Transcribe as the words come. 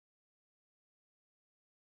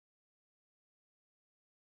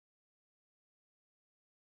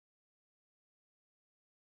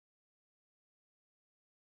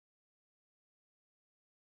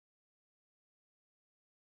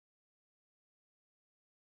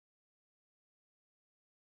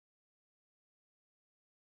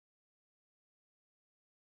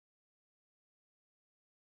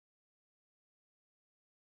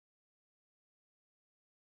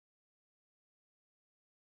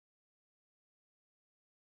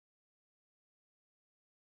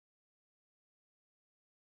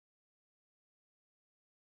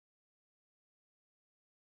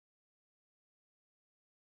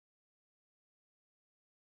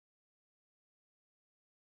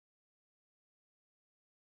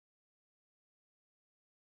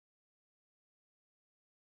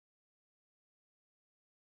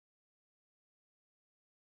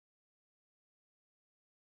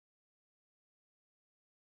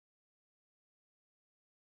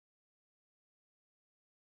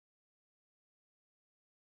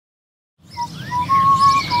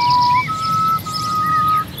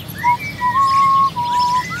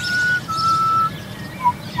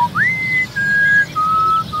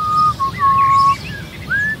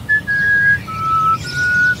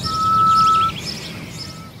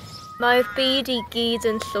Mae'r byd I gyd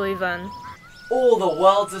yn llwyfan. All the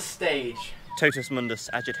world's a stage. Totus mundus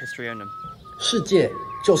agit histrionum. 世界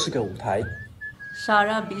就是个舞台。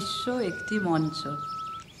 সারা বিশ্ব একটি মঞ্চ।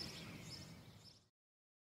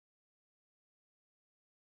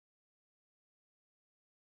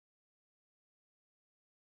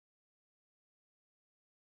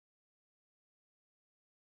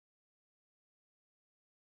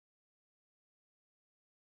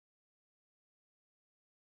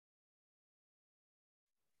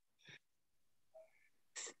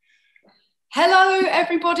 Hello,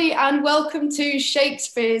 everybody, and welcome to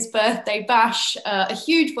Shakespeare's Birthday Bash. A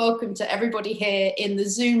huge welcome to everybody here in the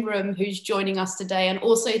Zoom room who's joining us today, and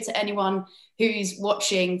also to anyone who's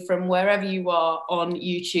watching from wherever you are on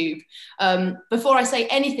YouTube. Before I say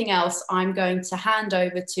anything else, I'm going to hand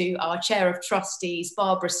over to our Chair of Trustees,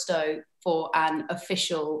 Barbara Stow, for an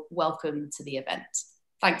official welcome to the event.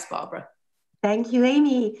 Thanks, Barbara. Thank you,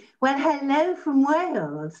 Amy. Well, hello from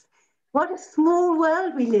Wales. What a small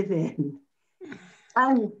world we live in.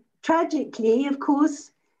 And tragically, of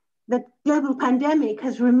course, the global pandemic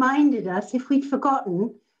has reminded us, if we'd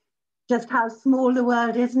forgotten, just how small the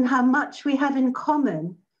world is and how much we have in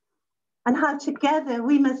common, and how together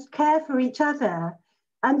we must care for each other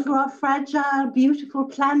and for our fragile, beautiful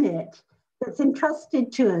planet that's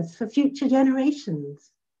entrusted to us for future generations.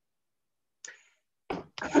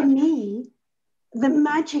 For me, the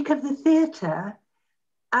magic of the theatre,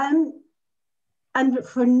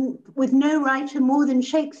 with no writer more than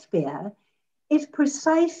Shakespeare, is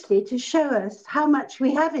precisely to show us how much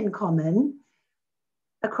we have in common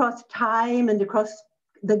across time and across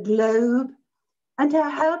the globe, and to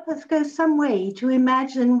help us go some way to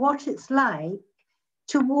imagine what it's like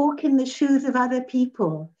to walk in the shoes of other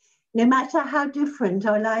people, no matter how different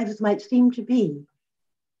our lives might seem to be.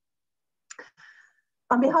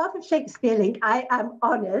 On behalf of Shakespeare Link, I am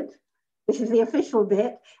honoured. This is the official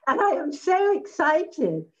bit, and I am so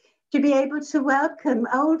excited to be able to welcome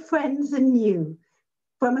old friends and new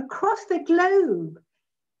from across the globe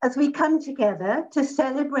as we come together to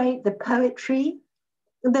celebrate the poetry,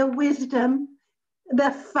 the wisdom,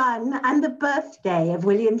 the fun, and the birthday of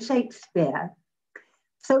William Shakespeare.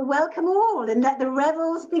 So welcome all, and let the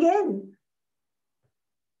revels begin.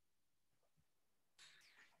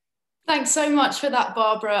 Thanks so much for that,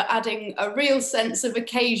 Barbara, adding a real sense of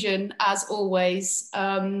occasion, as always.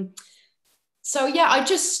 So yeah, I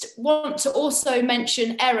just want to also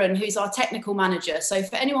mention Erin, who's our technical manager. So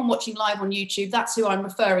for anyone watching live on YouTube, that's who I'm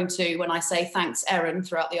referring to when I say thanks, Erin,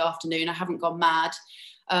 throughout the afternoon. I haven't gone mad.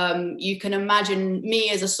 You can imagine me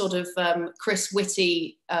as a sort of Chris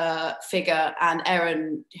Whitty figure, and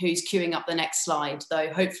Erin who's queuing up the next slide,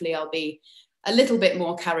 though hopefully I'll be a little bit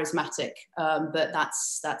more charismatic, but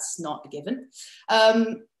that's not a given.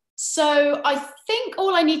 So I think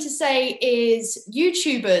all I need to say is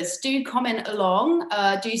YouTubers, do comment along,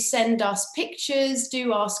 do send us pictures,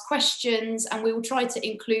 do ask questions, and we will try to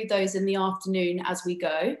include those in the afternoon as we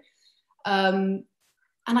go.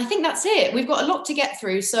 And I think that's it. We've got a lot to get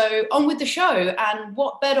through, so on with the show. And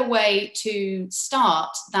what better way to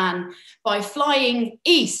start than by flying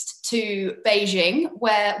east to Beijing,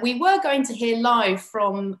 where we were going to hear live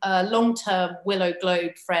from a long-term Willow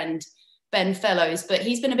Globe friend, Ben Fellows, but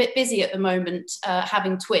he's been a bit busy at the moment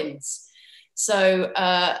having twins. So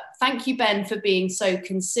thank you, Ben, for being so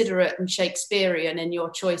considerate and Shakespearean in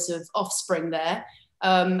your choice of offspring there.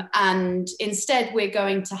 And instead, we're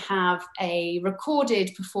going to have a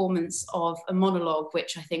recorded performance of a monologue,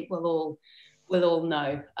 which I think we'll all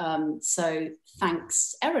know. So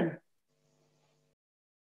thanks, Erin.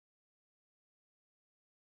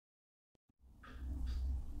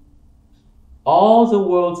 All the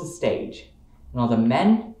world's a stage, and all the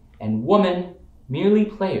men and women merely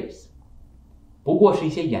players. 不过是一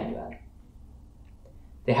些演员.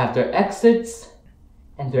 They have their exits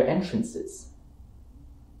and their entrances.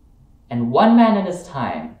 And one man at his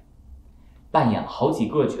time 扮演好几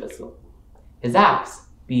个角色, his acts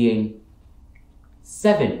being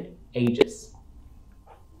 7 ages.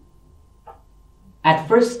 At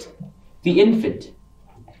first, the infant,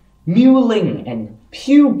 mewling and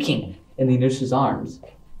puking in the nurse's arms.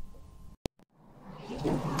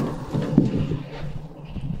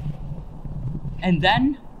 And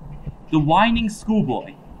then, the whining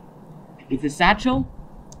schoolboy, with his satchel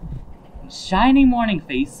and shining morning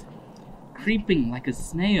face, creeping like a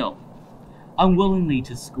snail, unwillingly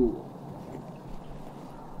to school.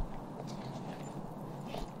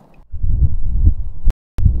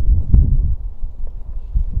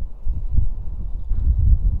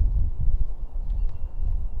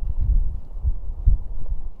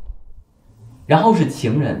 And then, 是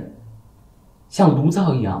情人，像炉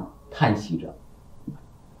灶一样叹息着，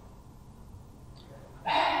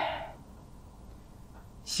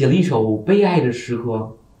写了一首悲哀的诗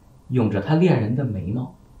歌，涌着他恋人的眉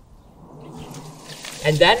毛。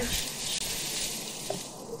And then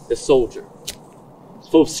the soldier,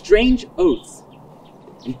 full of strange oaths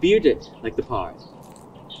and bearded like the pard,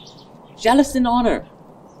 jealous in honor,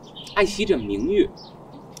 爱惜着名誉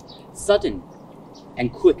sudden and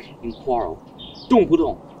quick in quarrel, 动不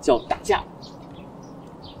动就打架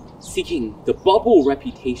seeking the bubble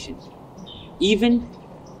reputation, even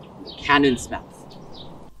in the cannon's mouth.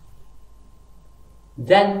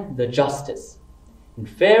 Then the justice, in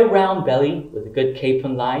fair round belly with a good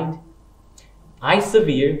capon lined, eye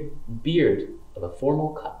severe, beard of a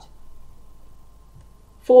formal cut,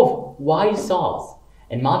 full of wise saws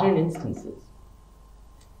and modern instances.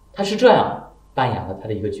 他是这样扮演了他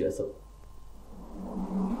的一个角色。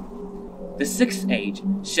The sixth age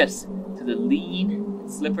shifts to the lean,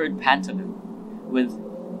 slippered pantaloon, with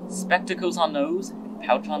spectacles on nose and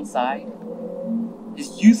pouch on side.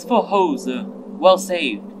 His youthful hose are well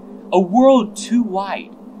saved, a world too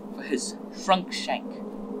wide for his shrunk shank.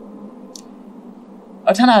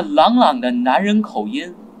 而他那朗朗的男人口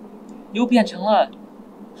音，又变成了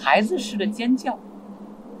孩子似的尖叫，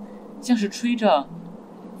像是吹着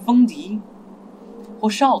风笛或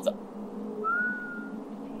哨子。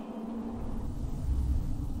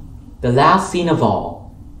The last scene of all,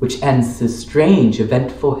 which ends this strange,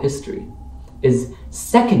 eventful history, is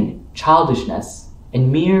second childishness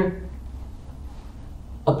and mere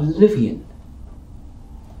oblivion.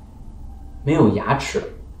 没有牙齿，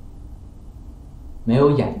没有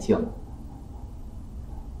眼睛，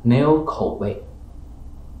没有口味。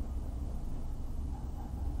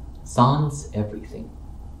Sans everything.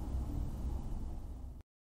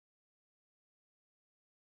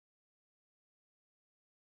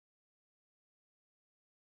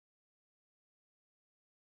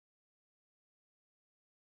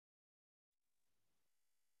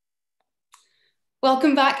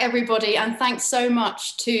 Welcome back, everybody, and thanks so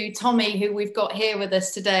much to Tommy, who we've got here with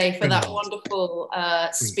us today, for that wonderful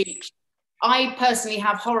speech. I personally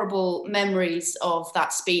have horrible memories of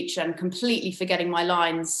that speech and completely forgetting my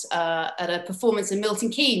lines at a performance in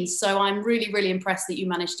Milton Keynes. So I'm really, really impressed that you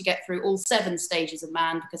managed to get through all 7 stages of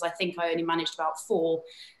Man, because I think I only managed about 4,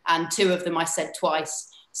 and 2 of them I said twice.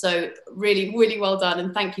 So really, really well done,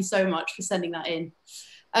 and thank you so much for sending that in.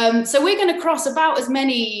 So we're going to cross about as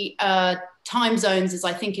many time zones as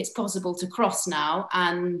I think it's possible to cross now,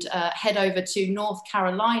 and head over to North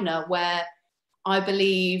Carolina, where I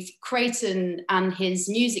believe Creighton and his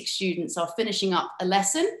music students are finishing up a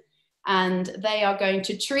lesson, and they are going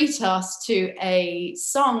to treat us to a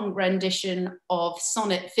song rendition of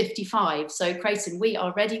Sonnet 55. So Creighton, we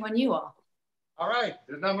are ready when you are. All right,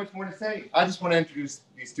 there's not much more to say. I just want to introduce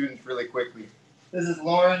these students really quickly. This is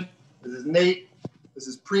Lauren, this is Nate, this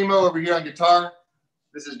is Primo over here on guitar,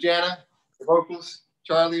 this is Jana, the vocals,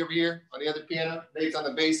 Charlie over here on the other piano, Nate's on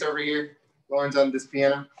the bass over here, Lauren's on this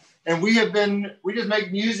piano. And we just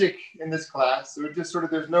make music in this class. So it just sort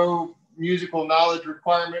of, there's no musical knowledge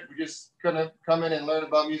requirement. We just kind of come in and learn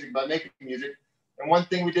about music by making music. And one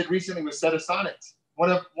thing we did recently was set of sonnets.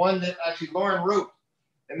 One that actually Lauren wrote.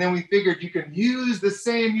 And then we figured you can use the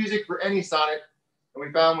same music for any sonnet. And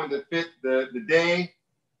we found one that fit the day.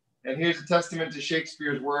 And here's a testament to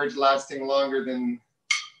Shakespeare's words lasting longer than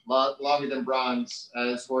bronze,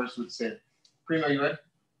 as Horace would say. Primo, you ready?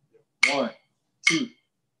 1, 2,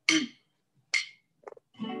 3.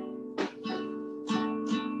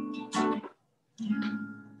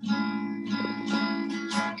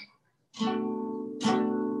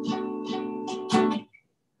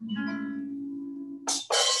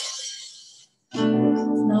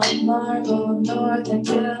 No marble nor the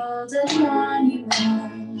gilded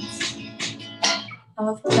monuments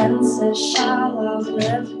of princes shall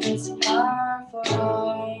outlive his powerful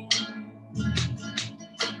reign.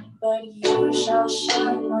 But you shall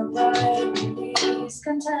shine more bright in these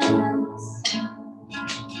contents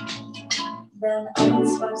than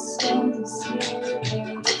unswept stones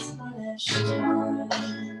here is finished time.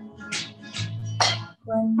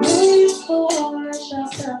 When these four shall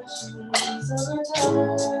centuries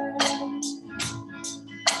overturn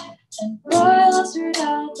and royals root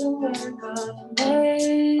out the work of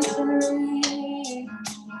masonry,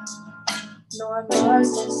 nor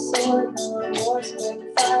Mars' sword, nor war's quick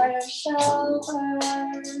fire shall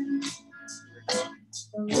burn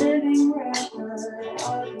the living record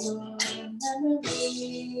of your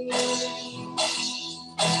memory.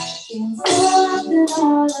 Involved in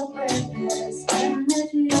all the greatness and the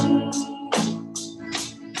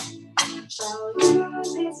shall you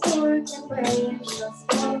be sword and brave, just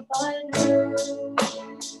go by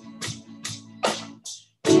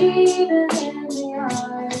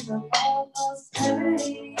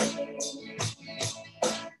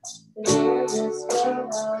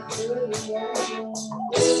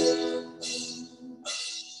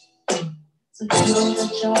Your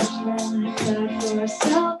judgment serve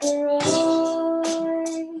yourself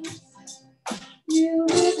arise. You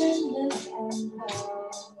live in this and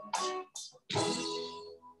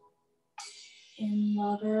in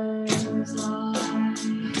lovers' eyes.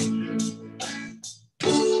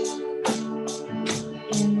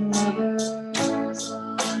 In lovers' eyes.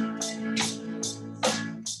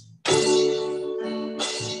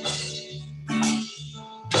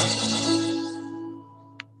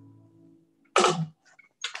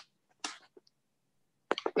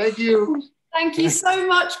 Thank you. Thank you so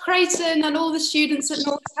much, Creighton, and all the students at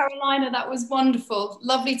North Carolina. That was wonderful.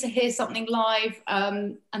 Lovely to hear something live.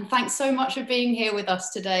 And thanks so much for being here with us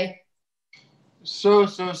today. So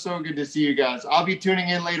good to see you guys. I'll be tuning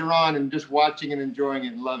in later on and just watching and enjoying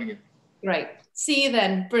it and loving it. Great. See you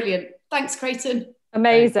then. Brilliant. Thanks, Creighton.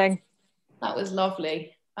 Amazing. That was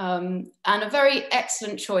lovely. And a very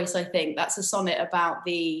excellent choice, I think. That's a sonnet about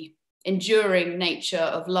the enduring nature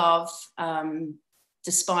of love,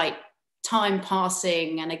 despite time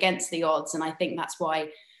passing and against the odds. And I think that's why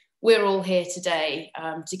we're all here today,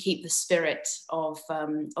 to keep the spirit of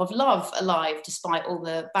love alive, despite all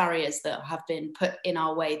the barriers that have been put in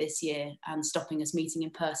our way this year and stopping us meeting in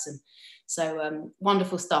person. So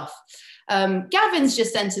wonderful stuff. Gavin's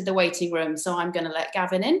just entered the waiting room, so I'm going to let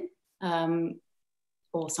Gavin in.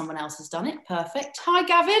 Or someone else has done it. Perfect. Hi,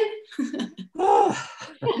 Gavin. Hello.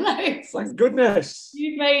 Thank goodness.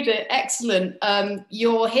 You've made it. Excellent.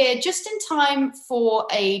 You're here just in time for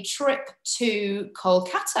a trip to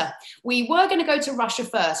Calcutta. We were going to go to Russia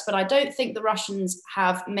first, but I don't think the Russians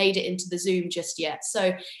have made it into the Zoom just yet.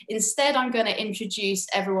 So instead, I'm going to introduce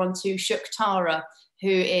everyone to Shuktara, who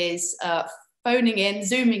is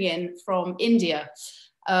Zooming in from India.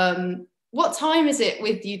 What time is it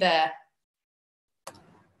with you there?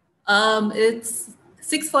 It's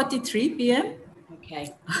 6:43 p.m.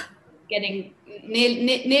 Okay, getting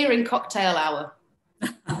nearing cocktail hour.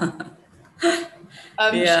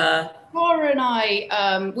 Yeah. Laura and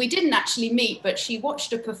I, we didn't actually meet, but she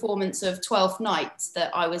watched a performance of 12th Night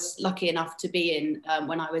that I was lucky enough to be in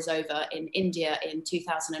when I was over in India in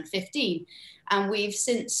 2015. And we've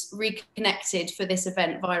since reconnected for this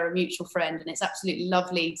event via a mutual friend. And it's absolutely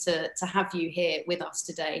lovely to have you here with us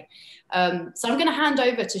today. So I'm going to hand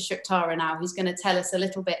over to Shuktara now, who's going to tell us a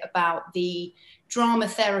little bit about the drama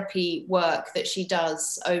therapy work that she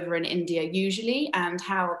does over in India usually, and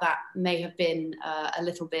how that may have been a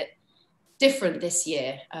little bit different this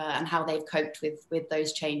year, and how they've coped with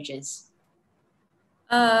those changes.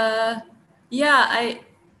 I'll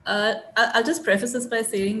just preface this by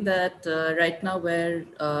saying that right now, where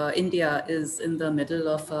India is in the middle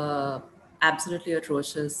of a absolutely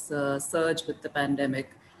atrocious surge with the pandemic,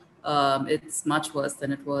 it's much worse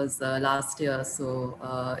than it was last year. So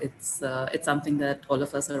it's something that all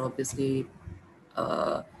of us are obviously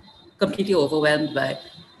completely overwhelmed by.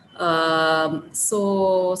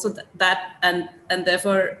 So that and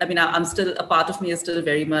therefore, I mean, I'm still, a part of me is still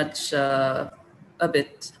very much a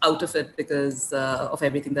bit out of it because of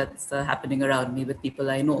everything that's happening around me with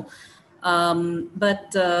people I know.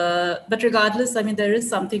 But regardless, I mean, there is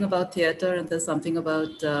something about theater, and there's something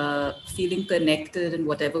about feeling connected in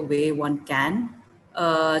whatever way one can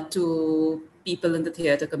to people in the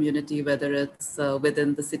theater community, whether it's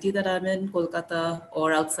within the city that I'm in, Kolkata,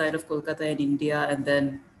 or outside of Kolkata in India, and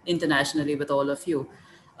then internationally with all of you.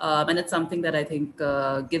 And it's something that I think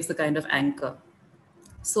gives a kind of anchor.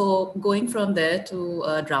 So going from there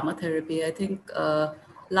to drama therapy, I think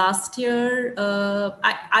last year,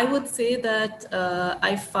 I would say that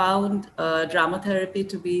I found drama therapy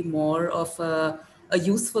to be more of a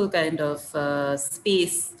useful kind of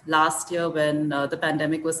space last year when the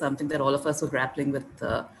pandemic was something that all of us were grappling with.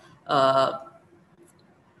 I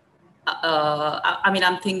mean,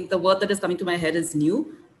 I'm thinking the word that is coming to my head is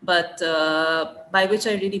new, but by which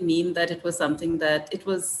I really mean that it was something that it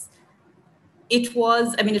was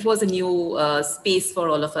a new space for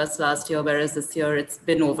all of us last year, whereas this year it's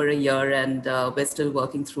been over a year and we're still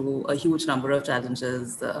working through a huge number of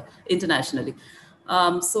challenges internationally.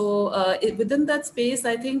 Within that space,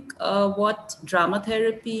 I think what drama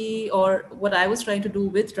therapy, or what I was trying to do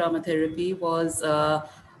with drama therapy, was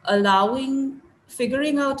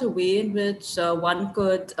figuring out a way in which one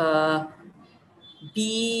could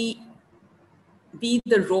be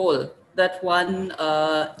the role that one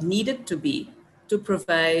needed to be to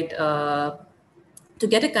provide, to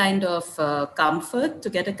get a kind of comfort, to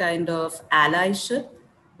get a kind of allyship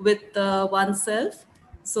with oneself.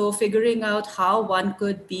 So figuring out how one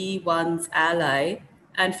could be one's ally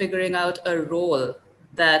and figuring out a role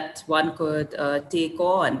that one could take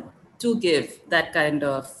on to give that kind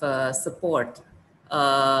of support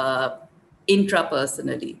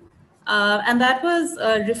intrapersonally. And that was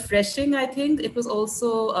refreshing, I think. It was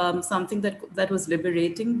also something that was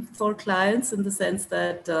liberating for clients, in the sense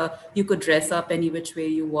that you could dress up any which way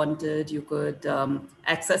you wanted. You could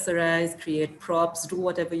accessorize, create props, do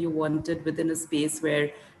whatever you wanted within a space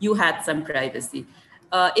where you had some privacy.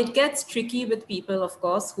 It gets tricky with people, of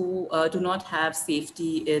course, who do not have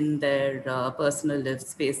safety in their personal lived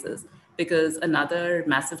spaces, because another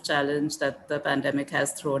massive challenge that the pandemic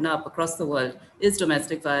has thrown up across the world is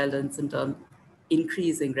domestic violence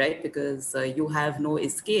increasing, right? Because you have no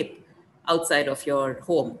escape outside of your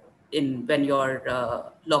home when you're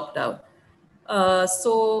locked down.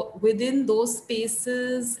 So within those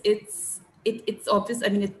spaces, it's obvious. I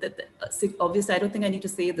mean, obviously, I don't think I need to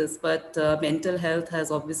say this, but mental health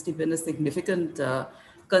has obviously been a significant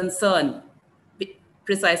concern,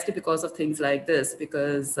 precisely because of things like this.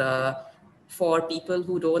 Because for people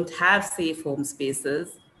who don't have safe home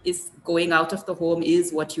spaces, going out of the home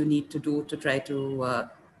is what you need to do to try to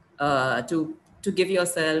give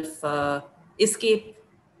yourself escape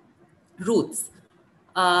routes.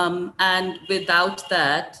 And without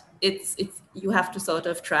that, you have to sort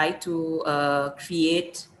of try to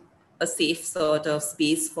create a safe sort of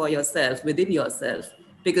space for yourself within yourself,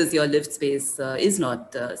 because your lived space is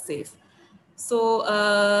not safe. So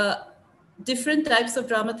different types of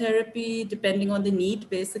drama therapy depending on the need,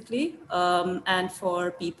 basically. And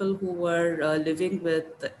for people who were living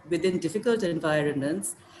within difficult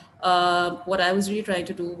environments, what I was really trying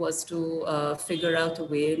to do was to figure out a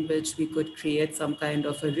way in which we could create some kind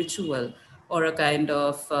of a ritual or a kind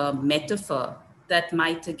of metaphor that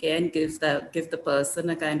might again give the person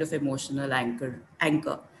a kind of emotional anchor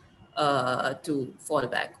to fall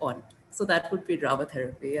back on. So that would be drama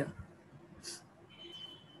therapy, yeah.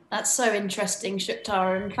 That's so interesting,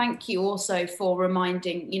 Shuktara, and thank you also for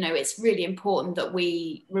reminding, it's really important that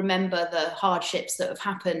we remember the hardships that have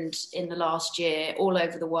happened in the last year all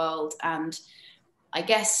over the world. And I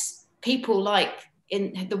guess people like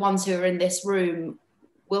the ones who are in this room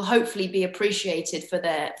will hopefully be appreciated for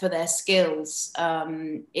their skills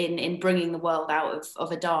in bringing the world out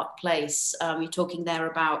of a dark place. You're talking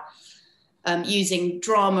there about using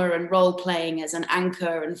drama and role playing as an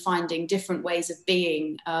anchor and finding different ways of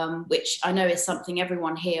being, which I know is something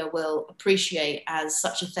everyone here will appreciate as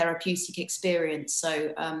such a therapeutic experience.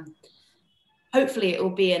 So hopefully it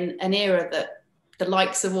will be an era that the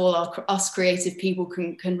likes of all us creative people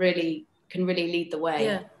can really lead the way.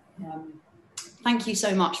 Yeah. Thank you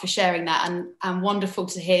so much for sharing that, and wonderful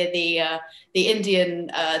to hear the Indian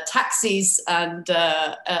taxis and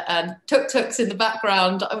tuk-tuks in the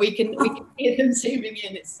background. We can hear them zooming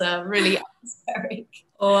in. It's really atmospheric.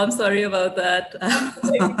 Oh, I'm sorry about that.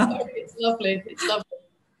 It's lovely. It's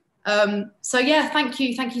lovely. So yeah, thank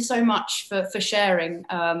you so much for sharing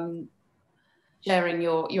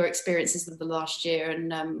your experiences of the last year,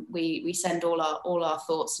 and we send all our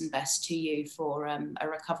thoughts and best to you for a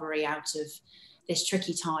recovery out of this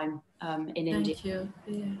tricky time in India. Thank you.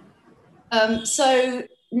 Yeah. So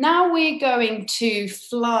now we're going to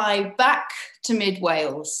fly back to Mid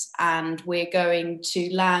Wales, and we're going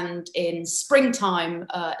to land in springtime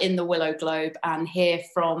in the Willow Globe and hear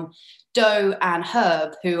from Stow and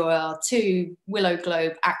Herb, who are two Willow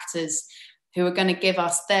Globe actors who are going to give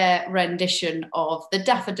us their rendition of the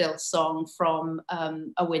Daffodil Song from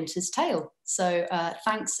A Winter's Tale. So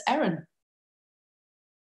thanks, Erin.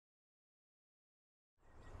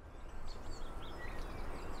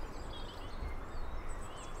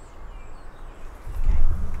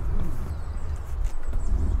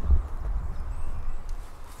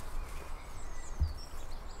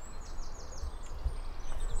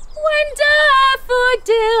 When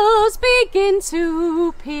daffodils begin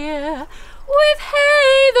to peer, with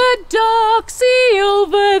hay the dark sea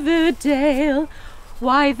over the dale,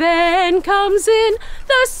 why then comes in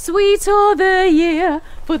the sweet o' the year,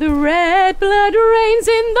 for the red blood reigns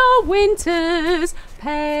in the winter's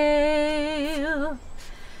pale.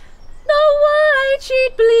 The white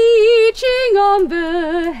sheet bleaching on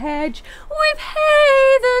the hedge, with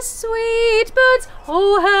hay the sweet birds,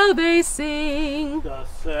 oh how they sing.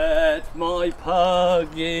 Doth set my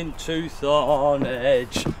pug into thorn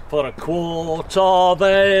edge, for a quart of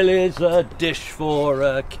ale is a dish for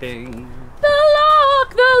a king. The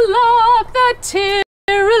lark that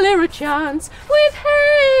tirra-lirra chants, with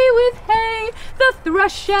hay, the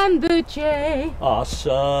thrush and the jay are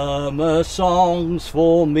summer songs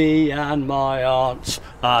for me and my aunts,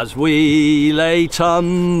 as we lay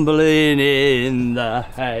tumbling in the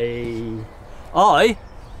hay. I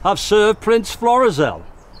have served Prince Florizel,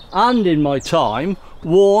 and in my time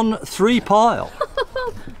worn 3 pile.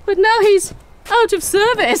 But now he's out of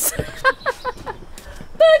service.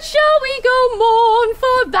 But shall we go mourn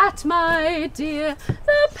for that, my dear?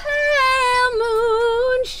 The pale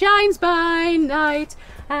moon shines by night,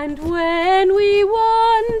 and when we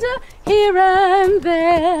wander here and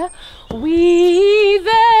there, we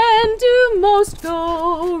then do most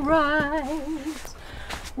go right.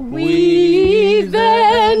 We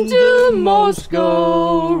then do most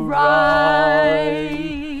go right.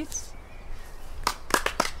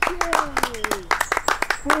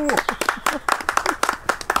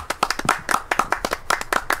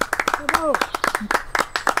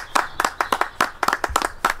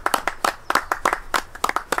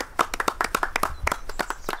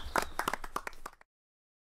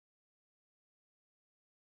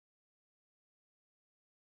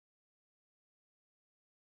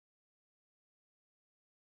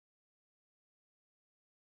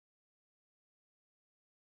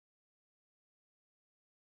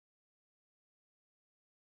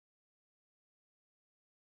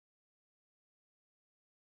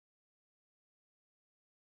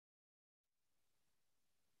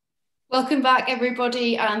 Welcome back,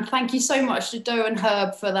 everybody, and thank you so much to Doe and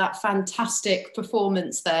Herb for that fantastic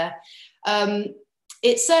performance there.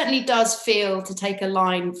 It certainly does feel, to take a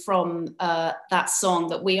line from that song,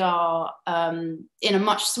 that we are in a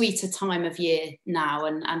much sweeter time of year now,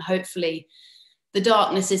 and hopefully the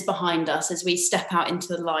darkness is behind us as we step out into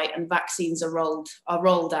the light and vaccines are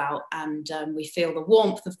rolled out, and we feel the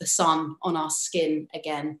warmth of the sun on our skin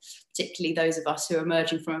again, particularly those of us who are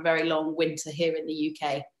emerging from a very long winter here in the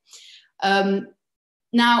UK.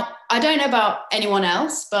 Now, I don't know about anyone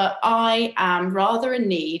else, but I am rather in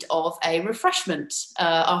need of a refreshment.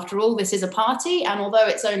 After all, this is a party, and although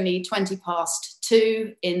it's only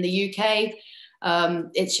 2:20 in the UK,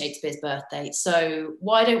 it's Shakespeare's birthday. So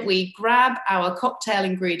why don't we grab our cocktail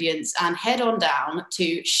ingredients and head on down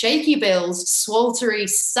to Shaky Bill's Swoltery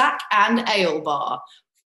Sack and Ale Bar.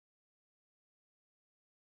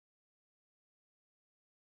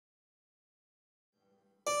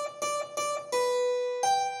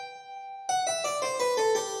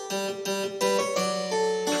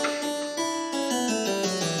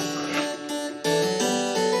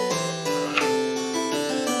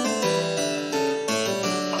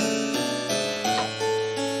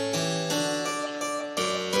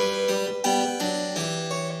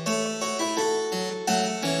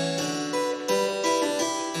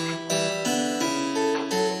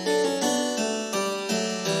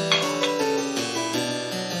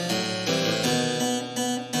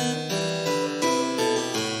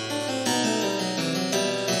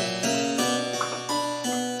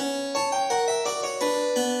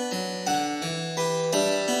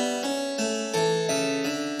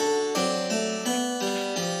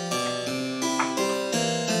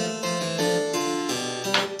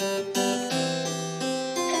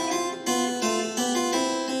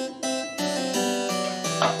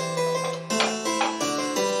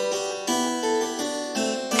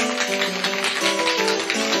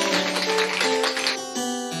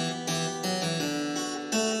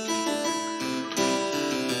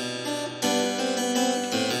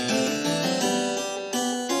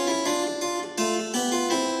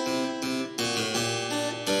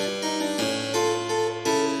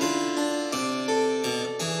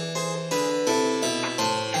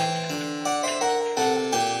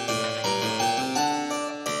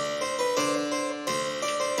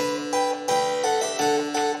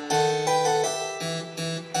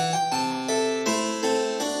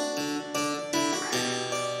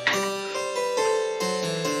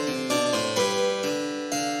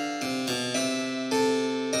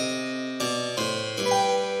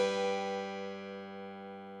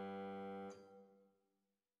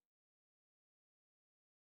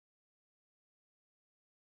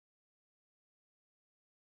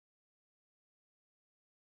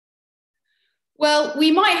 Well, we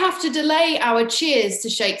might have to delay our cheers to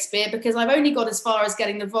Shakespeare because I've only got as far as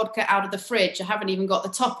getting the vodka out of the fridge. I haven't even got the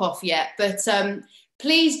top off yet, but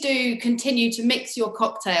please do continue to mix your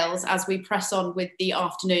cocktails as we press on with the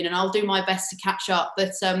afternoon, and I'll do my best to catch up,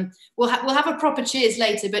 but we'll have a proper cheers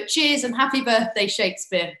later, but cheers and happy birthday,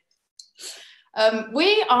 Shakespeare.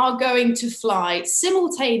 We are going to fly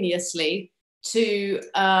simultaneously to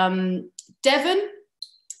Devon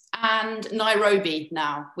and Nairobi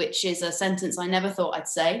now, which is a sentence I never thought I'd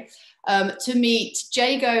say, to meet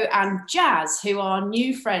Jago and Jazz, who are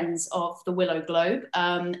new friends of the Willow Globe,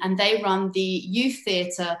 and they run the youth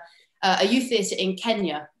theatre, a youth theatre in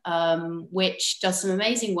Kenya, which does some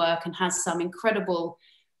amazing work and has some incredible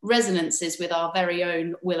resonances with our very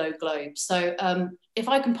own Willow Globe. So if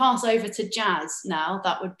I can pass over to Jazz now,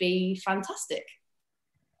 that would be fantastic.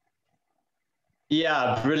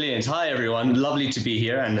 Yeah, brilliant. Hi, everyone. Lovely to be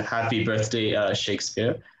here, and happy birthday,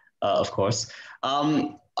 Shakespeare, of course.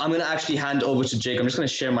 I'm going to actually hand over to Jake. I'm just going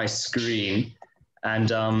to share my screen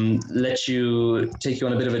and let you take you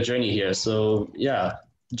on a bit of a journey here. So, yeah,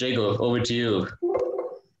 Jago, over to you.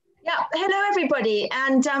 Yeah, hello everybody,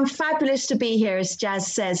 and fabulous to be here, as Jazz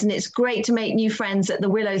says, and it's great to make new friends at the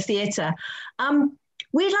Willow Theatre.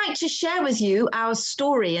 We'd like to share with you our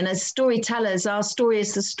story, and as storytellers, our story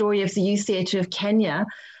is the story of the Youth Theatre of Kenya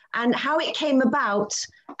and how it came about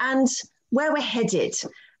and where we're headed.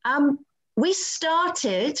 We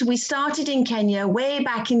started in Kenya way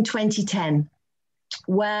back in 2010,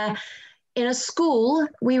 where in a school,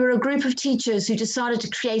 we were a group of teachers who decided to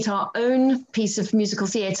create our own piece of musical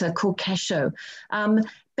theatre called Kesho,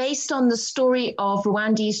 based on the story of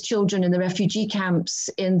Rwandese children in the refugee camps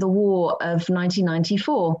in the war of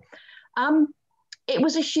 1994. It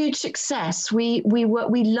was a huge success. We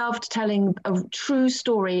loved telling a true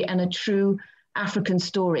story and a true African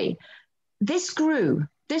story. This grew,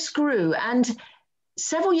 and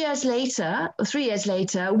several years later, or 3 years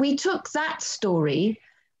later, we took that story,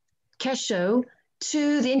 Kesho,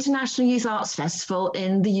 to the International Youth Arts Festival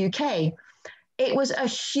in the UK. It was a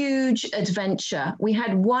huge adventure. We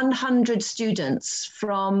had 100 students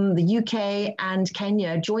from the UK and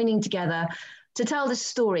Kenya joining together to tell this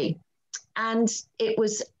story. And it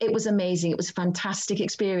was amazing. It was a fantastic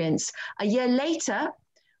experience. A year later,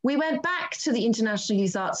 we went back to the International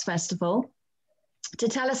Youth Arts Festival to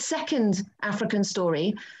tell a second African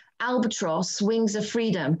story, Albatross, Wings of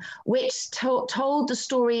Freedom, which told the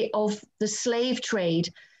story of the slave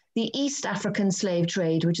trade, the East African slave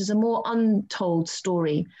trade, which is a more untold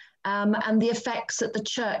story, and the effects that the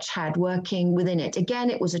church had working within it. Again,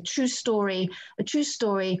 it was a true story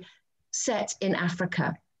set in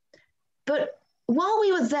Africa. But while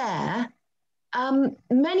we were there,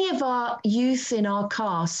 many of our youth in our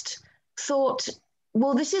cast thought,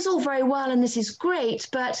 well, this is all very well and this is great,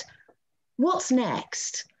 but what's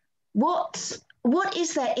next? What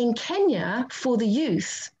is there in Kenya for the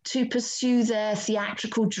youth to pursue their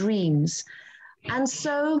theatrical dreams? And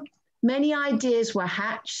so many ideas were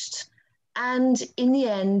hatched. And in the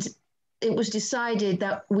end, it was decided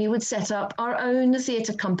that we would set up our own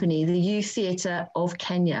theatre company, the Youth Theatre of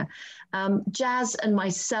Kenya. Jazz and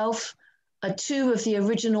myself are two of the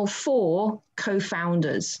original 4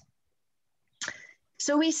 co-founders.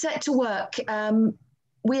 So we set to work.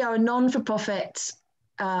 We are a non-for-profit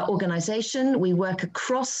organization. We work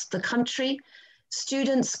across the country.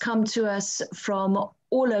 Students come to us from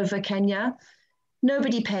all over Kenya.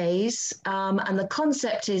 Nobody pays. And the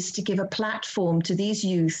concept is to give a platform to these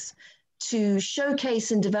youth to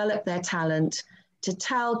showcase and develop their talent, to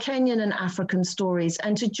tell Kenyan and African stories,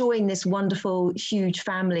 and to join this wonderful, huge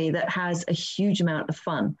family that has a huge amount of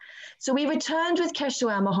fun. So we returned with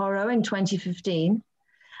Kesho Amahoro in 2015.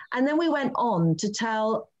 And then we went on to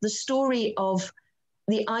tell the story of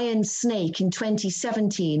the Iron Snake in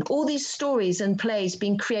 2017. All these stories and plays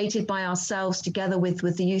being created by ourselves together with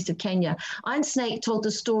the youth of Kenya. Iron Snake told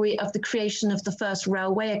the story of the creation of the first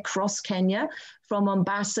railway across Kenya from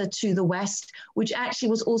Mombasa to the west, which actually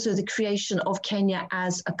was also the creation of Kenya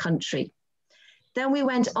as a country. Then we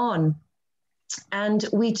went on and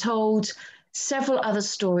we told several other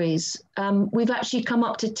stories. We've actually come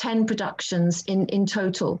up to 10 productions in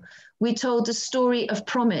total. We told the story of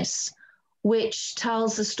Promise, which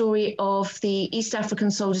tells the story of the East African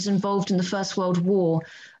soldiers involved in the First World War.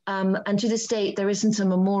 And to this date, there isn't a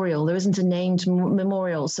memorial, there isn't a named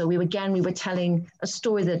memorial. So we were telling a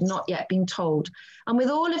story that had not yet been told. And with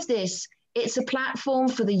all of this, it's a platform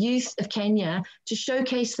for the youth of Kenya to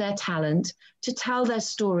showcase their talent, to tell their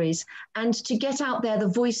stories, and to get out there the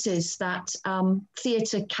voices that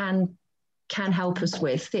theatre can help us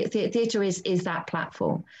with. Theatre is that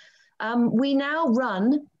platform.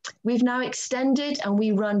 We've now extended and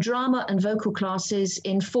we run drama and vocal classes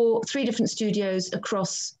in 3 different studios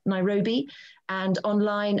across Nairobi and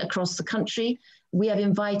online across the country. We have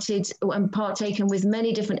invited and partaken with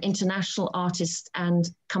many different international artists and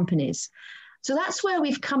companies. So that's where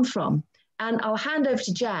we've come from. And I'll hand over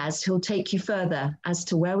to Jazz, who'll take you further as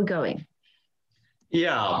to where we're going.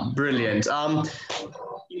 Yeah, brilliant.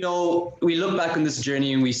 We look back on this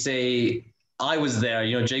journey and we say, I was there,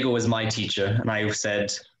 Jago was my teacher. And I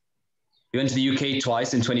said, we went to the UK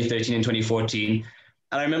twice in 2013 and 2014.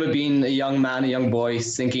 And I remember being a young man, a young boy,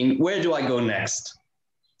 thinking, where do I go next?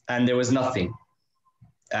 And there was nothing.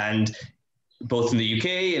 And both in the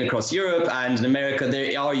UK and across Europe and in America,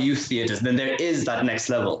 there are youth theatres. Then there is that next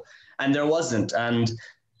level. And there wasn't. And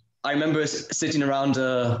I remember sitting around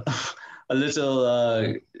a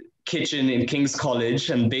little kitchen in King's College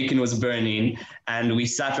and bacon was burning. And we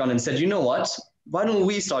sat around and said, you know what? Why don't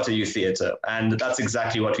we start a youth theatre? And that's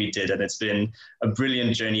exactly what we did. And it's been a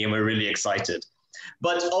brilliant journey and we're really excited.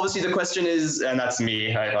 But obviously the question is, and that's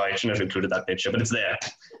me, I shouldn't have included that picture, but it's there.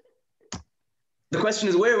 The question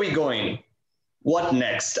is, where are we going? What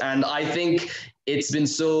next? And I think it's been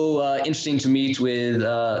so interesting to meet with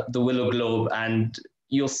the Willow Globe, and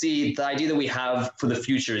you'll see the idea that we have for the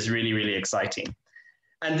future is really, really exciting.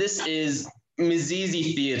 And this is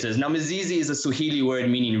Mizizi Theatres. Now, Mizizi is a Swahili word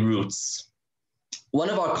meaning roots. One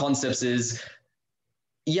of our concepts is,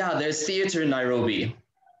 yeah, there's theatre in Nairobi,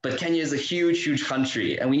 but Kenya is a huge, huge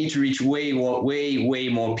country, and we need to reach way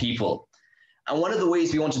more people. And one of the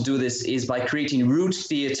ways we want to do this is by creating root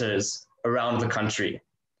theatres around the country.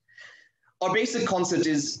 Our basic concept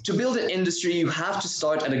is to build an industry, you have to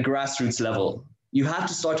start at a grassroots level. You have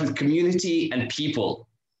to start with community and people.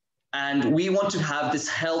 And we want to have this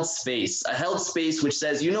held space, a held space which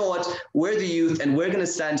says, you know what, we're the youth and we're going to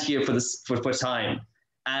stand here for time.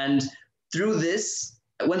 And through this,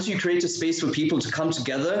 once you create a space for people to come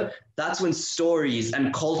together, that's when stories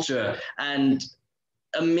and culture and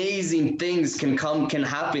amazing things can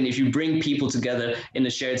happen if you bring people together in a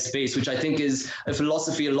shared space, which I think is a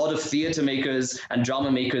philosophy a lot of theater makers and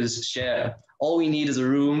drama makers share. All we need is a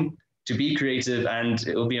room to be creative and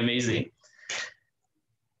it will be amazing.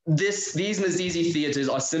 These Mizizi theatres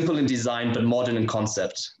are simple in design but modern in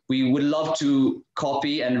concept. We would love to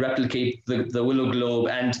copy and replicate the Willow Globe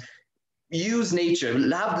and use nature,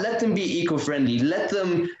 let them be eco-friendly, let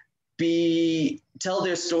them tell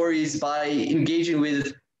their stories by engaging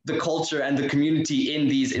with the culture and the community in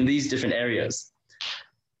these different areas.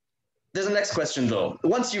 There's a next question though.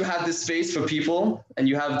 Once you have this space for people and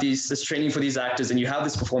you have this training for these actors and you have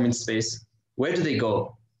this performance space, where do they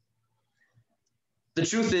go? The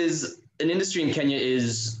truth is, an industry in Kenya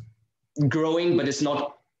is growing, but it's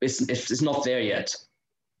not there yet.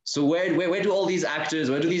 So where do all these actors,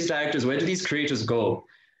 where do these directors, where do these creators go?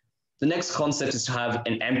 The next concept is to have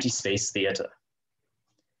an empty space theater.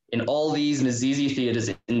 In all these Mizizi theaters,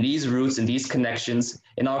 in these roots, in these connections,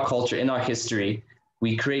 in our culture, in our history,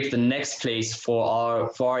 we create the next place for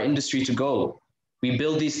our industry to go. We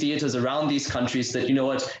build these theaters around these countries that, you know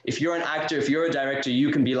what, if you're an actor, if you're a director,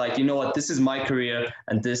 you can be like, you know what, this is my career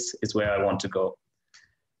and this is where I want to go.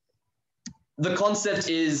 The concept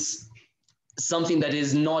is something that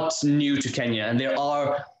is not new to Kenya, and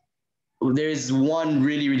there is one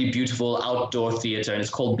really, really beautiful outdoor theater, and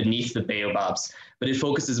it's called Beneath the Baobabs, but it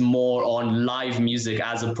focuses more on live music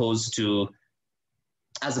as opposed to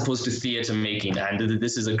theater making, and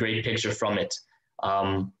this is a great picture from it.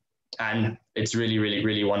 And it's really, really,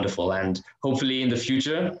 really wonderful. And hopefully in the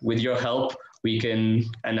future, with your help, we can,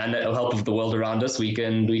 and the help of the world around us, we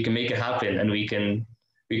can make it happen, and we can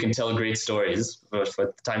tell great stories for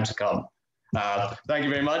the time to come. Thank you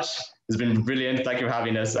very much. It's been brilliant. Thank you for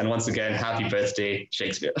having us. And once again, happy birthday,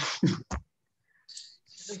 Shakespeare.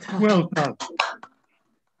 Well done.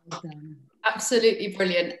 Absolutely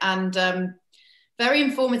brilliant. And very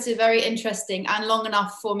informative, very interesting, and long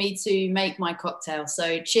enough for me to make my cocktail.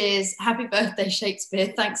 So cheers. Happy birthday,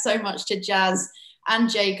 Shakespeare. Thanks so much to Jazz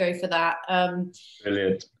and Jago for that.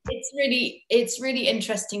 Brilliant. It's really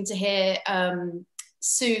interesting to hear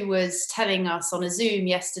Sue was telling us on a Zoom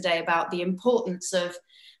yesterday about the importance of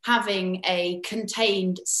having a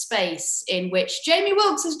contained space in which Jamie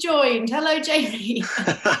Wilkes has joined. Hello, Jamie.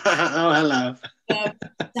 Oh, hello.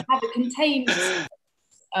 To have a contained space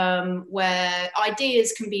where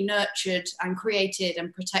ideas can be nurtured and created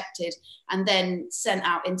and protected and then sent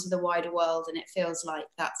out into the wider world. And it feels like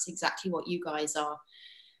that's exactly what you guys are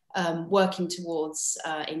working towards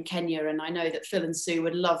in Kenya. And I know that Phil and Sue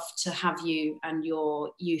would love to have you and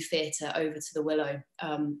your youth theatre over to the Willow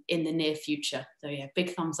in the near future. So yeah,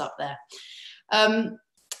 big thumbs up there.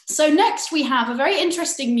 So next we have a very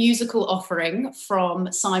interesting musical offering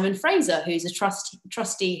from Simon Fraser, who's a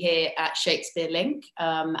trustee here at Shakespeare Link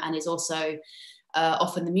and is also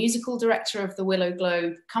often the musical director of the Willow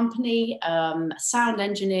Globe Company, sound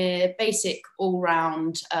engineer, basic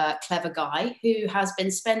all-round clever guy who has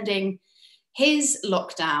been spending his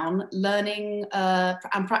lockdown learning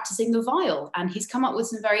and practicing the viol. And he's come up with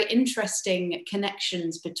some very interesting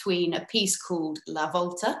connections between a piece called La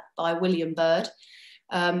Volta by William Byrd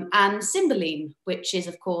and Cymbeline, which is,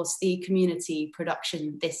 of course, the community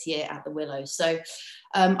production this year at the Willow. So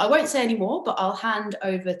I won't say any more, but I'll hand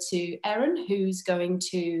over to Erin, who's going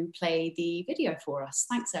to play the video for us.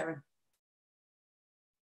 Thanks, Erin.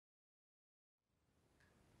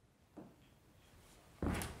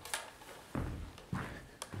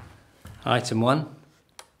 Item 1,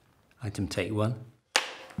 item take 1.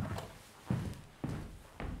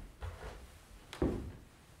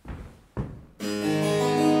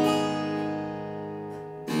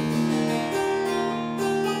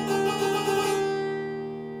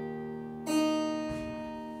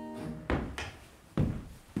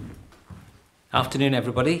 Afternoon,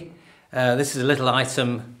 everybody. This is a little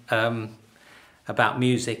item about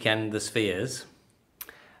music and the spheres.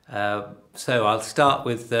 So I'll start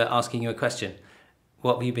with asking you a question.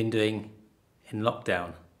 What have you been doing in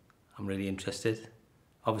lockdown? I'm really interested.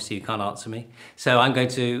 Obviously you can't answer me. So I'm going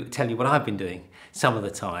to tell you what I've been doing. Some of the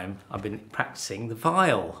time I've been practicing the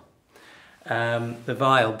viol. The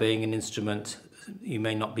viol being an instrument you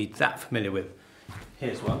may not be that familiar with.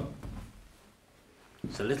 Here's one.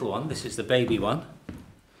 It's a little one. This is the baby one.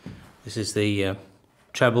 This is the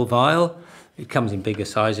treble viol. It comes in bigger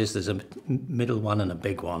sizes. There's a middle one and a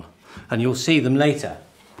big one. And you'll see them later.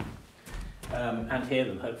 And hear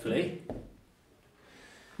them, hopefully.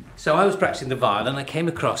 So I was practicing the viol and I came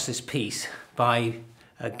across this piece by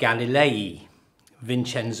Galilei,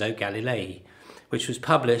 Vincenzo Galilei, which was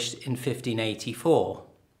published in 1584.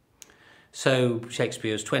 So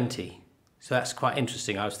Shakespeare was 20. So that's quite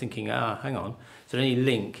interesting. I was thinking, hang on, is there any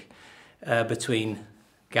link between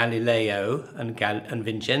Galileo and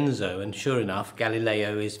Vincenzo? And sure enough,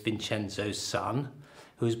 Galileo is Vincenzo's son,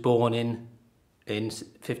 who was born in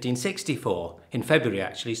 1564, in February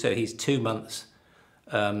actually, so he's 2 months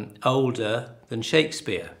older than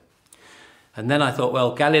Shakespeare. And then I thought,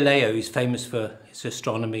 well, Galileo is famous for his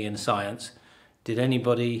astronomy and science. Does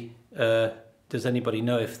anybody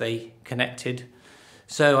know if they connected?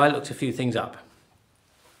 So I looked a few things up.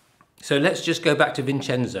 So let's just go back to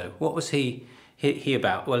Vincenzo. What was he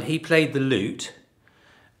about? Well, he played the lute,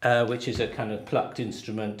 which is a kind of plucked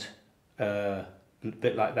instrument, a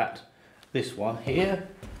bit like that. This one here,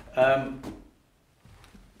 of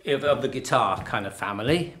the guitar kind of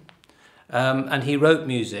family. And he wrote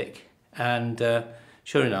music, and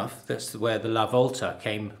sure enough, that's where the La Volta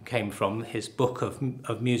came from, his book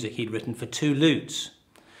of music he'd written for 2 lutes.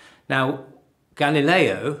 Now,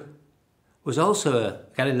 Galileo was also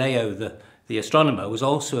Galileo, the astronomer, was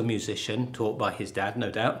also a musician, taught by his dad, no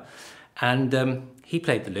doubt, and he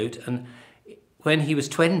played the lute, and when he was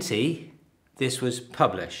 20, this was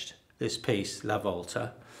published, this piece, La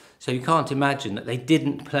Volta. So you can't imagine that they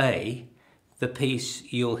didn't play the piece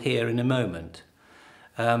you'll hear in a moment.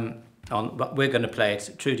 But we're going to play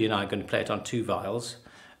it, Trudie and I are going to play it on 2 viols,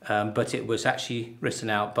 but it was actually written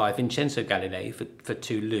out by Vincenzo Galilei for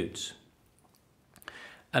 2 lutes.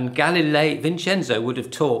 And Vincenzo would have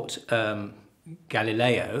taught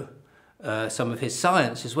Galileo some of his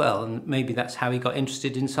science as well, and maybe that's how he got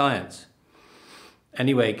interested in science.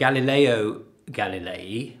 Anyway, Galilei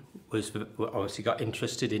was obviously got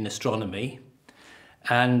interested in astronomy,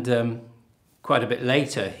 and quite a bit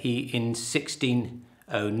later, in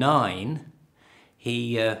 1609,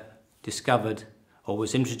 he discovered or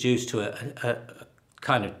was introduced to a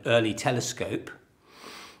kind of early telescope,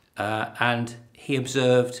 and he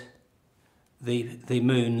observed the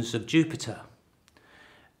moons of Jupiter.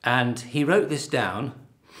 And he wrote this down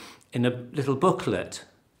in a little booklet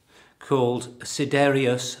called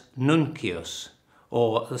Sidereus Nuncius,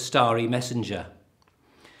 or The Starry Messenger.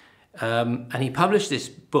 And he published this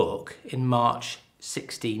book in March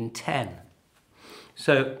 1610.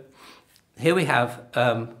 So here we have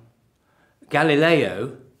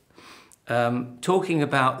Galileo talking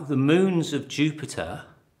about the moons of Jupiter,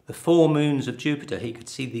 the 4 moons of Jupiter. He could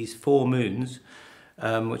see these 4 moons,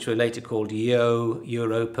 which were later called Io,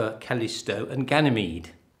 Europa, Callisto, and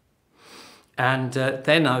Ganymede. And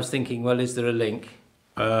then I was thinking, well, is there a link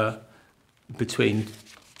between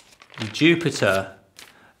Jupiter,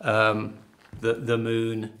 the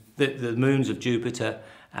moons of Jupiter,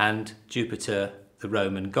 and Jupiter, the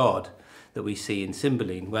Roman god that we see in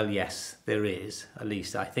Cymbeline? Well, yes, there is. At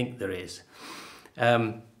least I think there is.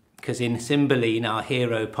 Because in Cymbeline, our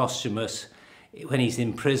hero Posthumus, when he's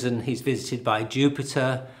in prison, he's visited by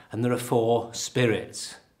Jupiter, and there are 4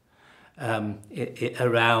 spirits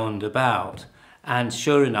around about. And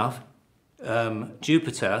sure enough,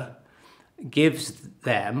 Jupiter gives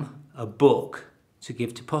them a book to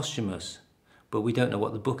give to Posthumus, but we don't know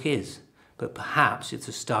what the book is. But perhaps it's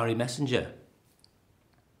a starry messenger.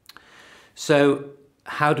 So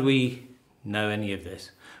how do we know any of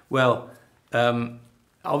this? Well,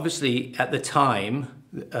 obviously at the time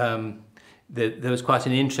there was quite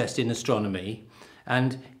an interest in astronomy,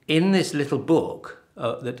 and in this little book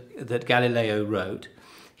that Galileo wrote,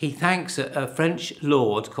 he thanks a French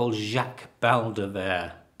lord called Jacques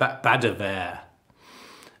Baudelaire.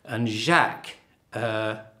 And Jacques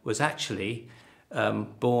was actually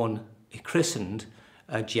christened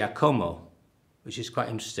Giacomo, which is quite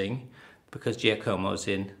interesting because Giacomo is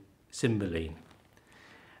in Cymbeline.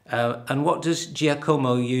 And what does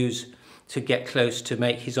Giacomo use to get close to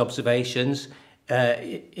make his observations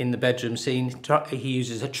in the bedroom scene? He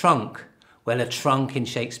uses a trunk Well, a trunk in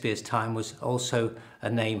Shakespeare's time was also a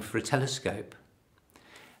name for a telescope.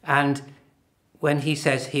 And when he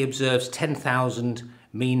says he observes 10,000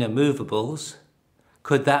 meaner movables,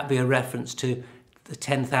 could that be a reference to the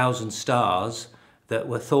 10,000 stars that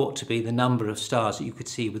were thought to be the number of stars that you could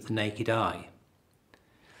see with the naked eye?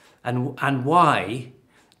 And why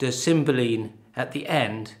does Cymbeline at the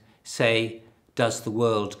end say, does the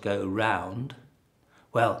world go round?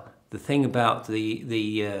 Well, the thing about the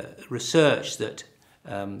research that,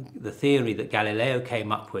 the theory that Galileo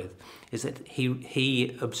came up with is that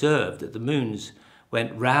he observed that the moons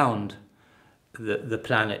went round the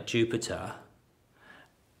planet Jupiter,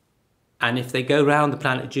 and if they go round the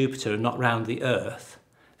planet Jupiter and not round the Earth,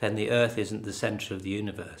 then the Earth isn't the centre of the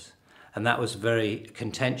universe. And that was a very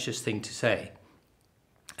contentious thing to say.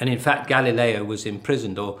 And in fact, Galileo was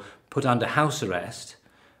imprisoned or put under house arrest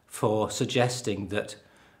for suggesting that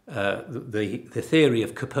the theory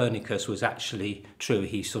of Copernicus was actually true.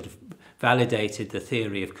 He sort of validated the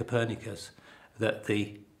theory of Copernicus, that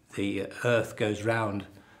the Earth goes round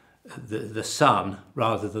the sun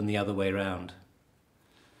rather than the other way round.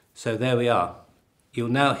 So there we are. You'll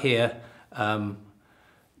now hear the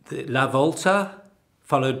La Volta,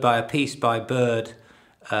 followed by a piece by Bird.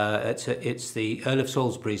 It's the Earl of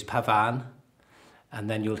Salisbury's Pavane, and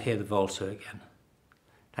then you'll hear the Volta again.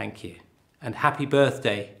 Thank you. And happy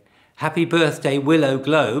birthday. Happy birthday, Willow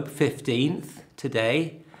Globe, 15th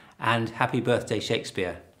today, and happy birthday,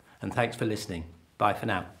 Shakespeare. And thanks for listening. Bye for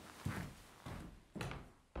now.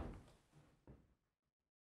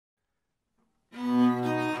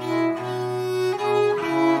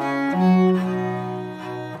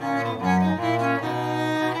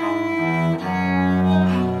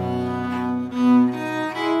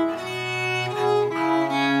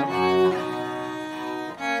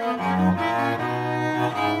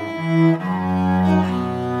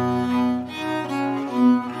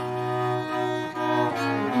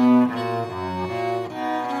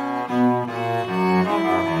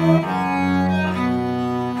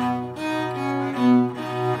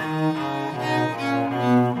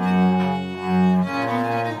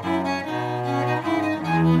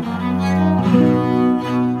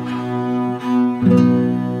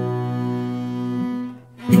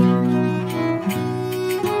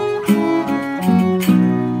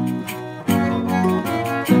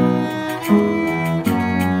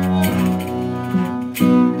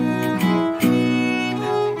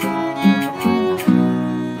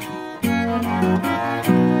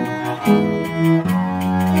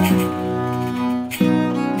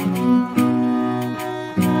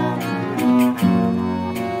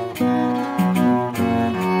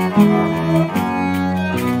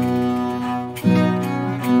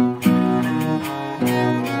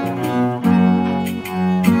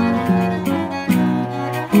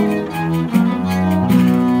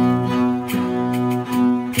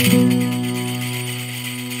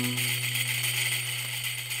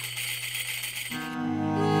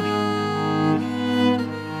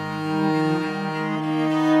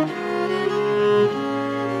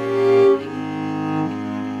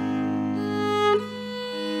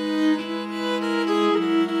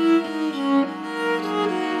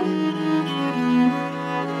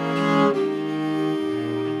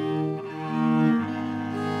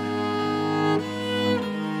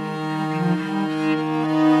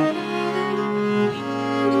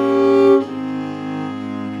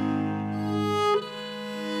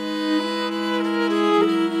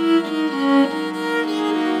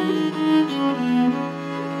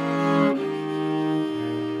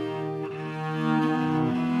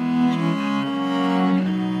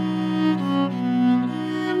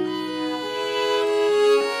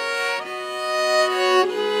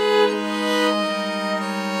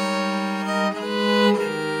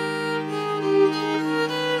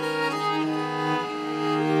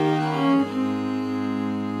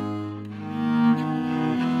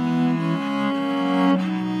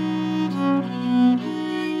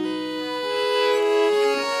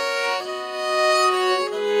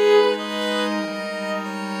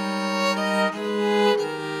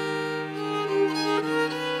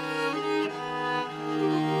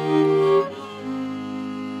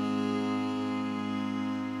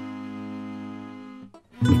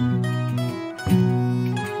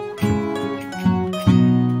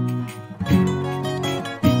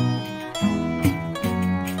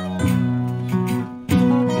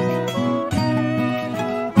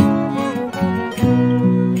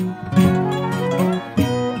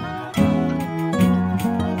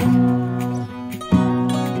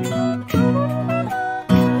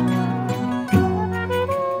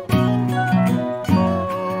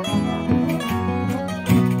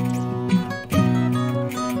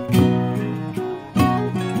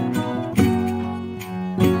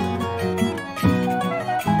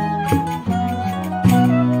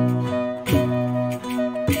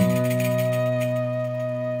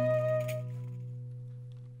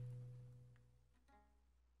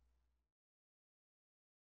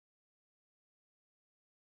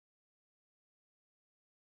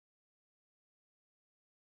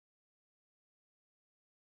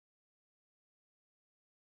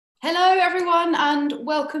 Hello, everyone, and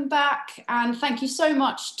welcome back. And thank you so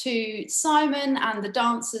much to Simon and the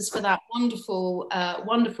dancers for that wonderful,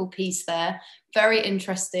 wonderful piece there. Very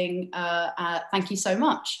interesting. Thank you so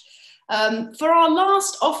much. For our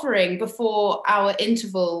last offering before our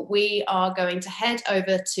interval, we are going to head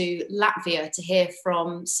over to Latvia to hear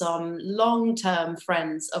from some long-term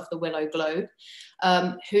friends of the Willow Globe,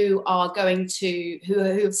 who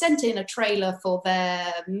have sent in a trailer for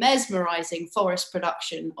their mesmerizing forest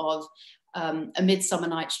production of A Midsummer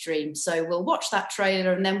Night's Dream. So we'll watch that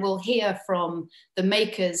trailer and then we'll hear from the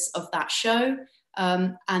makers of that show.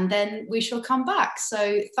 And then we shall come back.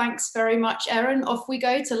 So thanks very much, Erin. Off we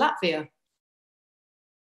go to Latvia.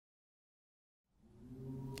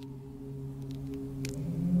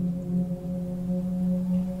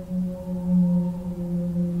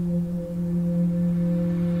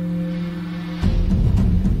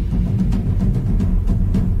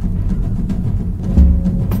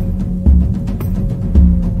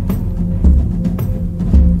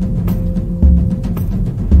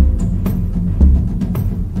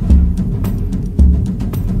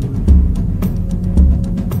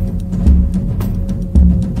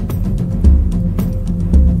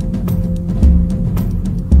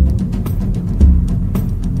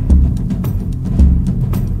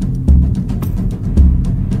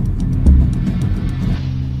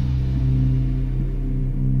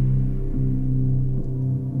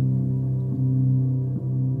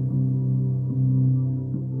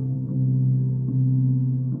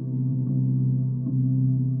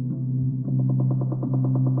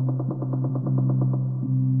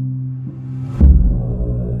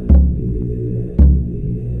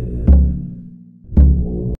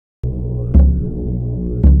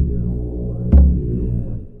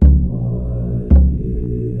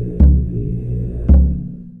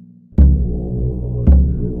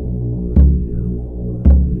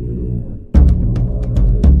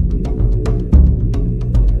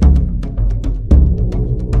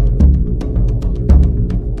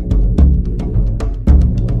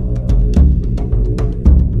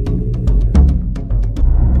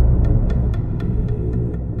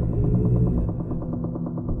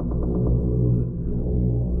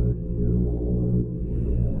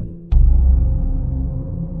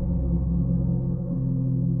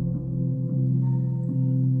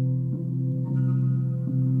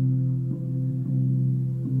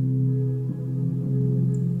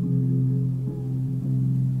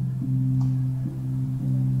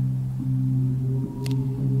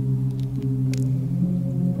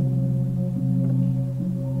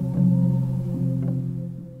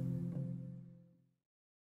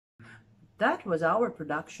 That was our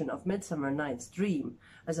production of Midsummer Night's Dream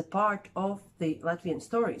as a part of the Latvian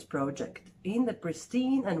Stories project in the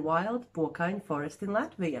pristine and wild Pokaine forest in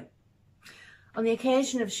Latvia. On the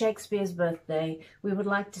occasion of Shakespeare's birthday, we would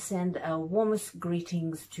like to send our warmest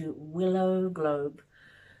greetings to Willow Globe,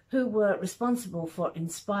 who were responsible for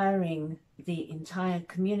inspiring the entire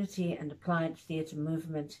community and applied theatre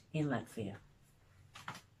movement in Latvia.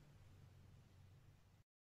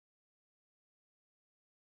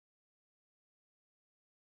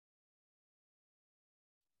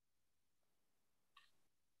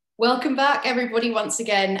 Welcome back, everybody, once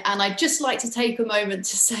again. And I'd just like to take a moment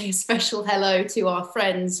to say a special hello to our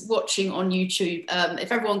friends watching on YouTube.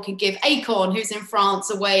 If everyone could give Acorn, who's in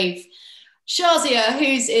France, a wave. Shazia,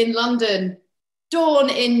 who's in London.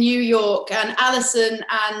 Dawn in New York. And Alison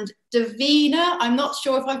and Davina. I'm not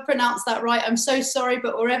sure if I've pronounced that right. I'm so sorry,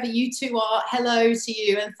 but wherever you two are, hello to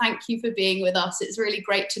you. And thank you for being with us. It's really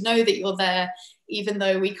great to know that you're there, even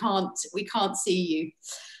though we can't see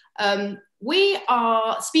you. We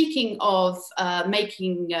are speaking of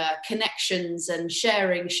making connections and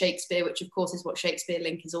sharing Shakespeare, which of course is what Shakespeare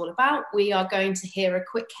Link is all about. We are going to hear a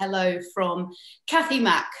quick hello from Kathy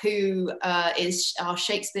Mack, who is our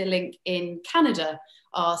Shakespeare Link in Canada,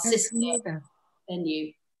 our sister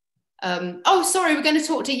venue. Oh, sorry, we're going to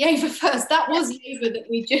talk to Yeva first. That was Yeva that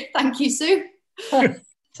we just, thank you, Sue. Sorry.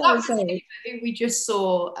 We just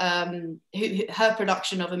saw her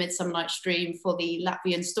production of A Midsummer Night's Dream for the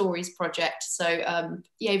Latvian Stories project. So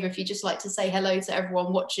Yeva, if you'd just like to say hello to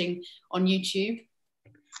everyone watching on YouTube.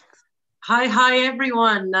 Hi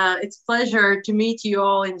everyone. It's a pleasure to meet you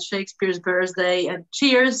all in Shakespeare's birthday, and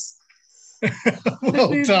cheers.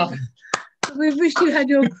 Well done. We wish you had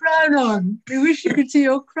your crown on. We wish you could see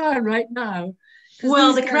your crown right now.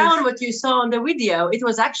 Well, the crown, what you saw on the video, it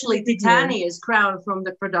was actually Titania's crown from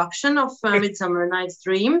the production of Midsummer Night's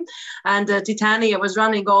Dream. And Titania was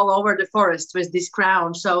running all over the forest with this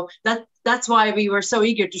crown. So that's why we were so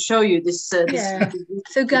eager to show you this.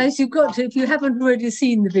 So guys, you've got to, if you haven't already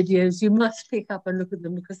seen the videos, you must pick up and look at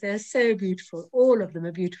them because they're so beautiful. All of them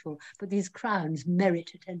are beautiful, but these crowns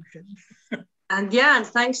merit attention. And yeah, and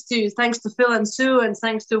thanks to Phil and Sue, and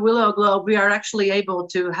thanks to Willow Globe, we are actually able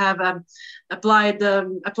to have applied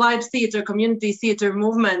theatre, community theatre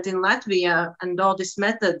movement in Latvia, and all this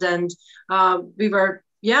method. And we were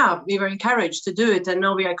encouraged to do it, and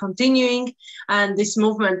now we are continuing. And this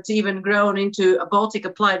movement even grown into a Baltic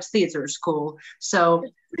Applied Theatre School. So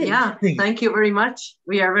yeah, thank you very much.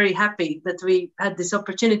 We are very happy that we had this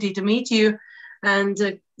opportunity to meet you,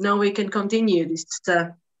 and now we can continue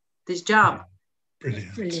this job.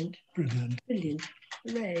 Brilliant.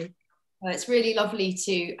 Hooray. Well, it's really lovely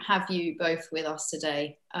to have you both with us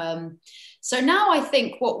today. So now I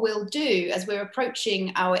think what we'll do as we're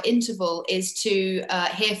approaching our interval is to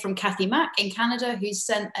hear from Kathy Mack in Canada, who's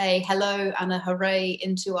sent a hello and a hooray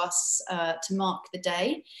into us to mark the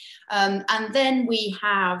day. And then we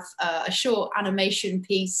have a short animation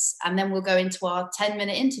piece, and then we'll go into our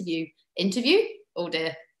 10-minute interview. Oh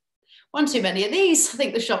dear. One too many of these. I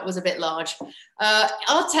think the shot was a bit large. Our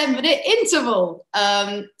 10-minute interval.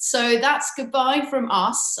 So that's goodbye from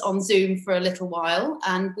us on Zoom for a little while,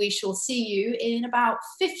 and we shall see you in about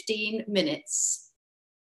 15 minutes.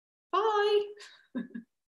 Bye.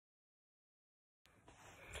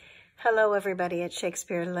 Hello, everybody at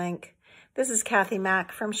Shakespeare Link. This is Kathy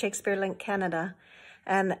Mack from Shakespeare Link Canada,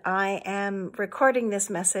 and I am recording this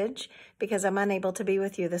message because I'm unable to be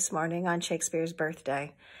with you this morning on Shakespeare's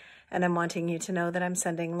birthday. And I'm wanting you to know that I'm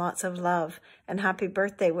sending lots of love and happy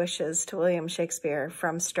birthday wishes to William Shakespeare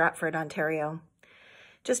from Stratford, Ontario.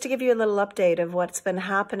 Just to give you a little update of what's been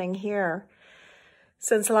happening here.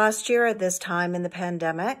 Since last year at this time in the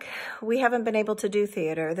pandemic, we haven't been able to do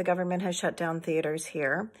theatre. The government has shut down theatres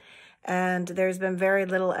here, and there's been very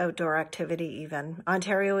little outdoor activity even.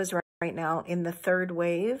 Ontario is right now in the third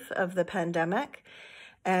wave of the pandemic,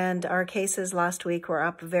 and our cases last week were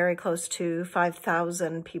up very close to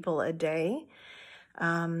 5,000 people a day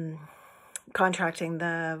contracting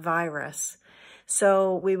the virus.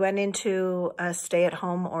 So we went into a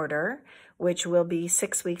stay-at-home order, which will be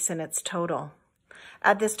 6 weeks in its total.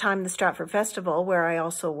 At this time, the Stratford Festival, where I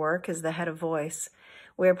also work as the head of voice,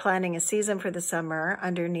 we're planning a season for the summer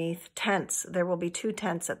underneath tents. There will be 2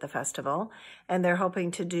 tents at the festival, and they're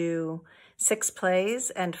hoping to do 6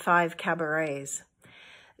 plays and 5 cabarets.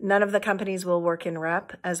 None of the companies will work in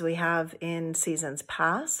rep as we have in seasons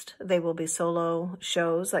past. They will be solo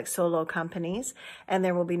shows, like solo companies, and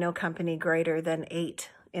there will be no company greater than 8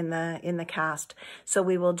 in the cast. So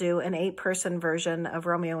we will do an 8-person version of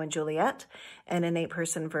Romeo and Juliet and an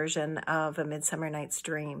 8-person version of A Midsummer Night's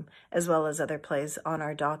Dream, as well as other plays on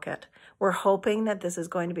our docket. We're hoping that this is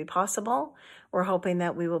going to be possible. We're hoping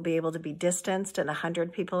that we will be able to be distanced and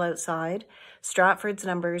 100 people outside. Stratford's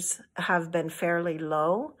numbers have been fairly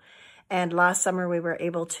low, and last summer we were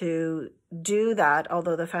able to do that,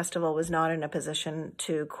 although the festival was not in a position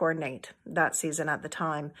to coordinate that season at the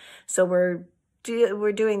time. So we're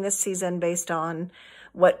doing this season based on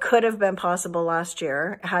what could have been possible last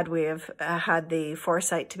year had we have had the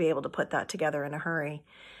foresight to be able to put that together in a hurry.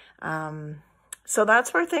 So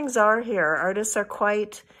that's where things are here. Artists are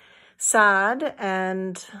quite sad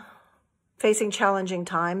and facing challenging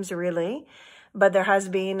times, really. But there has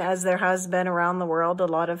been, as there has been around the world, a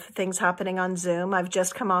lot of things happening on Zoom. I've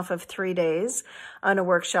just come off of 3 days on a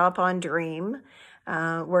workshop on Dream,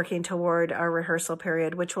 working toward our rehearsal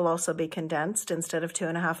period, which will also be condensed. Instead of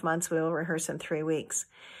 2.5 months, we will rehearse in 3 weeks.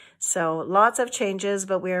 So lots of changes,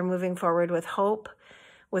 but we are moving forward with hope,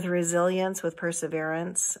 with resilience, with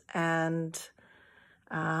perseverance, and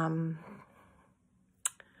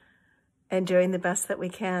doing the best that we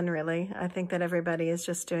can, really. I think that everybody is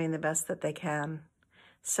just doing the best that they can.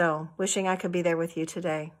 So wishing I could be there with you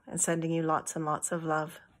today and sending you lots and lots of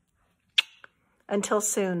love. Until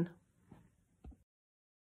soon.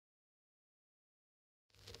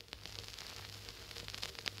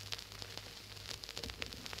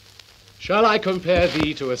 Shall I compare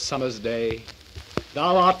thee to a summer's day?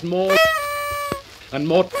 Thou art more and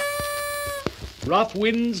more. Rough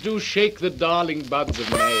winds do shake the darling buds of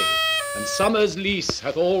May, and summer's lease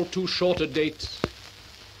hath all too short a date.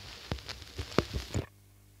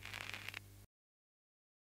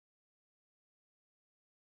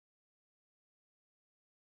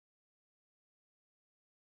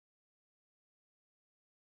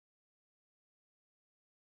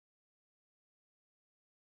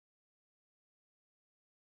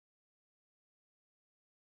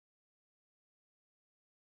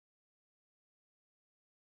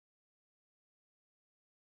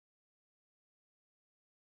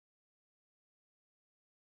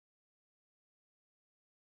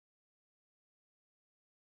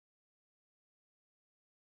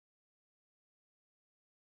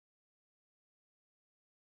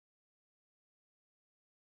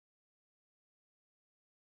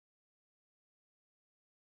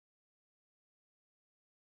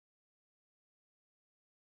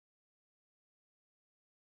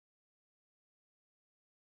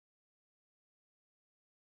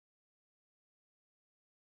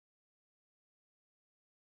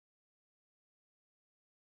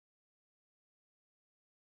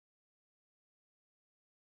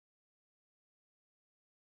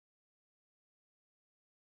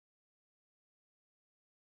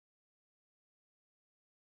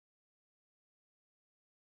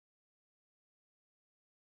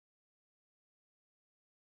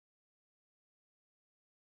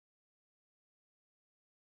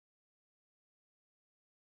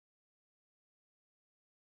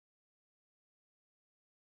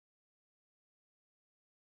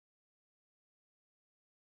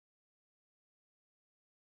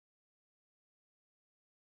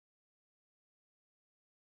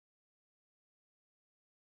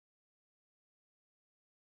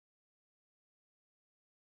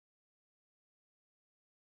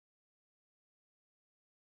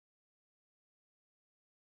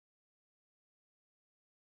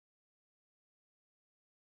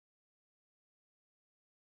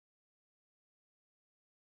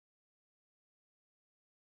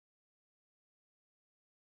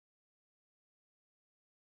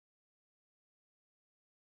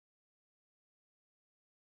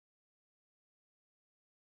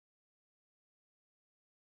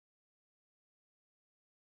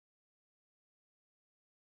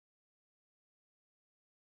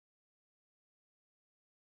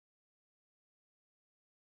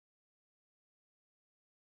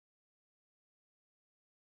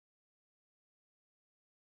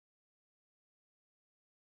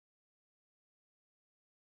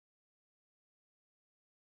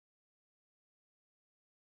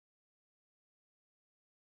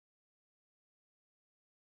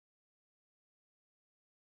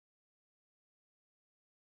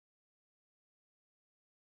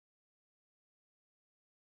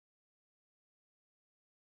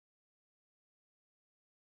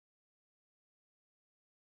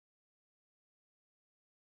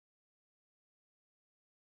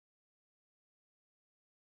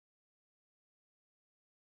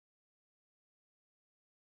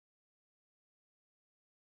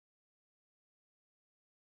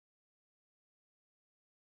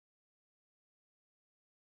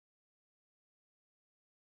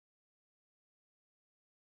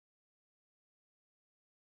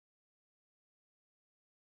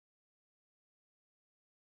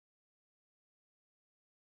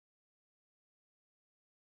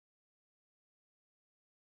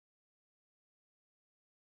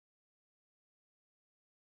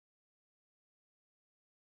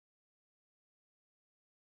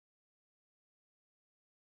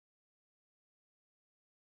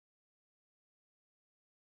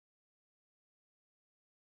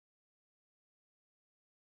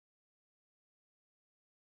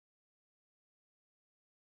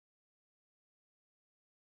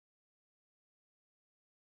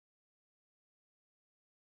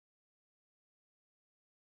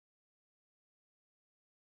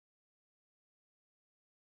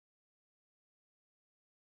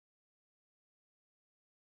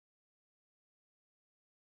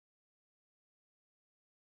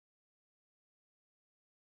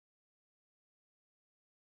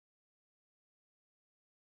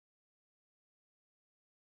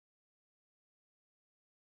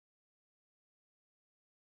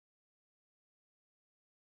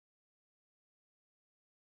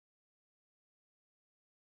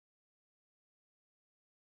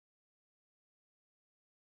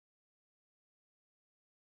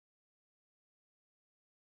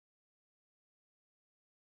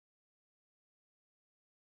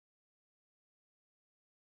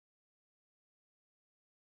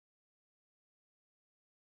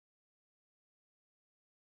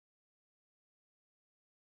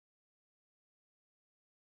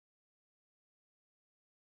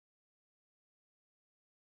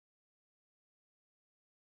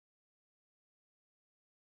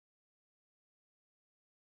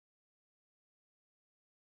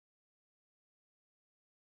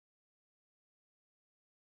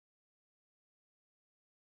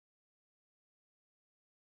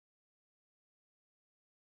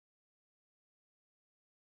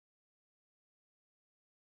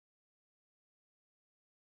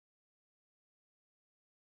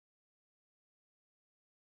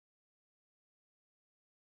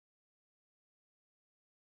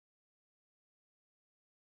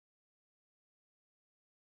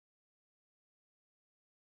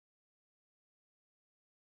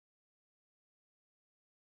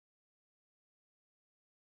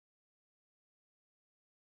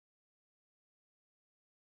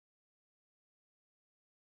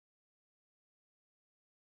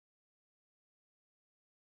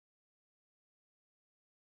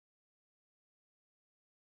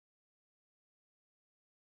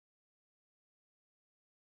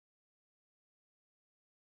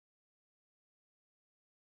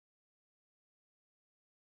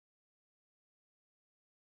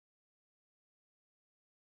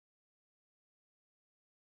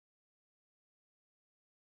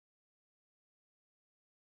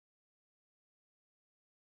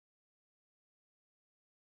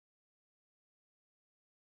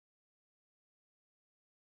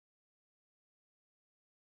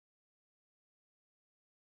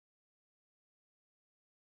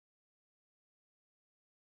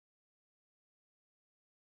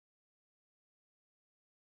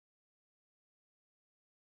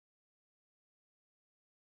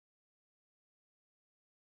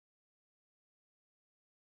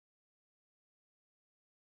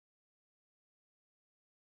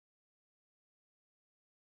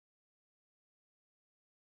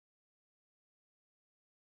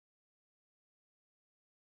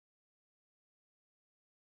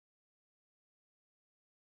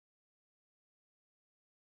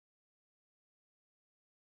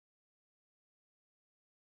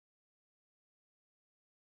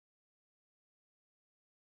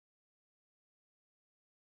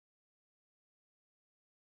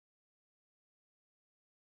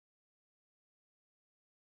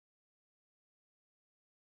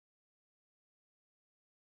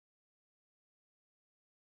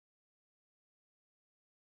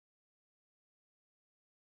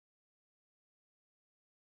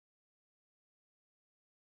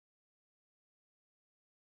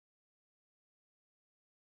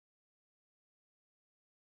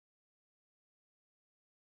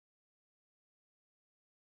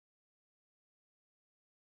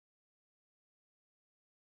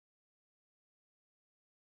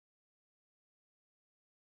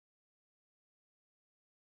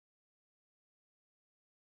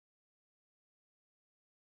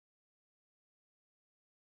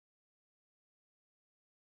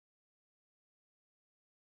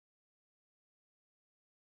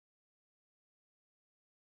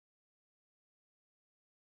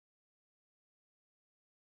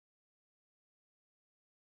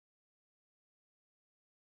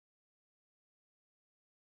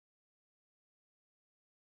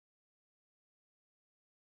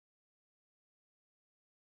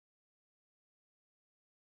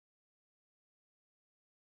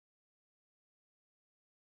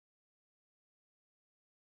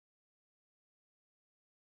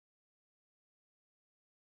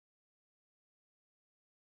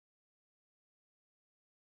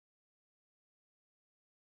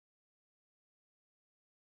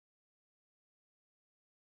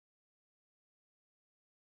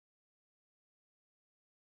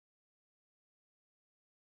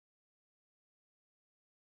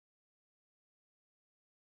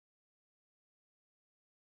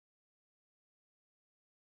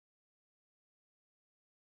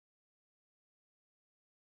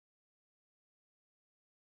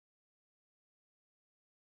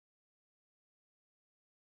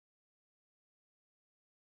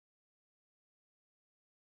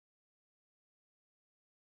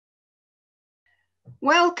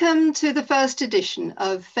 Welcome to the first edition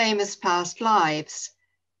of Famous Past Lives.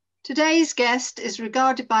 Today's guest is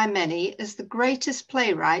regarded by many as the greatest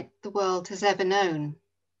playwright the world has ever known.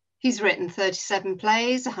 He's written 37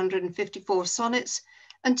 plays, 154 sonnets,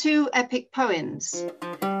 and 2 epic poems.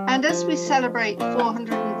 And as we celebrate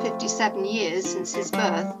 457 years since his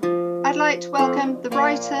birth, I'd like to welcome the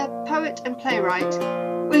writer, poet, and playwright,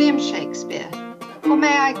 William Shakespeare. Or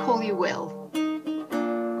may I call you Will?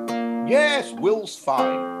 Yes, Will's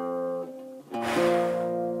fine.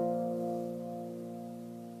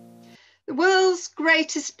 The world's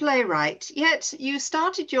greatest playwright, yet you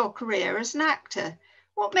started your career as an actor.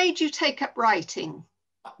 What made you take up writing?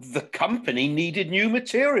 The company needed new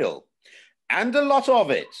material, and a lot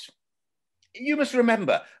of it. You must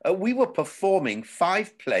remember, we were performing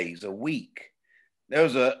 5 plays a week. There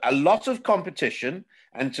was a lot of competition,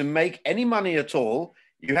 and to make any money at all,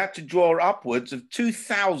 you had to draw upwards of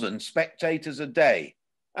 2,000 spectators a day.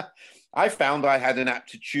 I found I had an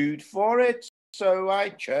aptitude for it, so I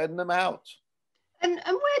churned them out. And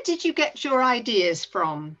where did you get your ideas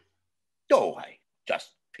from? Oh, I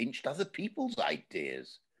just pinched other people's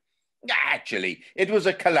ideas. Actually, it was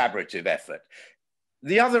a collaborative effort.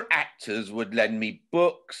 The other actors would lend me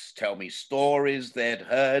books, tell me stories they'd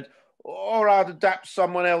heard, or I'd adapt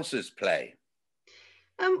someone else's play.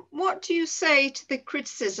 What do you say to the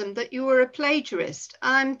criticism that you were a plagiarist?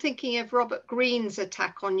 I'm thinking of Robert Greene's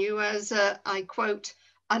attack on you as, I quote,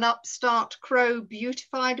 an upstart crow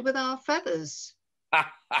beautified with our feathers.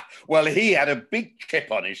 Well, he had a big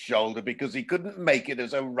chip on his shoulder because he couldn't make it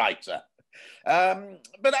as a writer.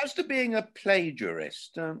 But as to being a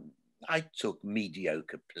plagiarist, I took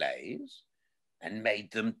mediocre plays and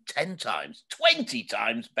made them 10 times, 20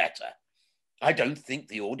 times better. I don't think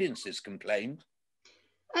the audiences complained.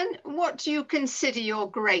 And what do you consider your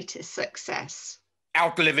greatest success?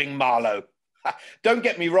 Outliving Marlowe. Don't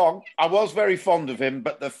get me wrong, I was very fond of him,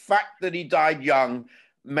 but the fact that he died young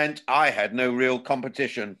meant I had no real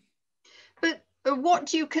competition. But what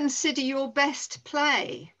do you consider your best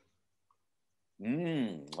play?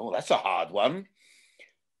 Oh, that's a hard one.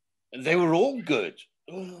 They were all good.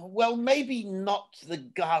 Well, maybe not The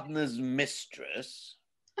Gardener's Mistress.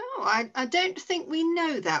 Oh, I don't think we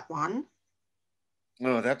know that one.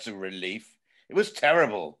 Oh, that's a relief. It was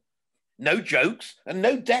terrible. No jokes and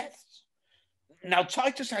no deaths. Now,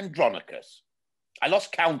 Titus Andronicus. I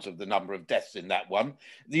lost count of the number of deaths in that one.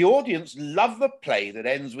 The audience love a play that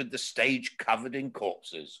ends with the stage covered in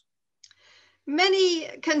corpses. Many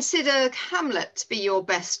consider Hamlet to be your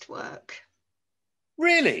best work.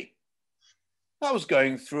 Really? I was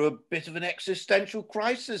going through a bit of an existential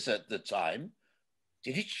crisis at the time.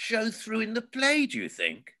 Did it show through in the play, do you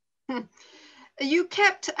think? You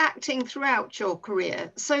kept acting throughout your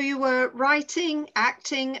career, so you were writing,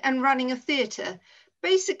 acting, and running a theatre,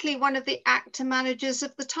 basically one of the actor-managers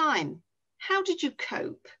of the time. How did you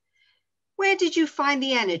cope? Where did you find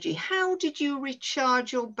the energy? How did you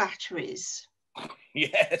recharge your batteries?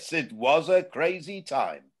 Yes, it was a crazy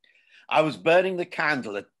time. I was burning the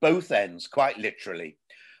candle at both ends, quite literally.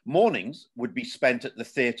 Mornings would be spent at the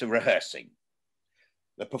theatre rehearsing.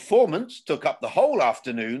 The performance took up the whole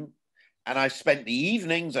afternoon, and I spent the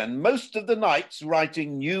evenings and most of the nights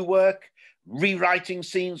writing new work, rewriting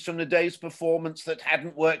scenes from the day's performance that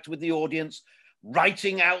hadn't worked with the audience,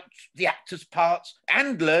 writing out the actors' parts,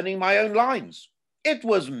 and learning my own lines. It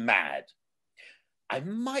was mad. I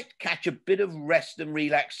might catch a bit of rest and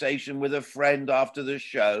relaxation with a friend after the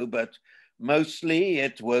show, but mostly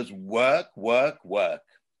it was work, work, work.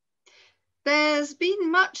 There's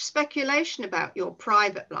been much speculation about your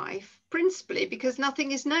private life, principally because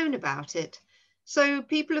nothing is known about it. So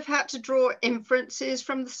people have had to draw inferences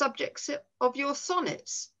from the subjects of your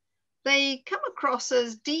sonnets. They come across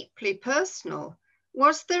as deeply personal.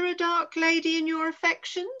 Was there a dark lady in your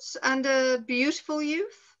affections and a beautiful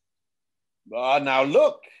youth? Now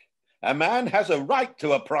look, a man has a right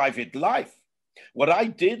to a private life. What I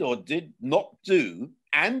did or did not do,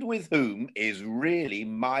 and with whom, is really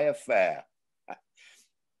my affair.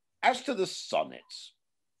 As to the sonnets,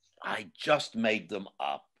 I just made them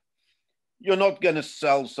up. You're not going to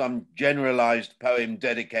sell some generalized poem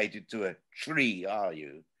dedicated to a tree, are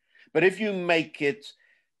you? But if you make it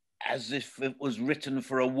as if it was written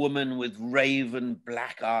for a woman with raven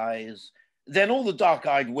black eyes, then all the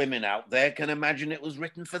dark-eyed women out there can imagine it was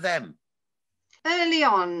written for them. Early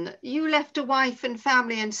on, you left a wife and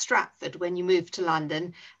family in Stratford when you moved to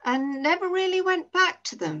London and never really went back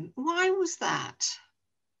to them. Why was that?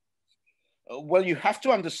 Well, you have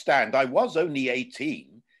to understand, I was only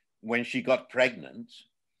 18 when she got pregnant.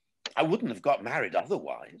 I wouldn't have got married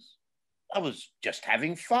otherwise. I was just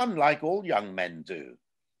having fun like all young men do.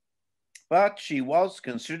 But she was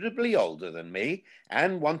considerably older than me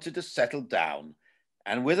and wanted to settle down.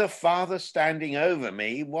 And with a father standing over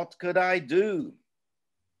me, what could I do?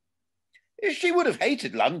 She would have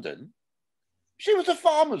hated London. She was a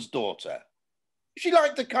farmer's daughter. She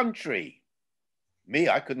liked the country. Me,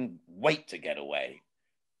 I couldn't wait to get away.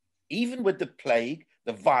 Even with the plague,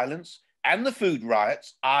 the violence, and the food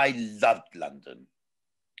riots, I loved London.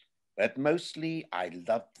 But mostly I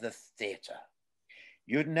loved the theatre.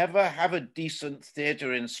 You'd never have a decent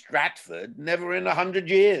theatre in Stratford, never in 100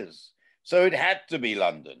 years. So it had to be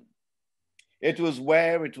London. It was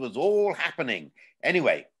where it was all happening.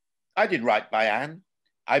 Anyway, I did right by Anne.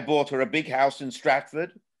 I bought her a big house in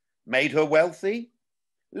Stratford, made her wealthy,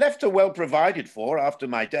 left her well provided for after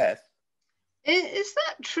my death. Is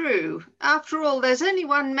that true? After all, there's only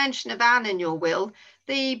one mention of Anne in your will,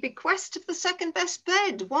 the bequest of the second best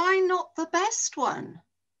bed. Why not the best one?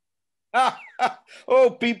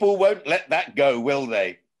 Oh, people won't let that go, will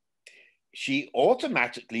they? She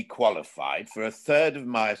automatically qualified for a third of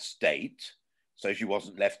my estate, so she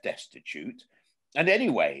wasn't left destitute. And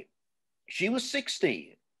anyway, she was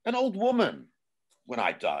 60, an old woman, when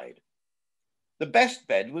I died. The best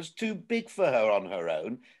bed was too big for her on her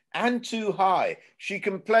own and too high. She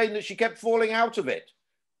complained that she kept falling out of it.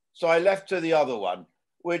 So I left her the other one,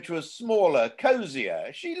 which was smaller,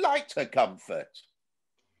 cozier. She liked her comfort.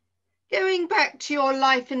 Going back to your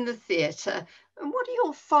life in the theatre, what are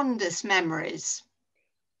your fondest memories?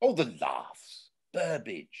 Oh, the laughs.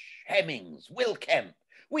 Burbage, Hemmings, Will Kemp.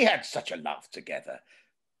 We had such a laugh together.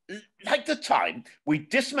 Like the time we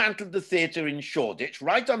dismantled the theatre in Shoreditch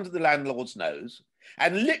right under the landlord's nose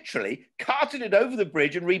and literally carted it over the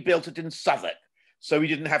bridge and rebuilt it in Southwark so he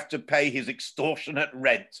didn't have to pay his extortionate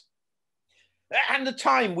rent. And the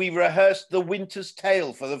time we rehearsed The Winter's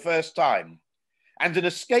Tale for the first time and an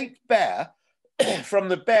escaped bear from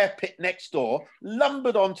the bear pit next door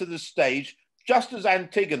lumbered onto the stage just as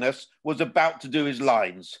Antigonus was about to do his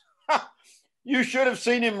lines. Ha! You should have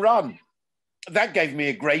seen him run. That gave me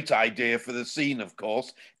a great idea for the scene, of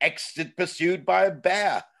course. Exit pursued by a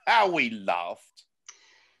bear. How we laughed.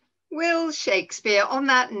 Will Shakespeare, on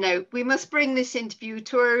that note, we must bring this interview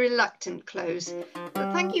to a reluctant close.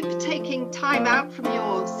 But thank you for taking time out from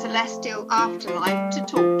your celestial afterlife to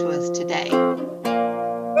talk to us today.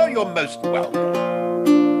 Oh, you're most welcome.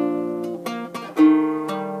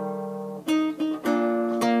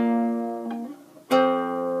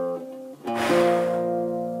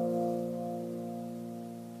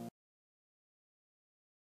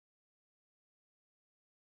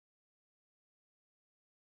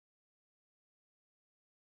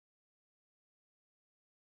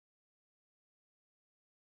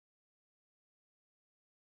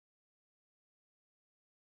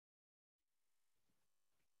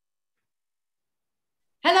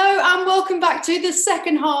 Hello and welcome back to the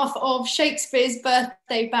second half of Shakespeare's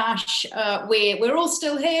Birthday Bash. We're all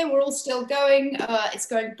still here, we're all still going. It's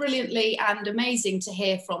going brilliantly and amazing to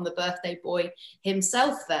hear from the birthday boy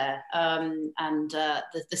himself there and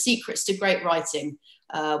the secrets to great writing,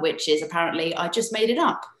 which is apparently I just made it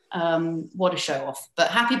up. What a show off.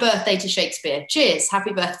 But happy birthday to Shakespeare. Cheers,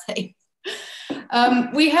 happy birthday.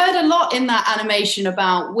 We heard a lot in that animation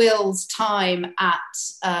about Will's time at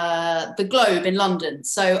the Globe in London.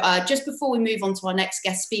 So just before we move on to our next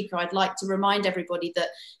guest speaker, I'd like to remind everybody that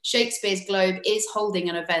Shakespeare's Globe is holding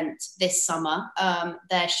an event this summer,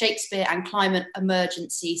 their Shakespeare and Climate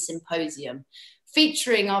Emergency Symposium,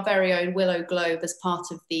 featuring our very own Willow Globe as part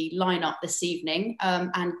of the lineup this evening.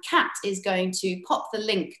 And Kat is going to pop the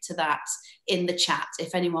link to that in the chat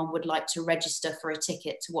if anyone would like to register for a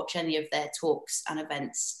ticket to watch any of their talks and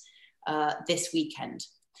events this weekend.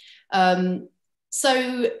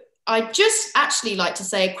 So I'd just actually like to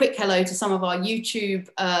say a quick hello to some of our YouTube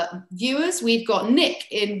viewers. We've got Nick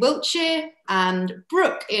in Wiltshire and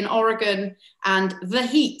Brooke in Oregon and The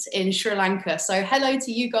Heat in Sri Lanka. So hello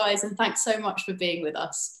to you guys and thanks so much for being with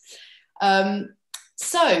us. I'm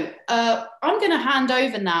going to hand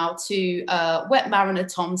over now to Wet Mariner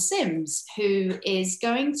Tom Sims, who is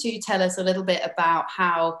going to tell us a little bit about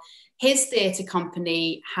how his theatre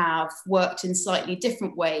company have worked in slightly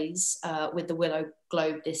different ways with the Willow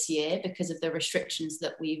Globe this year because of the restrictions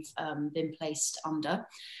that we've been placed under.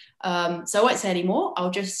 So I won't say any more.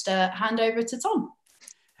 I'll just hand over to Tom.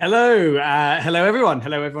 Hello, hello everyone.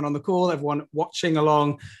 Hello everyone on the call, everyone watching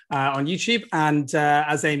along on YouTube. And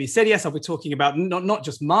as Amy said, yes, I'll be talking about not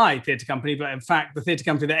just my theatre company, but in fact the theatre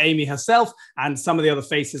company that Amy herself and some of the other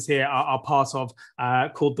faces here are part of,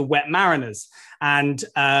 called the Wet Mariners. And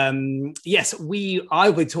yes,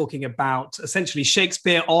 I'll be talking about essentially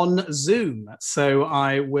Shakespeare on Zoom. So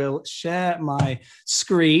I will share my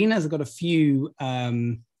screen as I've got a few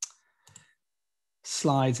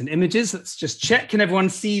slides and images. Let's just check. Can everyone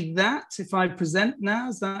see that? If I present now,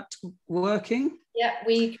 is that working? Yeah,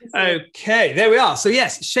 we can see. Okay, there we are. So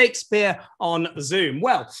yes, Shakespeare on Zoom.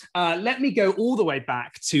 Well, let me go all the way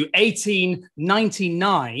back to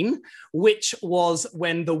 1899, which was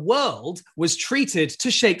when the world was treated to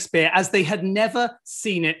Shakespeare as they had never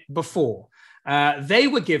seen it before. They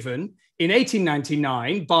were given in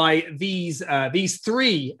 1899 by these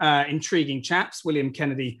three intriguing chaps, William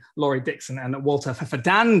Kennedy, Laurie Dixon, and Walter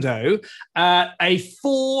Ferdinando, a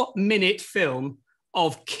 4-minute film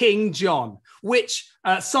of King John, which,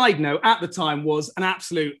 side note, at the time was an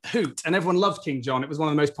absolute hoot, and everyone loved King John. It was one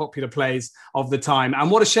of the most popular plays of the time,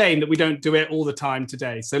 and what a shame that we don't do it all the time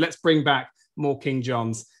today. So let's bring back more King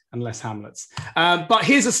Johns and less Hamlets. But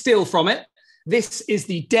here's a still from it. This is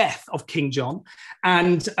the death of King John,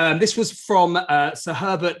 and this was from Sir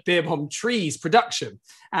Herbert Beerbohm Tree's production.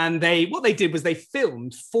 And what they did was they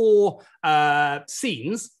filmed 4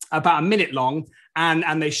 scenes, about a minute long,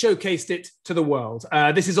 and they showcased it to the world.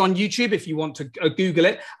 This is on YouTube if you want to Google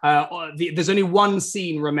it. There's only one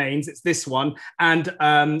scene remains. It's this one.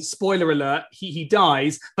 And spoiler alert, he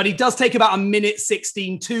dies, but he does take about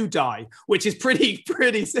 1:16 to die, which is pretty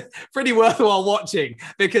worthwhile watching,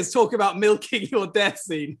 because talk about milking your death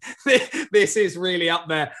scene. This is really up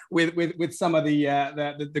there with some of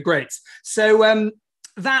the greats. So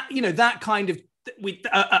that kind of,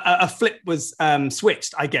 a flip was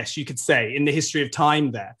switched, I guess you could say, in the history of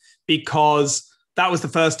time there, because that was the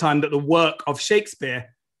first time that the work of Shakespeare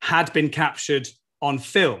had been captured on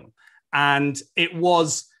film. And it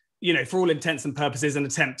was, for all intents and purposes, an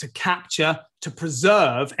attempt to capture, to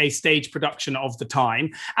preserve a stage production of the time.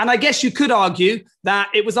 And I guess you could argue that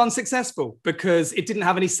it was unsuccessful because it didn't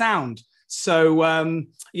have any sound. So,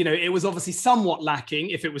 it was obviously somewhat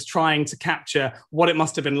lacking if it was trying to capture what it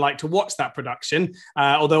must have been like to watch that production.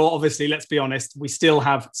 Although, obviously, let's be honest, we still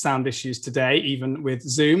have sound issues today, even with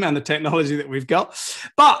Zoom and the technology that we've got.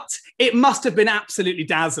 But it must have been absolutely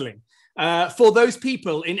dazzling for those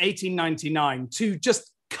people in 1899 to just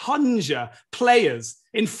conjure players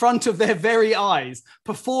in front of their very eyes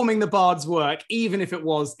performing the bard's work, even if it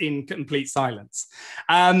was in complete silence.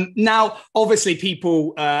 Now, obviously,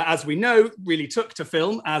 people, as we know, really took to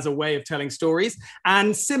film as a way of telling stories,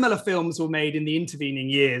 and similar films were made in the intervening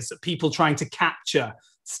years, people trying to capture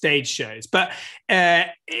stage shows. But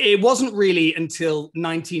it wasn't really until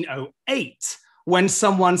 1908 when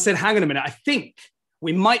someone said, hang on a minute, I think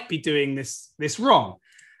we might be doing this wrong.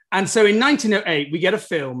 And so in 1908, we get a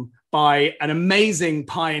film by an amazing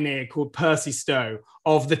pioneer called Percy Stow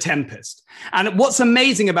of The Tempest. And what's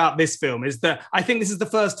amazing about this film is that I think this is the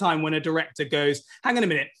first time when a director goes, hang on a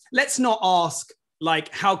minute, let's not ask,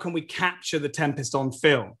 how can we capture The Tempest on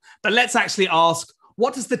film? But let's actually ask,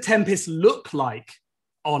 what does The Tempest look like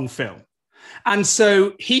on film? And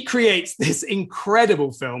so he creates this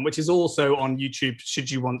incredible film, which is also on YouTube,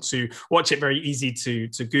 should you want to watch it, very easy to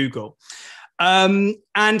Google.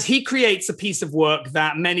 And he creates a piece of work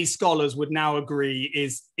that many scholars would now agree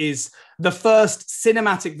is the first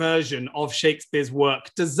cinematic version of Shakespeare's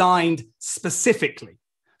work designed specifically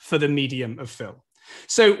for the medium of film.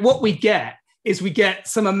 So what we get is we get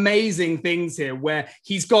some amazing things here where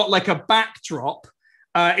he's got like a backdrop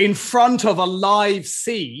in front of a live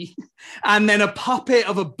sea and then a puppet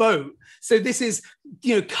of a boat. So this is,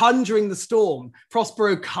 conjuring the storm,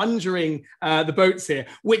 Prospero conjuring the boats here,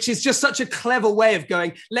 which is just such a clever way of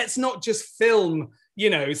going, let's not just film,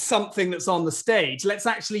 something that's on the stage. Let's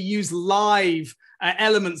actually use live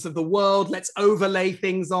elements of the world. Let's overlay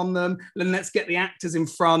things on them. And let's get the actors in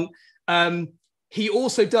front. He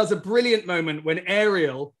also does a brilliant moment when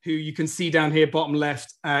Ariel, who you can see down here, bottom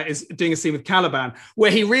left, is doing a scene with Caliban,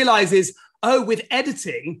 where he realizes, oh, with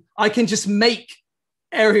editing, I can just make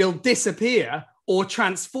Ariel disappear or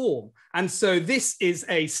transform. And so this is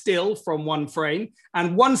a still from one frame.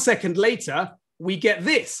 And 1 second later, we get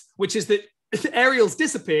this, which is that Ariel's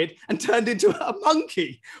disappeared and turned into a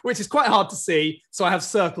monkey, which is quite hard to see. So I have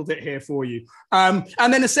circled it here for you. And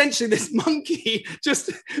then essentially this monkey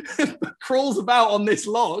just crawls about on this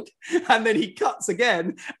log, and then he cuts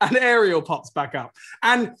again and Ariel pops back up.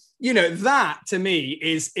 And, you know, that to me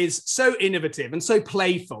is so innovative and so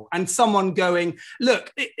playful, and someone going,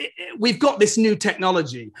 look, we've got this new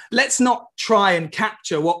technology. Let's not try and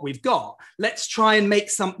capture what we've got. Let's try and make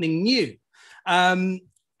something new.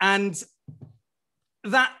 And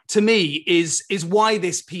that to me is why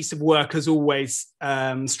this piece of work has always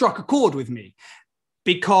struck a chord with me,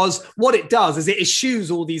 because what it does is it eschews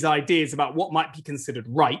all these ideas about what might be considered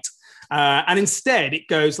right. And instead it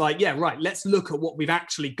goes like, yeah, right, let's look at what we've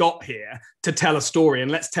actually got here to tell a story, and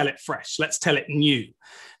let's tell it fresh. Let's tell it new.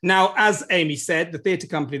 Now, as Amy said, the theatre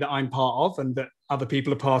company that I'm part of and that other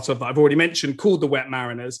people are part of that I've already mentioned, called the Wet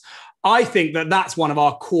Mariners, I think that that's one of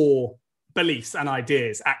our core beliefs and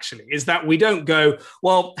ideas, actually, is that we don't go,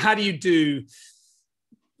 well, how do you do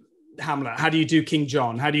Hamlet? How do you do King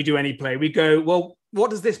John? How do you do any play? We go, well, what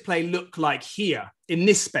does this play look like here in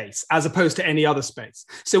this space as opposed to any other space?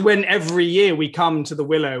 So when every year we come to the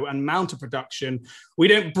Willow and mount a production, we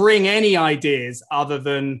don't bring any ideas other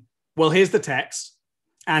than, well, here's the text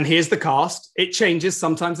and here's the cast. It changes.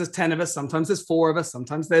 Sometimes there's 10 of us, sometimes there's 4 of us,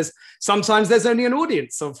 sometimes there's only an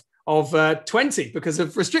audience of 20 because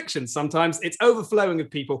of restrictions. Sometimes it's overflowing of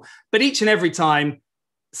people, but each and every time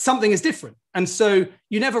something is different. And so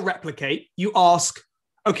you never replicate. You ask,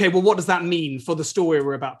 okay, well, what does that mean for the story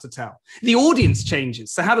we're about to tell? The audience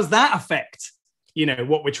changes. So how does that affect, you know,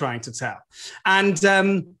 what we're trying to tell?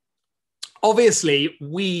 And obviously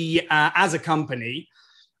we, as a company,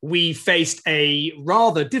 we faced a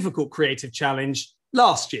rather difficult creative challenge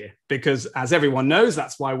last year, because as everyone knows,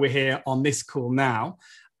 that's why we're here on this call now.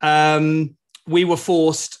 We were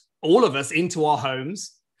forced, all of us, into our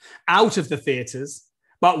homes, out of the theatres,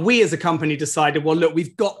 but we as a company decided, well, look,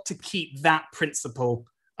 we've got to keep that principle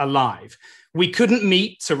alive. We couldn't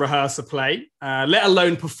meet to rehearse a play, let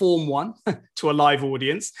alone perform one to a live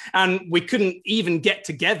audience, and we couldn't even get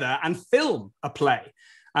together and film a play.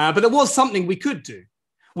 But there was something we could do.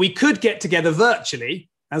 We could get together virtually,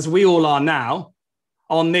 as we all are now,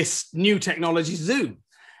 on this new technology, Zoom.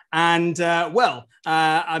 And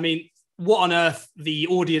I mean, what on earth the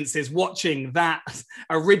audiences watching that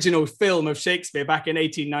original film of Shakespeare back in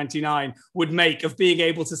 1899 would make of being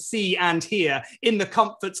able to see and hear in the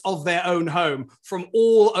comforts of their own home from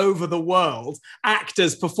all over the world,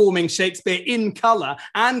 actors performing Shakespeare in colour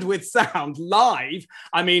and with sound live.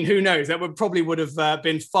 I mean, who knows? That probably would have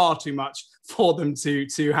been far too much for them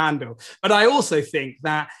to handle. But I also think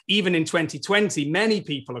that even in 2020, many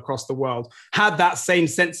people across the world had that same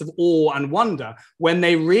sense of awe and wonder when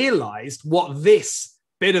they realized what this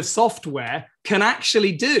bit of software can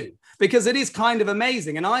actually do, because it is kind of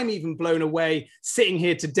amazing. And I'm even blown away sitting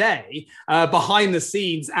here today behind the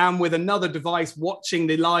scenes and with another device watching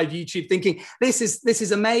the live YouTube thinking, this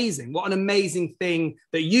is amazing. What an amazing thing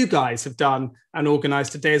that you guys have done and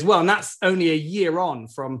organized today as well. And that's only a year on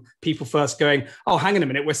from people first going, oh, hang on a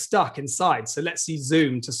minute, we're stuck inside. So let's use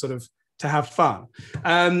Zoom to have fun.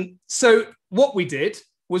 So what we did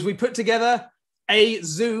was we put together a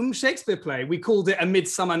Zoom Shakespeare play. We called it A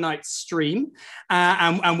Midsummer Night's Stream,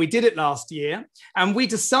 and we did it last year. And we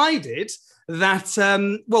decided that,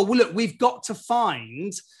 well, look, we've got to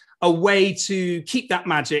find a way to keep that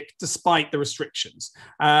magic despite the restrictions.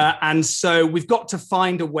 And so we've got to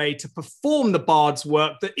find a way to perform the Bard's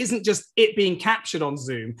work that isn't just it being captured on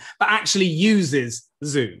Zoom, but actually uses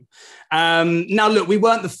Zoom. Now, look, we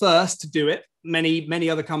weren't the first to do it. Many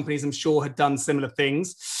other companies, I'm sure, had done similar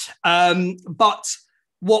things. But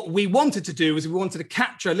what we wanted to do was we wanted to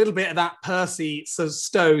capture a little bit of that Percy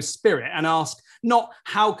Stowe spirit and ask not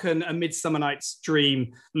how can A Midsummer Night's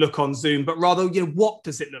Dream look on Zoom, but rather, you know, what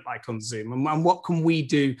does it look like on Zoom, and what can we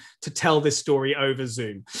do to tell this story over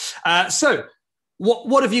Zoom? So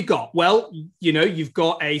what have you got? Well, you know, you've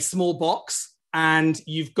got a small box and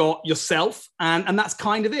you've got yourself, and that's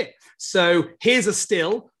kind of it. So here's a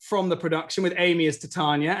still from the production with Amy as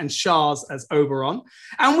Titania and Shaz as Oberon.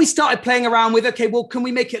 And we started playing around with, okay, well, can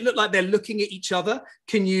we make it look like they're looking at each other?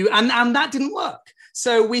 Can you? And that didn't work.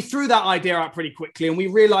 So we threw that idea out pretty quickly, and we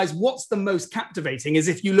realized what's the most captivating is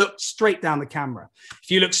if you look straight down the camera, if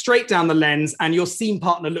you look straight down the lens and your scene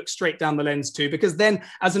partner looks straight down the lens too, because then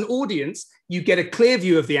as an audience, you get a clear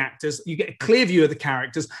view of the actors, you get a clear view of the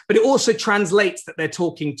characters, but it also translates that they're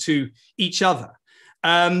talking to each other.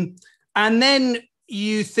 And then,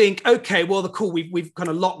 you think, okay, well, cool, we've kind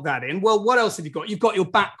of locked that in. Well, what else have you got? You've got your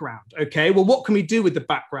background, okay? Well, what can we do with the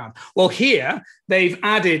background? Well, here, they've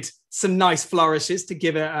added some nice flourishes to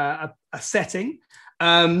give it a setting.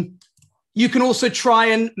 You can also try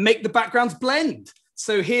and make the backgrounds blend.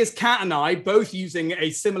 So here's Kat and I both using a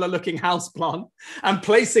similar looking houseplant and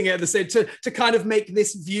placing it at the same to kind of make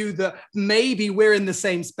this view that maybe we're in the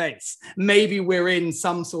same space. Maybe we're in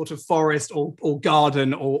some sort of forest or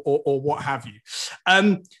garden or what have you.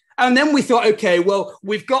 And then we thought, okay, well,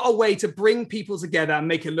 we've got a way to bring people together and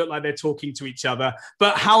make it look like they're talking to each other.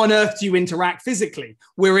 But how on earth do you interact physically?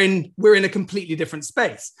 We're in a completely different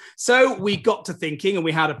space. So we got to thinking and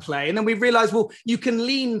we had a play. And then we realized, well, you can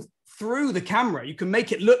lean through the camera. You can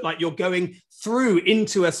make it look like you're going through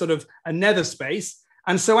into a sort of a nether space.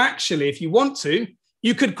 And so actually, if you want to,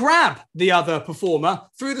 you could grab the other performer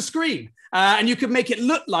through the screen. And you could make it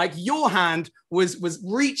look like your hand was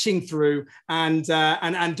reaching through and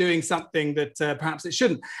doing something that perhaps it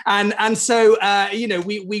shouldn't. And so, you know,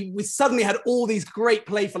 we suddenly had all these great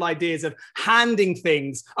playful ideas of handing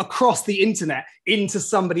things across the internet into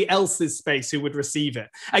somebody else's space who would receive it.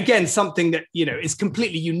 Again, something that, you know, is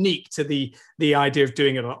completely unique to the idea of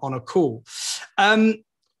doing it on a call.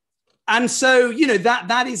 And so, you know,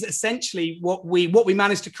 that is essentially what we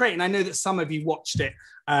managed to create. And I know that some of you watched it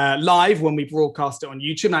live when we broadcast it on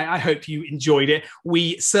YouTube. And I hope you enjoyed it.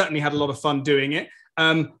 We certainly had a lot of fun doing it.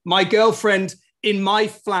 My girlfriend in my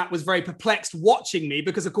flat was very perplexed watching me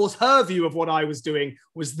because, of course, her view of what I was doing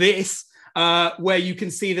was this, where you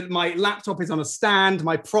can see that my laptop is on a stand,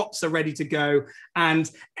 my props are ready to go.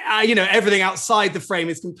 And, you know, everything outside the frame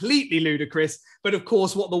is completely ludicrous. But, of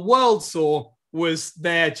course, what the world saw was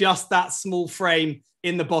there just that small frame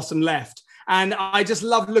in the bottom left. And I just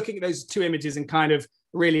love looking at those two images and kind of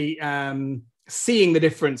really seeing the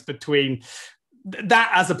difference between that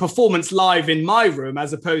as a performance live in my room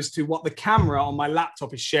as opposed to what the camera on my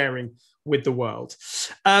laptop is sharing with the world.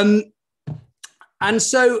 And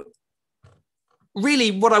so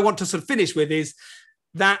really what I want to sort of finish with is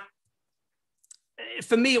that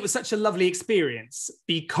for me, it was such a lovely experience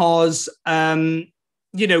because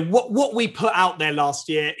you know, what we put out there last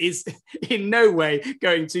year is in no way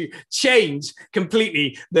going to change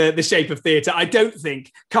completely the shape of theatre. I don't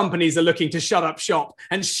think companies are looking to shut up shop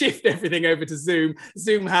and shift everything over to Zoom.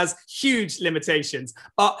 Zoom has huge limitations.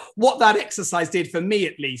 But what that exercise did for me,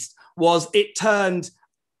 at least, was it turned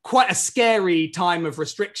quite a scary time of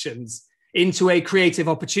restrictions into a creative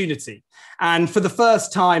opportunity. And for the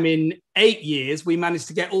first time in 8 years, we managed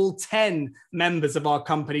to get all 10 members of our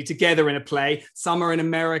company together in a play. Some are in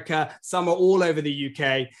America, some are all over the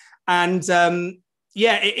UK. And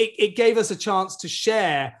yeah, it gave us a chance to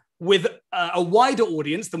share with a wider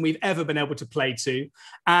audience than we've ever been able to play to.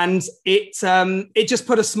 And it just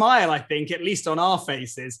put a smile, I think, at least on our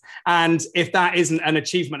faces. And if that isn't an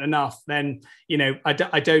achievement enough, then, you know, I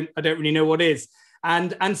don't really know what is.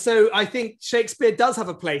 And so I think Shakespeare does have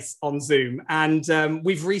a place on Zoom. And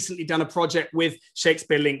we've recently done a project with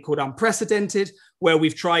Shakespeare Link called Unprecedented, where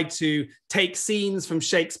we've tried to take scenes from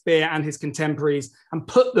Shakespeare and his contemporaries and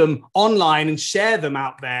put them online and share them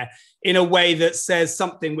out there in a way that says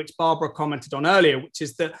something which Barbara commented on earlier, which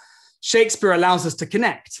is that Shakespeare allows us to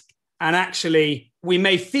connect. And actually, we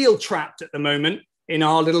may feel trapped at the moment in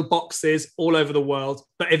our little boxes all over the world,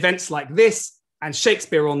 but events like this and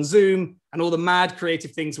Shakespeare on Zoom and all the mad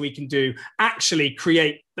creative things we can do actually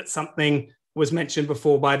create that something was mentioned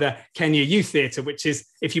before by the Kenya Youth Theatre, which is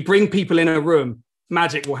if you bring people in a room,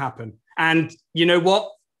 magic will happen. And you know what?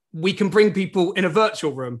 We can bring people in a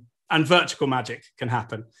virtual room and virtual magic can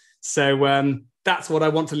happen. So that's what I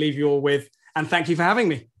want to leave you all with. And thank you for having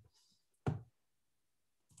me.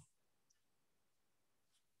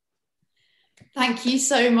 Thank you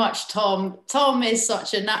so much, Tom. Tom is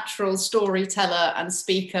such a natural storyteller and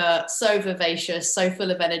speaker, so vivacious, so full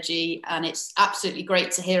of energy, and it's absolutely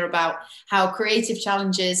great to hear about how creative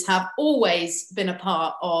challenges have always been a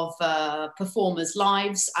part of performers'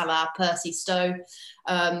 lives, a la Percy Stow.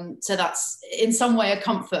 So that's in some way a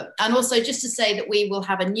comfort. And also just to say that we will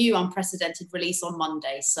have a new Unprecedented release on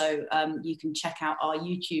Monday, so you can check out our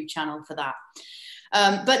YouTube channel for that.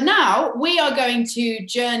 But now we are going to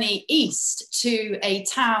journey east to a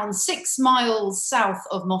town 6 miles south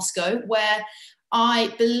of Moscow, where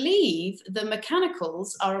I believe the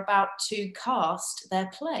Mechanicals are about to cast their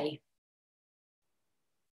play.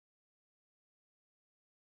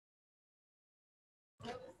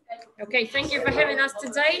 Okay, thank you for having us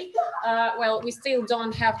today. Well, we still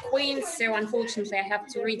don't have Queens, so unfortunately I have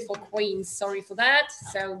to read for Queens. Sorry for that.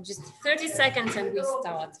 So just 30 seconds and we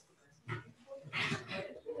start.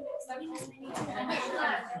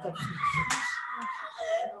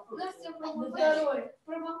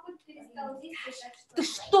 Ты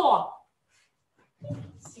что?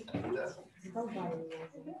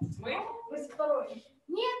 Мы? 22-й.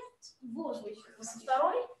 Нет, воздух.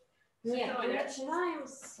 22-й? Нет, мы начинаем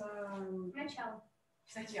с... Начало.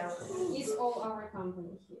 Сначала. Is all our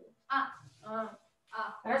company here.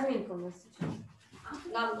 Разминка у нас сейчас.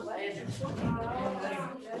 Нам говорят.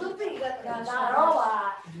 Ну ты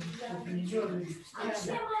здорово.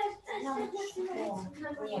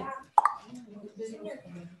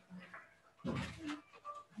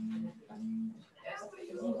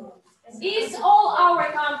 Is all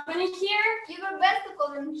our company here? You were best to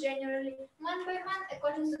call them generally, man by man,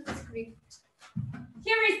 according to the script.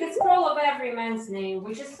 Here is the scroll of every man's name,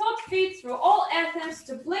 which is thought fit through all Athens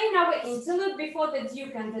to play now an interlude before the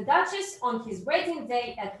Duke and the Duchess on his wedding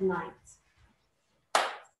day at night.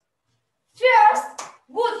 First,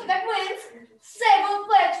 good that means say will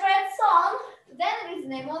play red song, then read the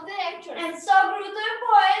name of the actor, and so grew to a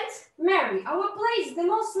point. Mary, our play is the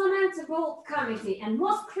most lamentable comedy and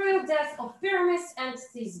most cruel death of Pyramus and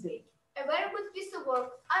Thisbe. A very good piece of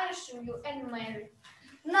work, I assure you, and Mary.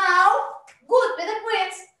 Now, good with the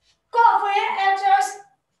queens, call for your actors.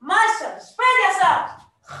 Master, spread yourself.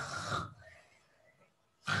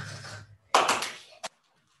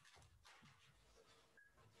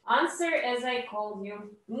 Answer as I called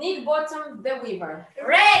you. Nick Bottom, the weaver.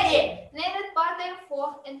 Ready! Named part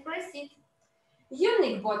therefore and proceed. You,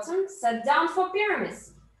 Nick Bottom, sat down for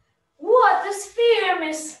Pyramus. What is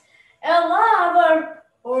Pyramus? A lover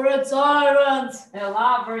or a tyrant? A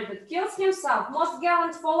lover that kills himself, most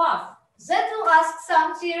gallant for love. That will ask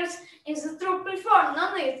some tears in the true perform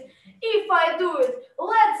on it. If I do it,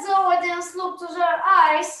 let the audience look to their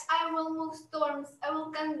eyes. I will move storms, I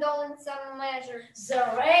will condole in some measure. The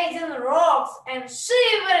raging rocks and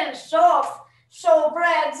shivering shocks shall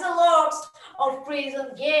break the locks of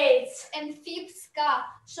prison gates. And fifth sky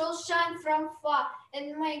shall shine from far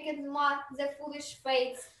and make it mark the foolish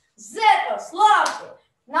fates. That was lovely.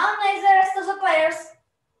 Now name the rest of the players.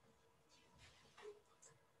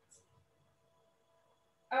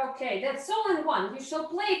 Okay, that's all in one. You shall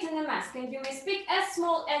play it in a mask, and you may speak as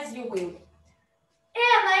small as you will. And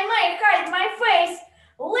I may hide my face.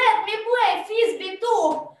 Let me play Thisbe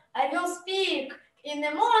too. I will speak in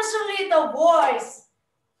a monster little voice.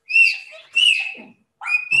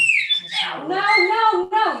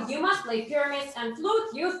 No. You must play Pyramus and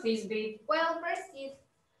flute, you Thisbe. Well, proceed.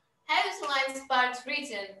 Have his lines parts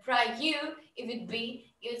written, cry you, if it be,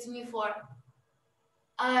 use me for.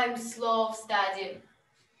 I'm slow of study.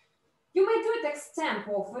 You may do it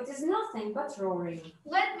extempo, for it is nothing but roaring.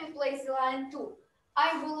 Let me play the line too.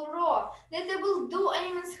 I will roar, that I will do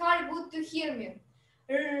anyone's heart good to hear me.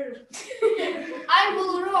 I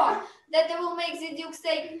will roar, that I will make the Duke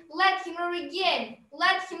say, let him roar again,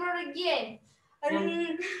 let him roar again.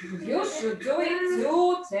 You should do it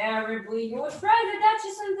too terribly. You would fry the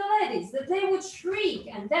Duchess and the ladies, that they would shriek,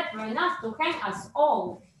 and that were enough to hang us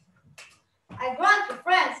all. I grant you,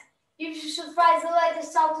 friends, if you should fry the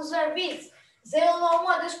ladies out to their wits, they will know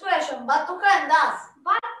more discretion, but to hang us.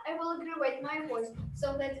 But I will aggravate my voice,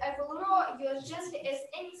 so that I will roar you as gently as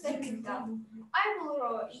any second gun. I will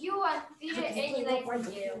roar you and fear any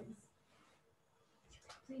nightingale.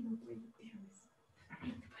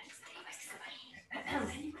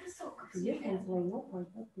 You can play no part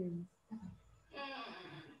but Pyramus.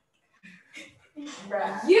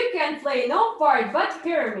 You can play no part but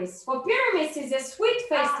Pyramus, for Pyramus is a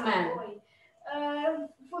sweet-faced man.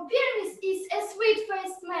 For Pyramus is a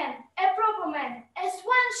sweet-faced man, a proper man, as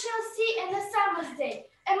one shall see in a summer's day,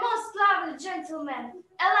 a most lovely gentleman,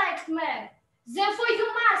 a liked man. Therefore you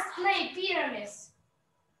must play Pyramus.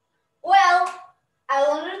 Well, I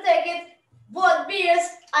will undertake it. What beers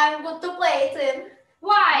I'm good to play it in.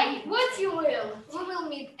 Why? What you will? We will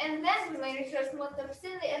meet, and then we may rehearse most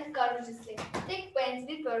obscenely and courageously. Take pains,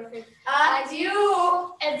 be perfect.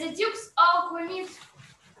 Adieu! At the Duke's oak we meet.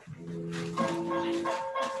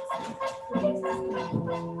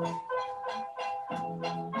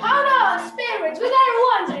 Hold on, spirit, we gotta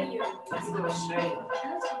wonder you.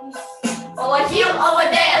 Over hill, over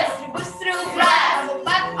dance, we push through grass, over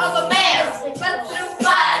back, over mares, we cut through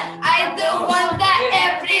fire. I do want that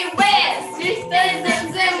everywhere. Sisters in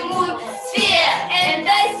the moon sphere, and I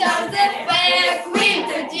saw the fair queen,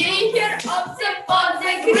 the deer of the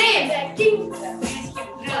green. The king,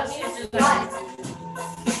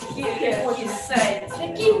 what you say? The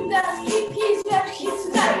king does keep his word, his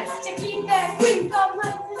right. The king and queen come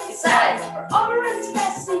on his side. For over and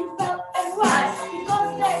messy, felt and wise,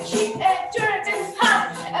 because that she a turret and hot.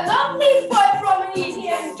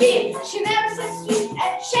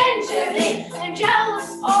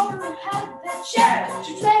 shirt,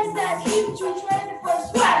 to dress that hip, to ready for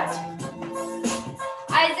sweat.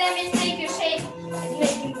 I then mistake your shape and make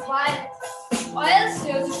him quiet, or else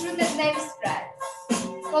you're to shoot that name spread.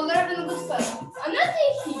 Colorable good fellow, I'm not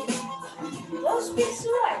here. Don't speak so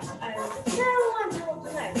right. I never want to hold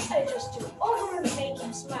tonight. I just do over and make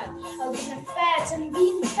him smile. I'll be a fat and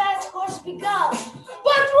beat fat horse be gone.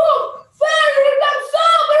 But look, Fraser comes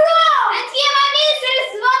sober on! And here my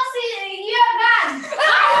mistress wants your gun.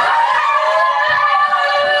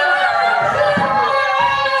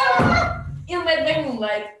 In the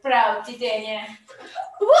moonlight, proud Titania.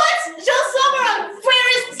 What? Shall sober on? Where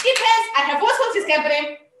is skip hands? I have what's his company?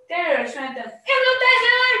 There, Shantam.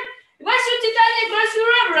 Hypnotizer! Why should Titania cross your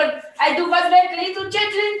reverend? I do but make a little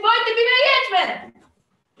gentleman boy to be my headman.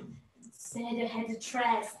 Said I had a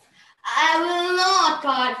trust. I will not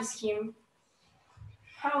part with him.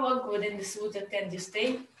 How awkward in this wood can you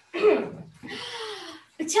stay?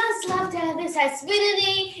 Just love to have this as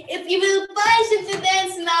sweetie, if you will patiently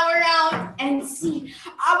dance now around and see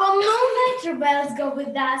our moonlight rebels go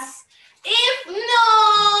with us. If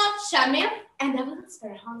not, Shamir and I will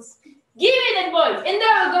spare house. Give me that boy, and I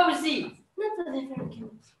will go see. Not that I can.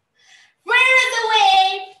 Where is the way?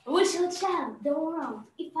 We shall travel the world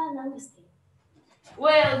if I long stay.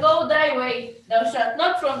 Well, go thy way, thou shalt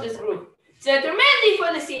not from this group. Set thee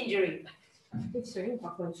for this injury.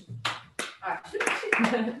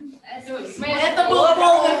 Это был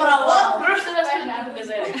полный провал. Просто нас не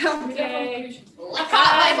показали.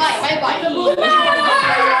 Bye-bye.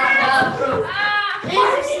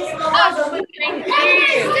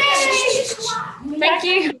 Thank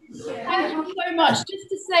you so much. Just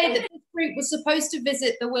to say that this group was supposed to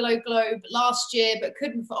visit the Willow Globe last year, but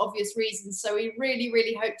couldn't for obvious reasons. So we really,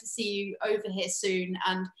 really hope to see you over here soon.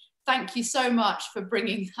 And thank you so much for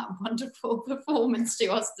bringing that wonderful performance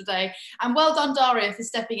to us today. And well done, Daria, for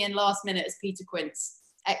stepping in last minute as Peter Quince.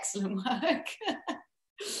 Excellent work.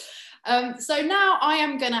 So now I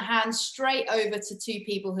am going to hand straight over to two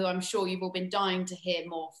people who I'm sure you've all been dying to hear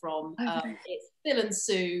more from. It's Phil and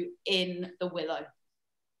Sue in the Willow.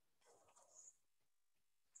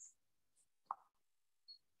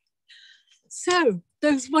 So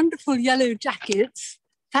those wonderful yellow jackets,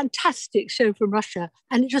 fantastic show from Russia.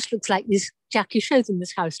 And it just looks like this Jackie shows them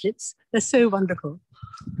this houselets. They're so wonderful.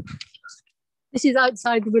 This is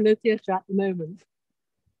outside the Willow Theatre at the moment.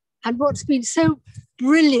 And what's been so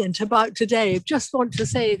brilliant about today, I just want to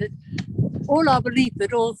say that all our belief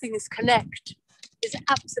that all things connect is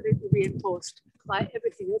absolutely reinforced by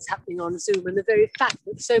everything that's happening on Zoom. And the very fact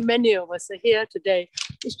that so many of us are here today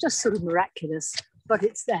is just sort of miraculous, but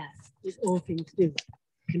it's there. It's all things do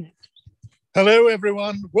connect. Hello,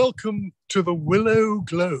 everyone. Welcome to the Willow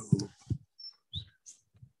Globe.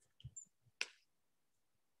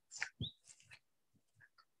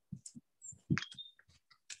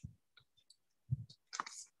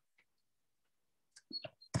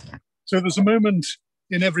 So there's a moment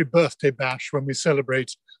in every birthday bash when we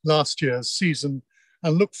celebrate last year's season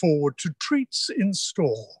and look forward to treats in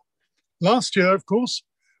store. Last year, of course,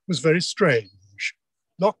 was very strange,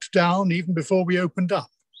 locked down even before we opened up.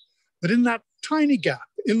 But in that tiny gap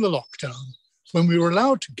in the lockdown, when we were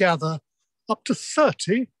allowed to gather up to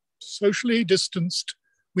 30, socially distanced,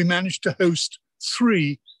 we managed to host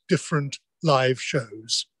 3 different live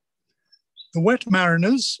shows. The Wet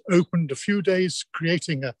Mariners opened a few days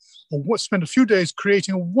spent a few days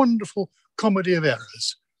creating a wonderful comedy of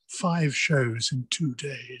errors, 5 shows in 2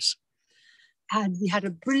 days. And we had a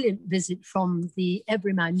brilliant visit from the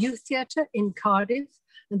Everyman Youth Theatre in Cardiff,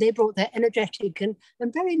 and they brought their energetic and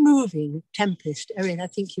very moving Tempest. Erin, I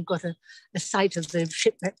think you've got a sight of the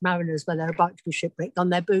shipwrecked mariners where they're about to be shipwrecked on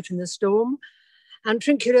their boat in the storm. And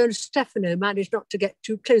Trinculo and Stefano managed not to get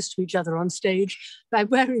too close to each other on stage by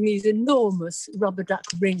wearing these enormous rubber duck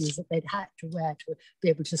rings that they'd had to wear to be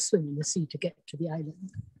able to swim in the sea to get to the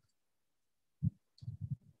island.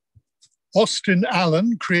 Austin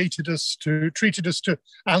Allen treated us to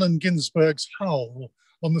Allen Ginsberg's Howl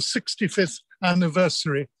on the 65th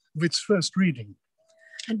anniversary of its first reading.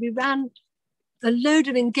 And we ran a load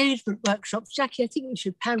of engagement workshops. Jackie, I think we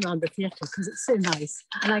should pan around the theatre because it's so nice.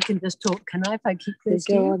 And I can just talk, can I, if I keep close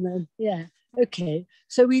to you? Go on then. Yeah, okay.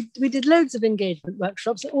 So we did loads of engagement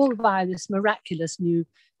workshops, all via this miraculous new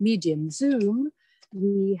medium, Zoom.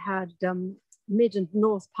 We had Mid and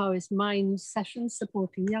North Powys Mind sessions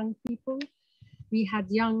supporting young people. We had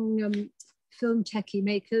young film techie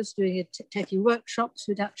makers doing techie workshops,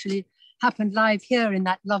 which actually happened live here in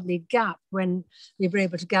that lovely gap when we were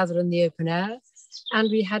able to gather in the open air.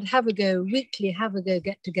 And we had weekly Have a Go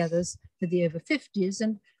get-togethers for the over 50s.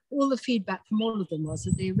 And all the feedback from all of them was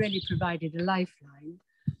that they really provided a lifeline.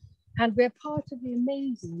 And we're part of the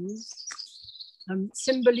amazing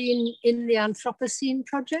Cymbeline in the Anthropocene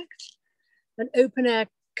project. And open-air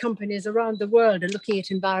companies around the world are looking at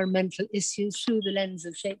environmental issues through the lens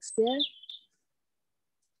of Shakespeare.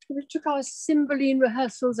 We took our Cymbeline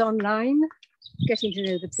rehearsals online, getting to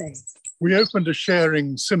know the play. We opened a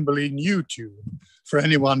sharing Cymbeline YouTube for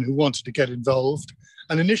anyone who wanted to get involved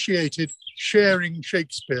and initiated sharing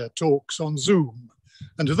Shakespeare talks on Zoom.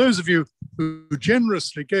 And to those of you who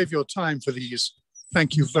generously gave your time for these,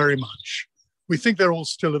 thank you very much. We think they're all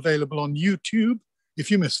still available on YouTube if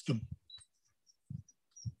you missed them.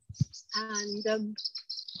 And I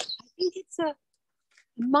think it's a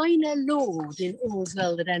minor lord in All's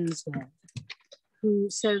Well That Ends Well, who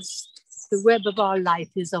says, the web of our life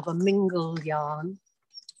is of a mingled yarn,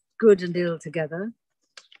 good and ill together.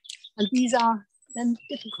 And these are then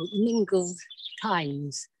difficult, mingled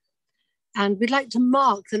times. And we'd like to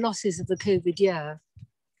mark the losses of the COVID year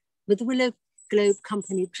with the Willow Globe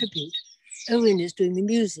Company tribute. Owen is doing the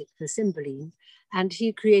music for Cymbeline, and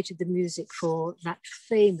he created the music for that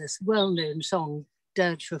famous, well-known song,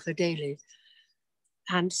 Dirge for Fidele.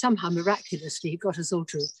 And somehow, miraculously, he got us all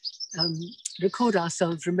to record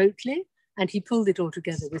ourselves remotely, and he pulled it all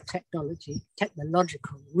together with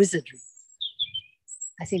technological wizardry.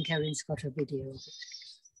 I think Erin's got a video of it.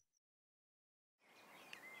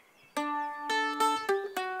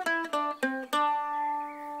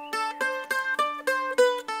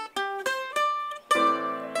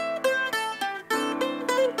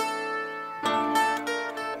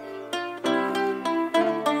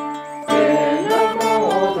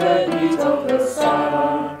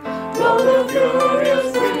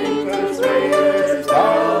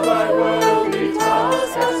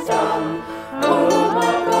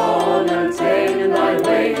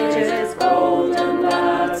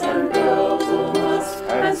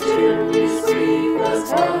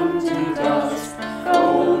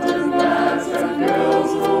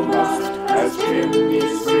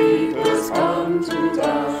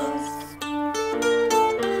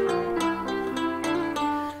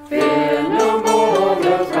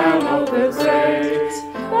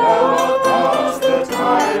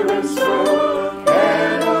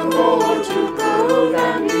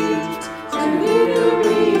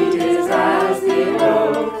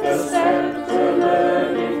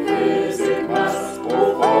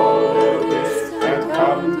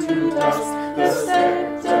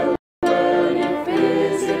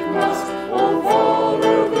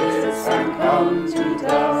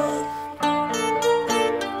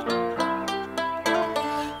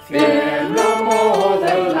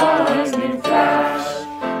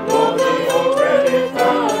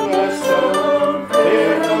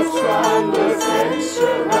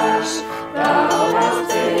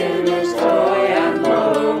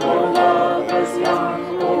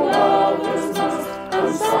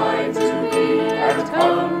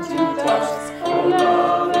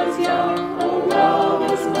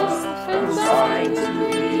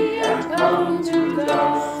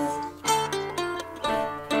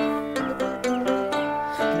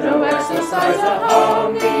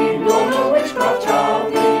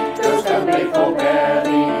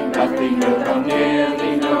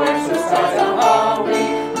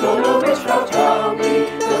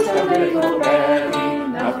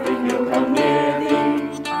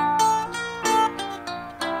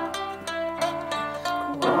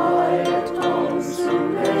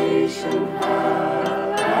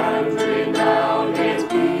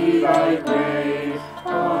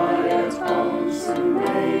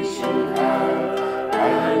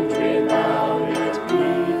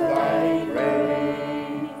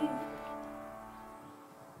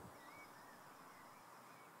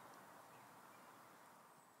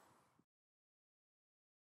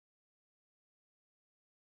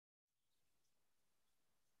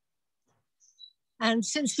 And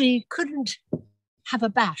since we couldn't have a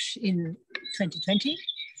bash in 2020,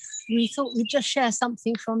 we thought we'd just share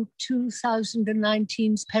something from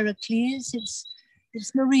 2019's Pericles.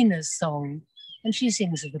 It's Marina's song, and she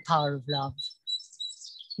sings of the power of love.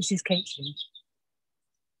 This is Caitlin.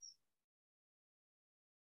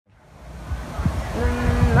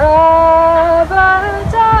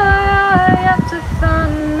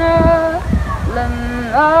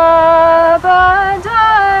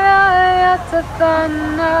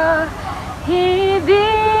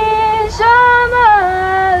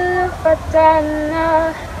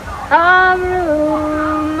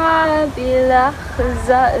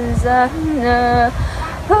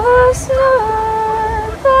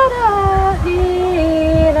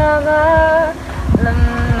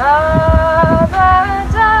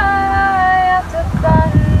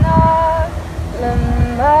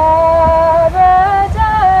 لما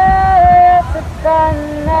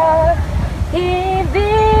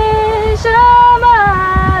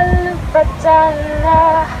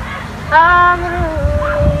salah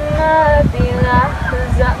amruna bila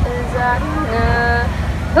zana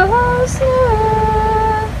husna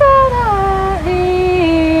fadalina.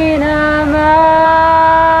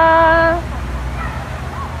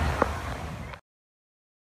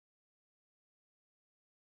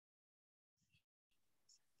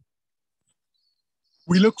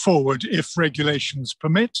 We look forward, if regulations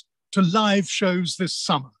permit, to live shows this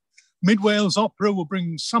summer. Mid Wales Opera will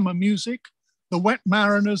bring summer music. The Wet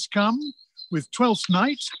Mariners come with Twelfth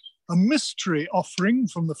Night, a mystery offering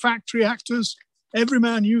from the Factory Actors.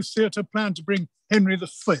 Everyman Youth Theatre plan to bring Henry V,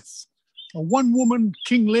 a one-woman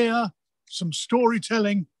King Lear, some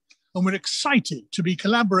storytelling, and we're excited to be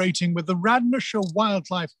collaborating with the Radnorshire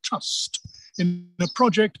Wildlife Trust in a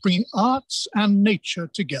project bringing arts and nature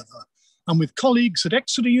together, and with colleagues at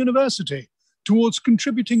Exeter University towards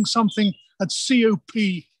contributing something at COP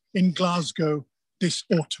in Glasgow this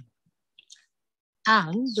autumn.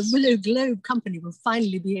 And the Willow Globe company will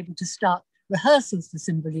finally be able to start rehearsals for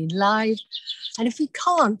Cymbeline live. And if we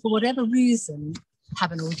can't, for whatever reason,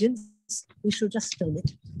 have an audience, we shall just film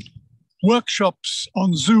it. Workshops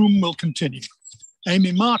on Zoom will continue.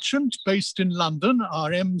 Amy Marchant, based in London,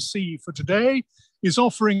 our MC for today, is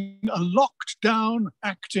offering a locked-down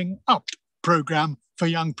acting up programme for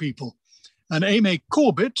young people. And Amy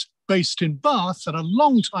Corbett, based in Bath and a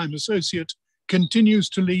long-time associate, continues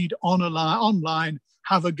to lead online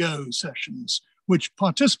Have a Go sessions, which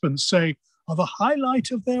participants say are the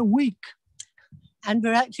highlight of their week. And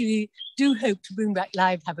we actually do hope to bring back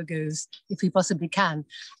live Have a Goes if we possibly can.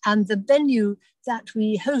 And the venue that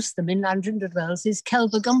we host them in Landrindod Wells is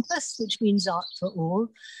Kelvagumpus, which means art for all.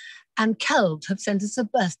 And Kelv have sent us a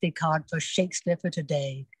birthday card for Shakespeare for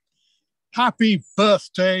today. Happy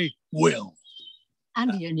birthday, Will.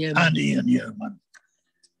 And Ian Yeoman. And Ian Yeoman.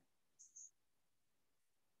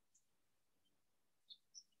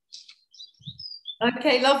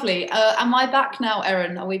 Okay, lovely. Am I back now,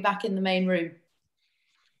 Erin? Are we back in the main room?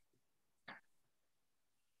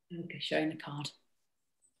 Okay, showing the card.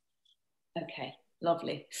 Okay,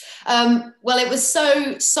 lovely. Well, it was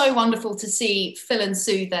so wonderful to see Phil and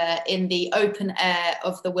Sue there in the open air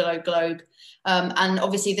of the Willow Globe. And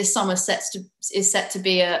obviously this summer is set to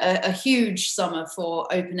be a huge summer for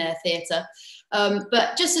open air theatre.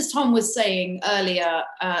 But just as Tom was saying earlier,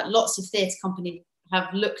 lots of theatre companies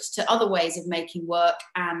have looked to other ways of making work,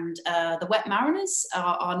 and the Wet Mariners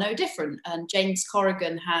are no different. And James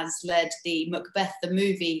Corrigan has led the Macbeth the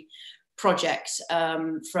movie project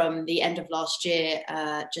from the end of last year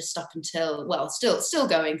just up until, well, still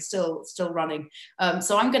going, still running.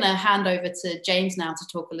 So I'm going to hand over to James now to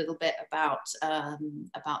talk a little bit about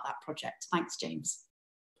that project. Thanks, James.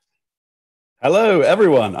 Hello,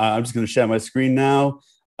 everyone. I'm just going to share my screen now.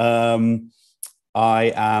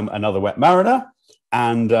 I am another Wet Mariner.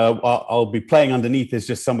 And I'll be playing underneath is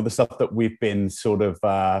just some of the stuff that we've been sort of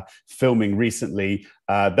filming recently.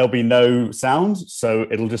 There'll be no sound, so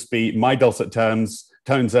it'll just be my dulcet tones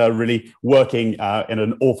are really working in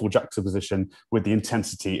an awful juxtaposition with the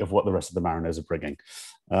intensity of what the rest of the Mariners are bringing.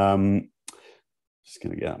 Just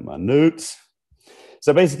going to get out my notes.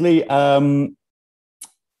 So basically,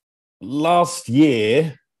 last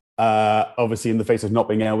year, obviously in the face of not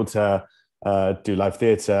being able to do live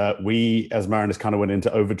theatre, we as Mariners kind of went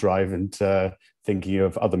into overdrive and thinking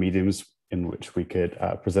of other mediums in which we could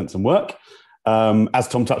present some work. As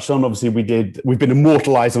Tom touched on, obviously we've been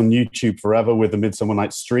immortalized on YouTube forever with the Midsummer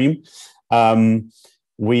Night's Stream.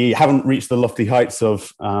 We haven't reached the lofty heights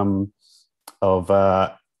of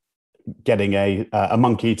getting a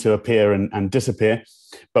monkey to appear and disappear,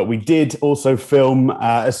 but we did also film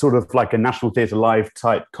a sort of like a National Theatre Live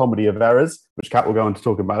type comedy of errors, which Kat will go on to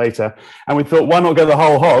talk about later. And we thought, why not go the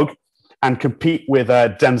whole hog and compete with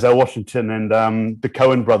Denzel Washington and the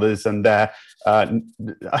Coen brothers and their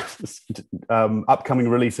upcoming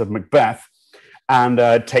release of Macbeth,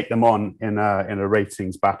 and take them on in a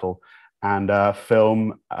ratings battle and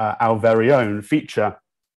film our very own feature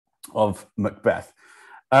of Macbeth.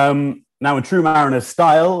 Now, in true Mariners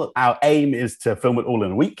style, our aim is to film it all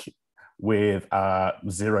in a week with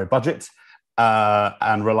zero budget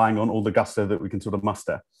and relying on all the gusto that we can sort of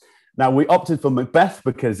muster. Now, we opted for Macbeth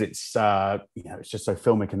because it's it's just so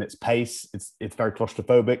filmic in its pace. It's very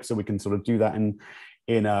claustrophobic, so we can sort of do that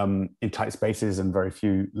in tight spaces and very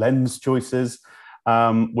few lens choices.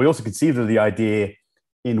 We also conceived of the idea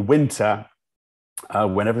in winter,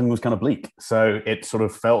 when everything was kind of bleak. So it sort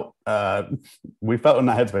of felt, we felt in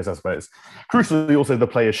that headspace, I suppose. Crucially, also the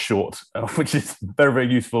play is short, which is very, very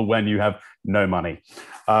useful when you have no money.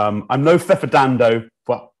 I'm no Feferdando,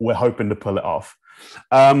 but we're hoping to pull it off.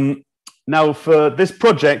 Now, for this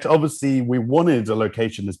project, obviously, we wanted a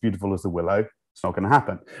location as beautiful as the Willow. It's not going to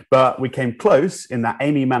happen. But we came close in that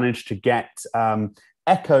Amy managed to get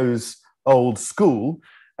Echo's old school,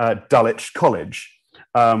 Dulwich College,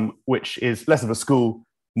 which is less of a school,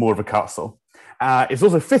 more of a castle. It's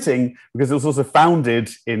also fitting because it was also founded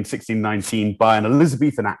in 1619 by an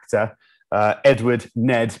Elizabethan actor, Edward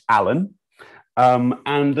Ned Allen.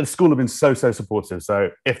 And the school have been so supportive.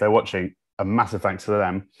 So if they're watching, a massive thanks to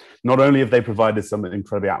them. Not only have they provided some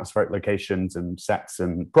incredibly atmospheric locations and sets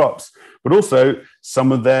and props, but also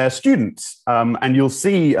some of their students. And you'll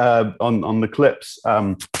see on the clips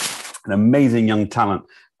an amazing young talent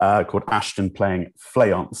called Ashton playing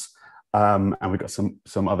Fleance. And we've got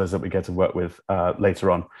some others that we get to work with later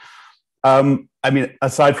on. I mean,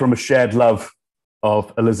 aside from a shared love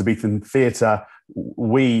of Elizabethan theatre,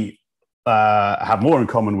 we have more in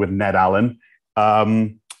common with Ned Allen,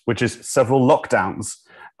 which is several lockdowns.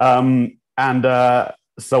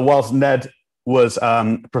 So whilst Ned was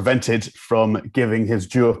prevented from giving his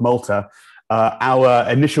due of Malta, our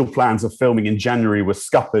initial plans of filming in January were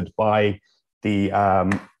scuppered by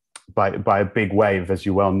by a big wave, as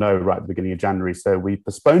you well know, right at the beginning of January. So we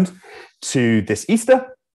postponed to this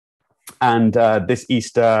Easter. And this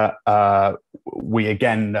Easter, we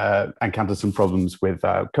again encountered some problems with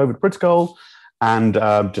COVID protocol and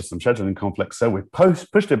just some scheduling conflicts. So we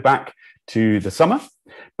pushed it back to the summer,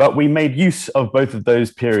 but we made use of both of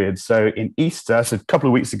those periods. So in Easter, so a couple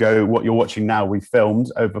of weeks ago, what you're watching now, we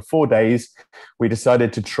filmed over 4 days. We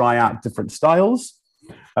decided to try out different styles.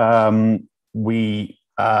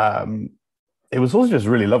 It was also just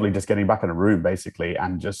really lovely just getting back in a room, basically,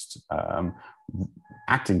 and just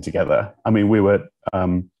acting together. I mean, we were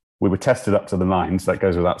tested up to the nines, that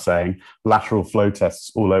goes without saying, lateral flow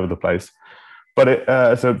tests all over the place. But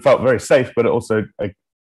so it felt very safe, but it also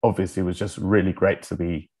obviously was just really great to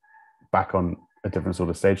be back on a different sort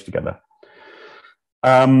of stage together.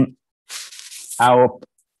 Our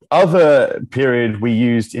other period we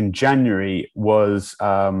used in January was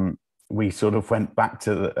we sort of went back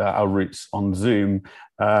to our roots on Zoom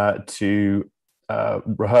to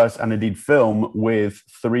rehearse and indeed film with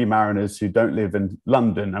 3 mariners who don't live in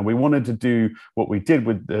London. And we wanted to do what we did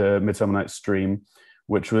with the Midsummer Night's Dream,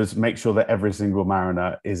 which was make sure that every single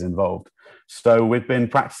mariner is involved. So we've been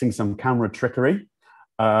practicing some camera trickery,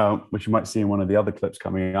 which you might see in one of the other clips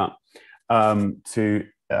coming up, to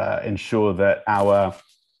ensure that our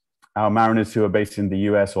mariners who are based in the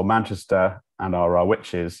US or Manchester and are our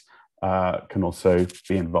witches can also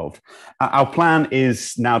be involved. Our plan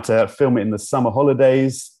is now to film it in the summer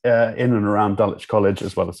holidays in and around Dulwich College,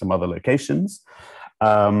 as well as some other locations.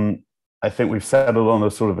 I think we've settled on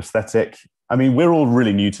a sort of aesthetic. I mean, we're all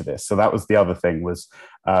really new to this. So that was the other thing was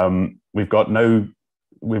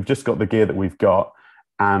we've just got the gear that we've got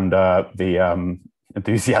and the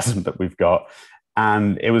enthusiasm that we've got.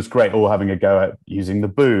 And it was great all having a go at using the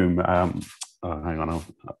boom. Hang on,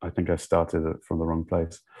 I think I started it from the wrong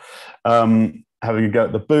place. Having a go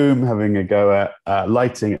at the boom, having a go at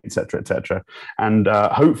lighting, etc., etc. And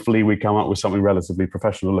hopefully we come up with something relatively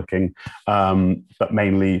professional looking, but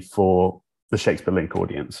mainly for the Shakespeare Link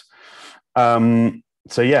audience.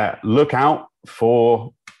 So yeah, look out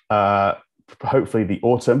for hopefully the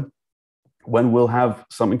autumn when we'll have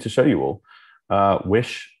something to show you all.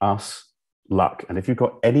 Wish us luck. And if you've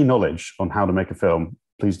got any knowledge on how to make a film,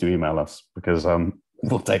 please do email us because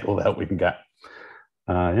we'll take all the help we can get.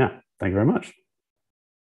 Yeah, thank you very much.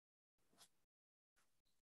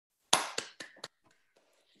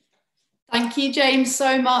 Thank you, James,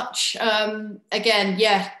 so much. Again,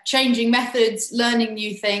 yeah, changing methods, learning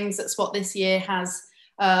new things. That's what this year has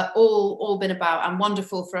all been about, and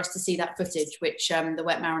wonderful for us to see that footage, which the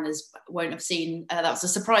Wet Mariners won't have seen. That was a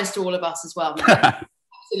surprise to all of us as well.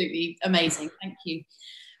 Absolutely amazing. Thank you.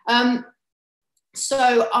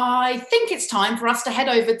 So I think it's time for us to head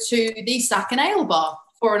over to the Sack and Ale Bar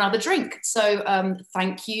for another drink. So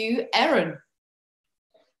thank you, Erin.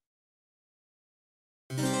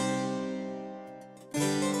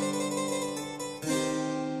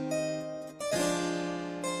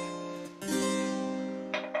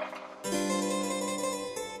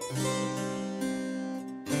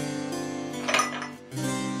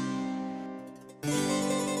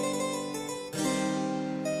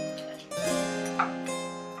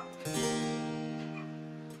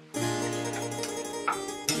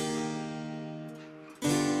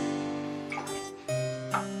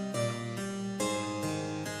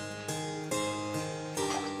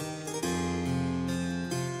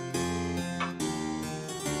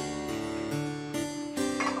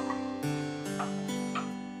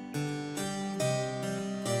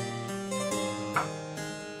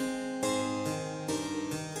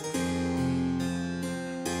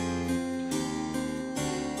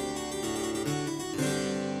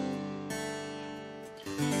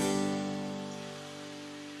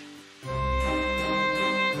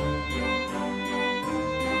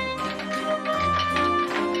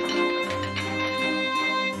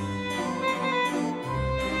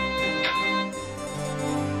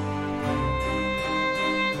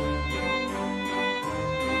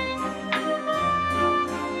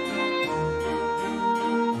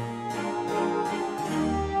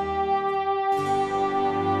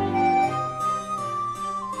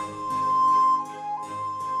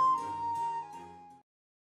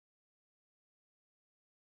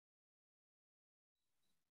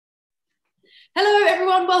 Hello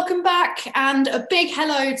everyone, welcome back, and a big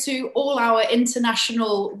hello to all our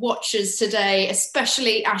international watchers today,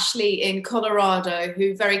 especially Ashley in Colorado,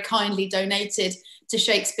 who very kindly donated to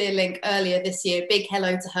Shakespeare Link earlier this year. Big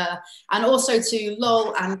hello to her, and also to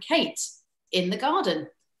Lol and Kate in the garden.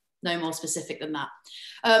 No more specific than that.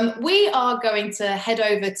 We are going to head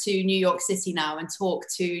over to New York City now and talk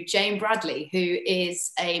to Jane Bradley, who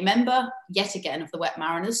is a member, yet again, of the Wet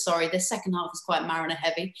Mariners. Sorry, this second half is quite Mariner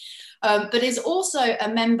heavy, but is also a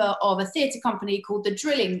member of a theatre company called the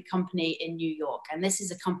Drilling Company in New York. And this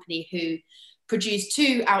is a company who produce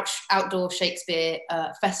two outdoor Shakespeare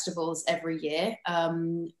festivals every year,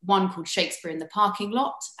 one called Shakespeare in the Parking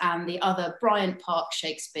Lot and the other Bryant Park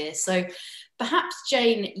Shakespeare. So perhaps,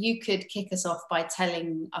 Jane, you could kick us off by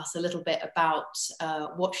telling us a little bit about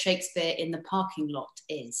what Shakespeare in the Parking Lot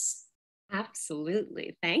is.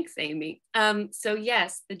 Absolutely. Thanks, Amy. So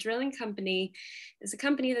yes, the Drilling Company is a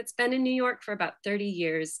company that's been in New York for about 30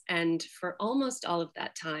 years. And for almost all of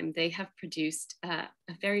that time, they have produced a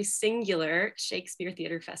very singular Shakespeare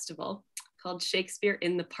theater festival called Shakespeare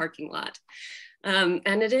in the Parking Lot.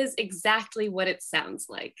 And it is exactly what it sounds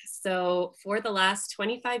like. So for the last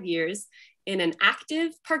 25 years, in an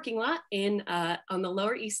active parking lot on the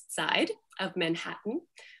Lower East Side of Manhattan,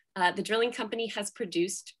 the Drilling Company has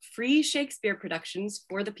produced free Shakespeare productions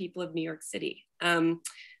for the people of New York City.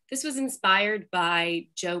 This was inspired by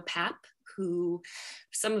Joe Papp, who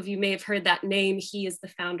some of you may have heard that name. He is the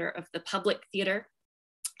founder of the Public Theater.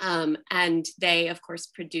 And they, of course,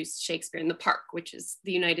 produced Shakespeare in the Park, which is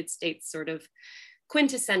the United States sort of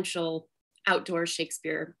quintessential outdoor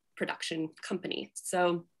Shakespeare production company.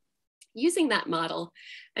 So using that model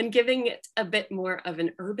and giving it a bit more of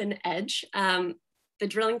an urban edge, the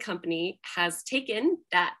Drilling Company has taken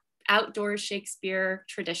that outdoor Shakespeare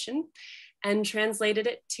tradition and translated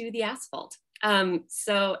it to the asphalt.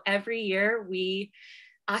 So every year we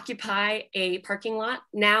occupy a parking lot.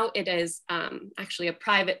 Now it is actually a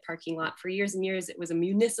private parking lot. For years and years, it was a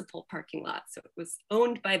municipal parking lot. So it was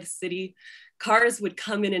owned by the city. Cars would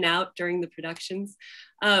come in and out during the productions.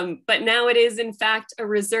 But now it is, in fact, a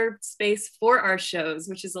reserved space for our shows,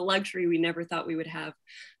 which is a luxury we never thought we would have.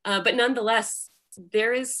 But nonetheless,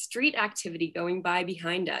 there is street activity going by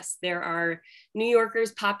behind us. There are New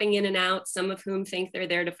Yorkers popping in and out, some of whom think they're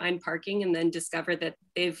there to find parking and then discover that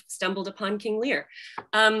they've stumbled upon King Lear.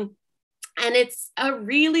 And it's a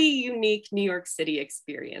really unique New York City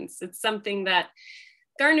experience. It's something that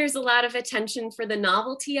garners a lot of attention for the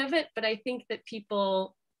novelty of it, but I think that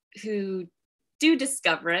people who do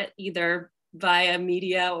discover it, either via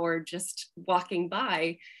media or just walking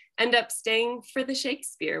by, end up staying for the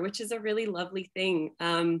Shakespeare, which is a really lovely thing,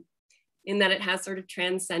 in that it has sort of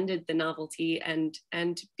transcended the novelty and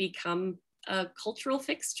become a cultural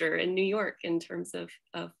fixture in New York in terms of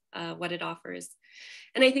what it offers.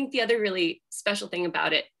 And I think the other really special thing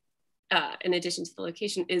about it, in addition to the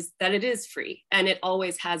location, is that it is free, and it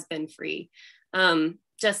always has been free,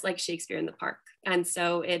 just like Shakespeare in the Park. And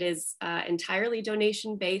so it is entirely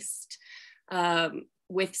donation-based,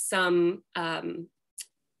 with some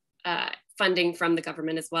funding from the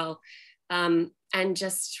government as well, and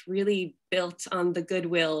just really built on the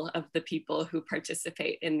goodwill of the people who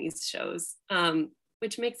participate in these shows,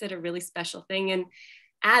 which makes it a really special thing and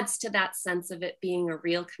adds to that sense of it being a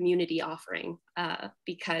real community offering,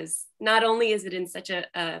 because not only is it in such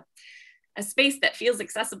a space that feels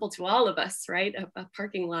accessible to all of us, right? A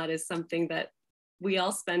parking lot is something that we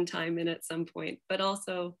all spend time in at some point, but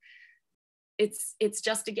also it's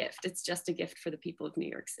just a gift. It's just a gift for the people of New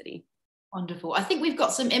York City. Wonderful. I think we've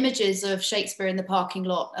got some images of Shakespeare in the Parking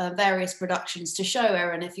Lot, various productions to show,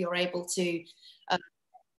 Erin, if you're able to.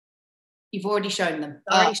 You've already shown them.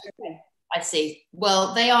 I see.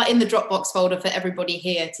 Well, they are in the Dropbox folder for everybody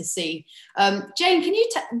here to see. Jane, can you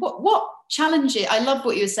what challenges? I love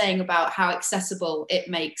what you were saying about how accessible it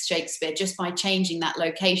makes Shakespeare just by changing that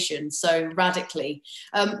location so radically.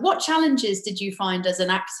 What challenges did you find as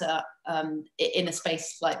an actor in a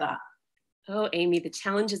space like that? Oh, Amy, the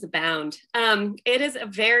challenges abound. It is a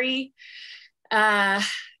very, as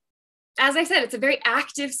I said, it's a very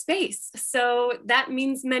active space. So that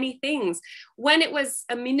means many things. When it was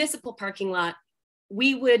a municipal parking lot,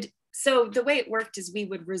 so the way it worked is we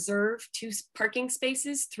would reserve 2 parking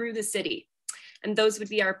spaces through the city. And those would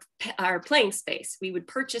be our playing space. We would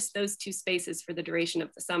purchase those 2 spaces for the duration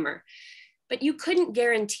of the summer. But you couldn't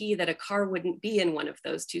guarantee that a car wouldn't be in one of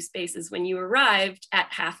those 2 spaces when you arrived at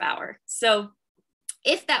half hour. So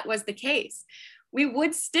if that was the case, we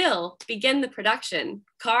would still begin the production,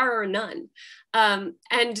 car or none.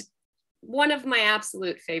 And one of my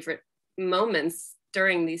absolute favorite moments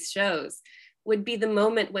during these shows would be the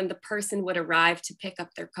moment when the person would arrive to pick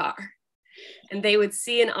up their car. And they would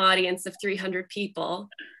see an audience of 300 people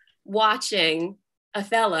watching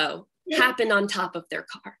Othello happen on top of their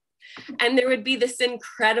car. And there would be this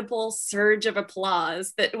incredible surge of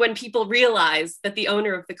applause that when people realized that the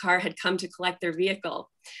owner of the car had come to collect their vehicle.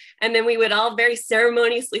 And then we would all very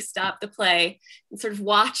ceremoniously stop the play and sort of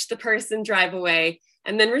watch the person drive away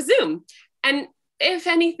and then resume. And if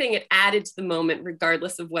anything, it added to the moment,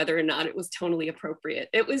 regardless of whether or not it was tonally appropriate.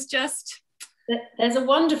 It was just... There's a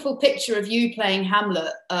wonderful picture of you playing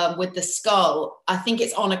Hamlet with the skull. I think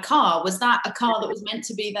it's on a car. Was that a car that was meant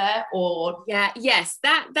to be there, or? Yeah, yes,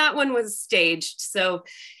 that one was staged. So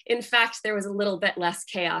in fact, there was a little bit less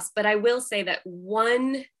chaos, but I will say that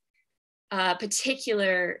one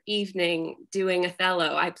particular evening doing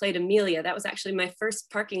Othello, I played Amelia. That was actually my first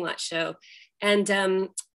parking lot show. And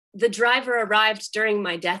the driver arrived during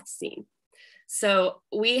my death scene. So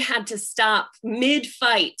we had to stop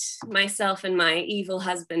mid-fight, myself and my evil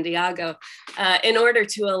husband, Iago, in order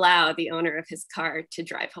to allow the owner of his car to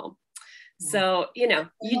drive home. So, you know,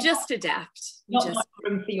 you just adapt. Not much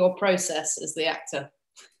room for your process as the actor.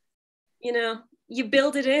 You know, you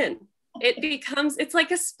build it in. It's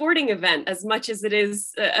like a sporting event as much as it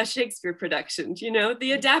is a Shakespeare production. You know,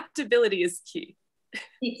 the adaptability is key.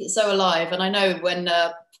 Keeps it so alive. And I know when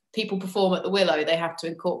people perform at the Willow, they have to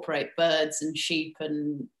incorporate birds and sheep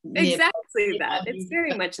and... Exactly that. It's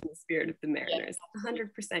very much in the spirit of the Mariners,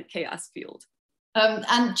 100% chaos fueled.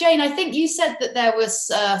 And Jane, I think you said that there was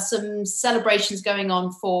some celebrations going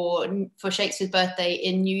on for Shakespeare's birthday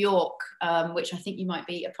in New York, which I think you might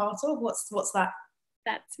be a part of. What's that?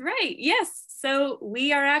 That's right, yes. So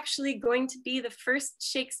we are actually going to be the first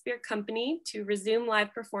Shakespeare company to resume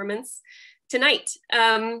live performance tonight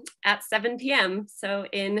at 7 p.m. So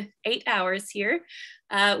in 8 hours here,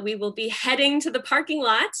 we will be heading to the parking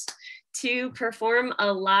lot to perform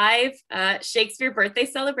a live Shakespeare birthday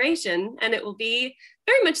celebration. And it will be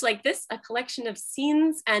very much like this, a collection of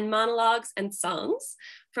scenes and monologues and songs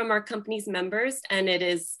from our company's members. And it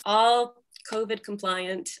is all COVID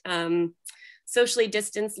compliant, socially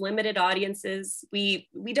distanced, limited audiences. We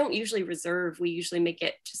don't usually reserve, we usually make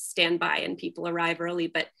it just standby and people arrive early,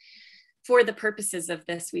 but for the purposes of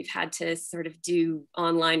this, we've had to sort of do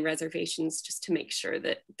online reservations just to make sure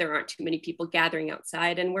that there aren't too many people gathering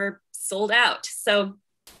outside, and we're sold out. So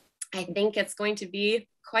I think it's going to be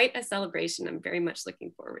quite a celebration. I'm very much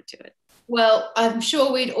looking forward to it. Well, I'm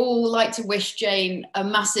sure we'd all like to wish Jane a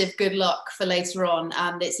massive good luck for later on.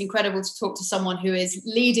 And it's incredible to talk to someone who is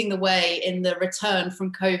leading the way in the return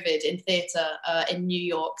from COVID in theatre in New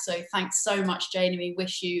York. So thanks so much, Jane. We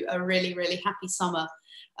wish you a really, really happy summer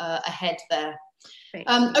ahead there.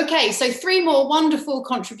 Okay, so 3 more wonderful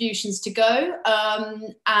contributions to go.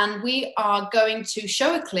 And we are going to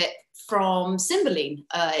show a clip from Cymbeline.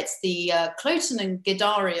 It's the Cloten and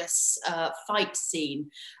Guidarius fight scene.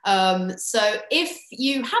 So if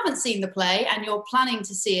you haven't seen the play and you're planning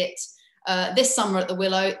to see it this summer at the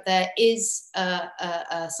Willow, there is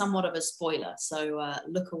somewhat of a spoiler. So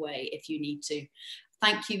look away if you need to.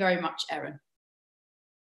 Thank you very much, Erin.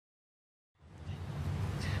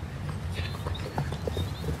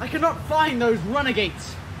 I cannot find those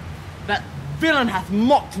runagates. That villain hath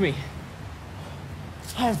mocked me.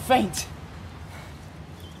 I am faint.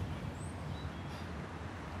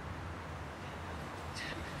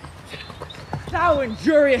 Thou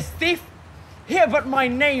injurious thief, hear but my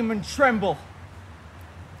name and tremble.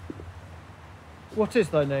 What is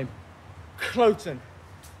thy name? Cloten,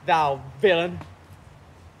 thou villain.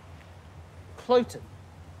 Cloten?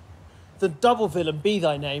 The double villain be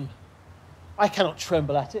thy name. I cannot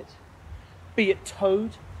tremble at it. Be it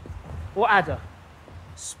toad or adder,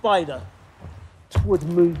 spider, 'twould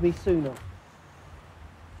move me sooner.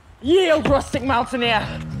 Yield, rustic mountaineer!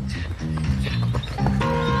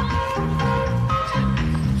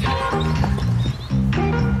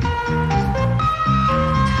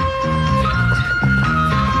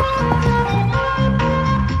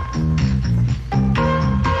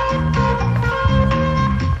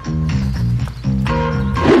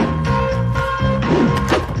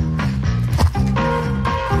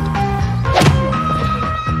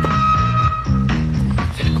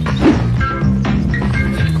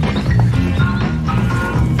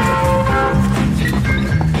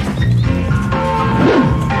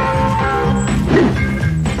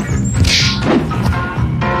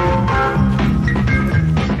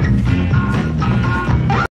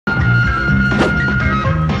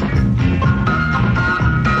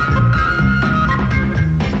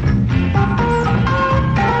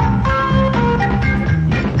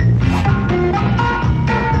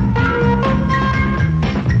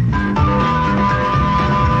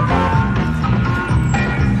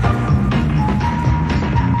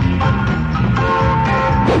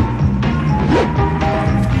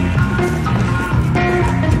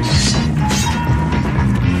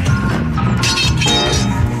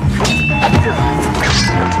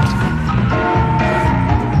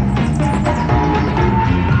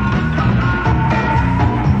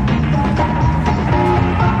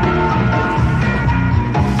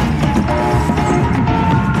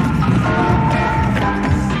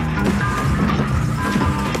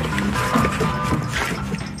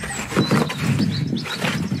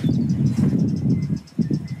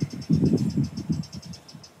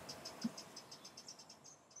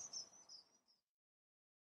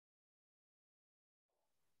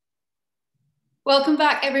 Welcome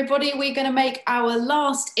back, everybody. We're going to make our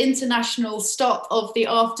last international stop of the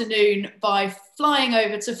afternoon by flying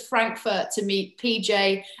over to Frankfurt to meet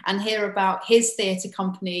PJ and hear about his theatre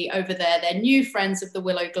company over there. They're new friends of the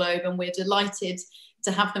Willow Globe, and we're delighted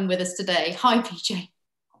to have them with us today. Hi, PJ.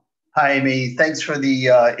 Hi, Amy. Thanks for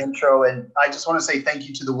the intro. And I just want to say thank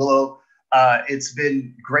you to the Willow. It's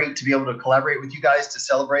been great to be able to collaborate with you guys to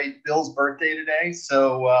celebrate Bill's birthday today.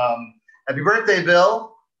 So happy birthday, Bill.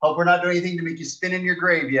 Hope we're not doing anything to make you spin in your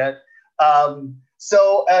grave yet.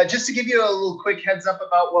 Just to give you a little quick heads up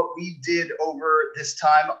about what we did over this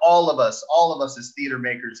time, all of us as theater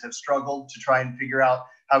makers have struggled to try and figure out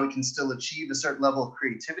how we can still achieve a certain level of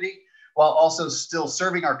creativity while also still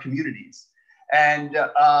serving our communities. And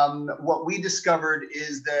what we discovered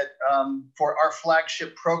is that for our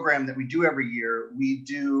flagship program that we do every year, we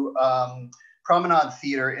do Promenade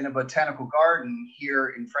Theater in a botanical garden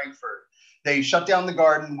here in Frankfurt. They shut down the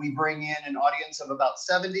garden. We bring in an audience of about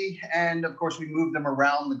 70. And of course, we move them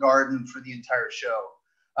around the garden for the entire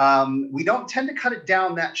show. We don't tend to cut it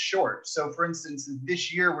down that short. So for instance,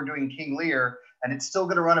 this year we're doing King Lear, and it's still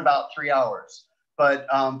going to run about 3 hours. But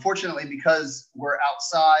fortunately, because we're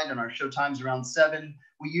outside and our show time's around 7,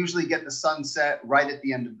 we usually get the sunset right at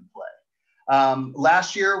the end of the play.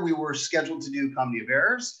 Last year, we were scheduled to do Comedy of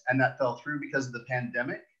Errors, and that fell through because of the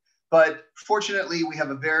pandemic. But fortunately, we have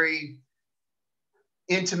a very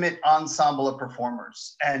intimate ensemble of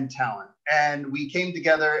performers and talent. And we came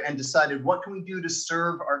together and decided, what can we do to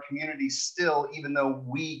serve our community still, even though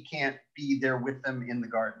we can't be there with them in the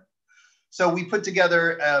garden? So we put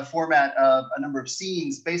together a format of a number of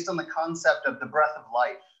scenes based on the concept of the breath of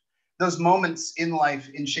life. Those moments in life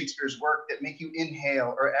in Shakespeare's work that make you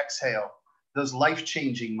inhale or exhale, those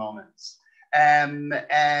life-changing moments. And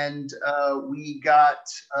we got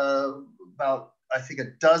about, I think,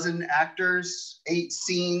 a dozen actors, 8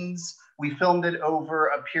 scenes. We filmed it over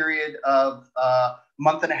a period of a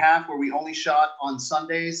month and a half where we only shot on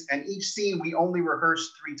Sundays, and each scene we only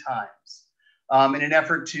rehearsed 3 times in an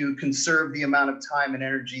effort to conserve the amount of time and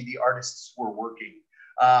energy the artists were working.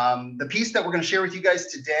 The piece that we're going to share with you guys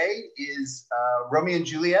today is Romeo and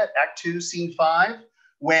Juliet, Act 2, Scene 5,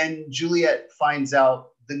 when Juliet finds out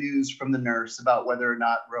the news from the nurse about whether or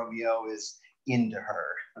not Romeo is into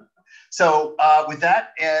her. So with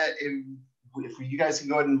that, if you guys can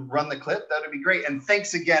go ahead and run the clip, that would be great. And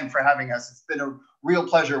thanks again for having us. It's been a real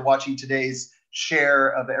pleasure watching today's share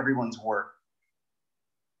of everyone's work.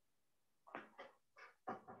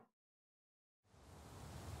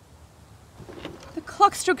 The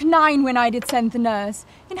clock struck 9 when I did send the nurse.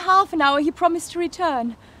 In half an hour he promised to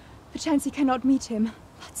return. Perchance he cannot meet him.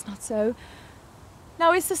 That's not so.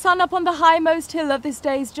 Now is the sun up on the highmost hill of this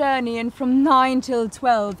day's journey, and from 9 till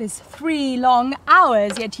 12 is 3 long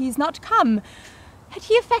hours, yet he's not come. Had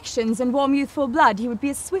he affections and warm youthful blood, he would be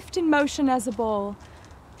as swift in motion as a ball.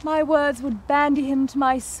 My words would bandy him to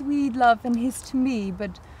my sweet love, and his to me,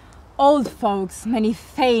 but old folks, many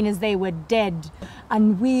fain as they were dead,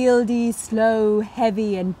 unwieldy, slow,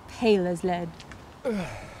 heavy, and pale as lead.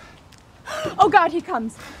 Oh God, he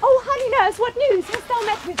comes. Oh, honey nurse, what news? Hast thou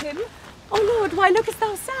met with him? Oh Lord, why lookest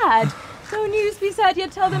thou sad? No news be sad,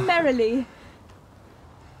 yet tell them merrily.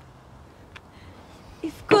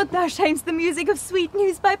 If good thou shamest the music of sweet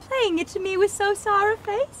news by playing it to me with so sour a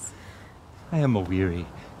face. I am a-weary.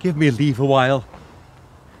 Give me leave a while.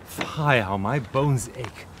 Fie, how my bones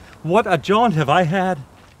ache. What a jaunt have I had!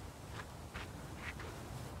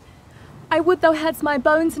 I would thou hadst my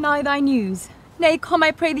bones and I thy news. Nay, come,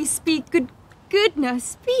 I pray thee, speak, goodness,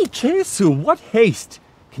 speak. Jesu, what haste!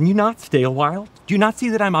 Can you not stay a while? Do you not see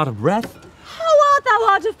that I'm out of breath? How art thou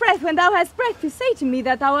out of breath when thou hast breath to say to me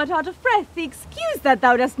that thou art out of breath? The excuse that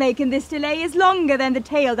thou dost make in this delay is longer than the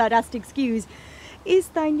tale thou dost excuse. Is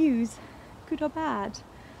thy news good or bad?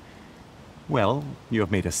 Well, you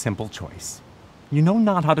have made a simple choice. You know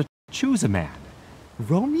not how to choose a man.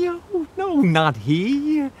 Romeo? No, not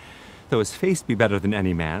he. Though his face be better than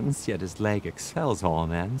any man's, yet his leg excels all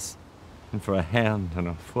men's. And for a hand and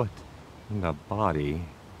a foot and a body,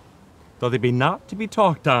 though they be not to be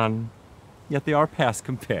talked on, yet they are past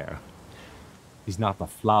compare. He's not the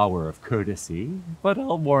flower of courtesy, but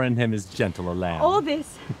I'll warrant him as gentle a lamb. All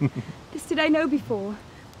this did I know before.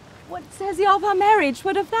 What says he of our marriage?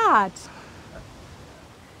 What of that?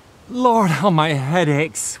 Lord, how my head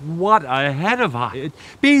aches. What a head have I. It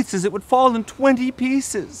beats as it would fall in 20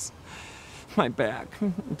 pieces. My back,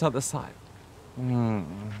 t'other side. My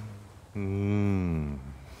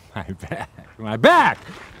back!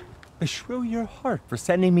 Beshrew your heart for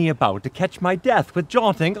sending me about to catch my death with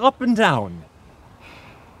jaunting up and down.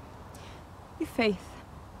 I' faith,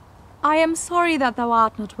 I am sorry that thou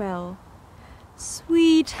art not well.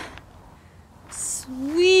 Sweet,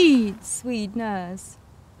 sweet, sweet nurse.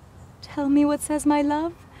 Tell me what says my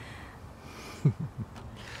love.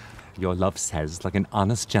 Your love says, like an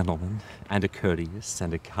honest gentleman, and a courteous,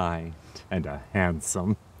 and a kind, and a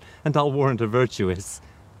handsome, and I'll warrant a virtuous.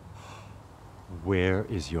 Where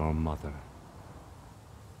is your mother?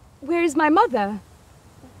 Where is my mother?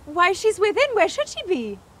 Why, she's within. Where should she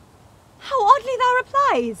be? How oddly thou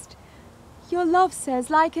repliest. Your love says,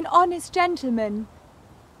 like an honest gentleman.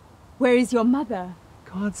 Where is your mother?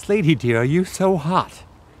 God's lady dear, are you so hot?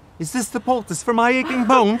 Is this the poultice for my aching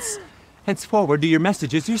bones? Henceforward do your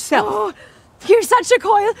messages yourself. Oh, you're such a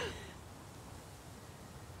coil.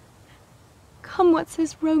 Come, what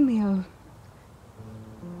says Romeo?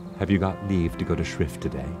 Have you got leave to go to shrift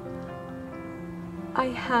today? I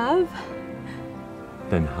have.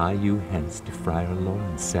 Then hie you hence to Friar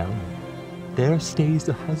Lawrence' cell. There stays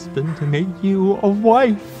a husband to make you a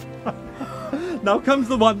wife. Now comes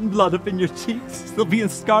the wanton blood up in your cheeks. They'll be in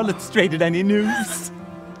scarlet straight at any news.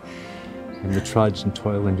 And the trudge and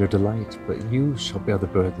toil and your delight, but you shall bear the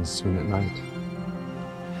burden soon at night.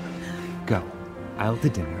 Go, I'll to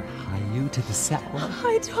dinner, hie you to the cell.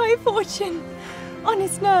 High to high fortune,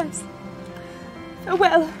 honest nurse.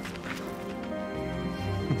 Farewell.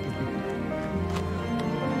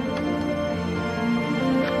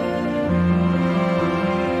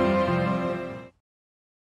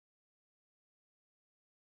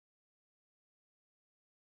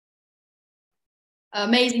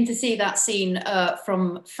 Amazing to see that scene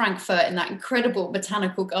from Frankfurt in that incredible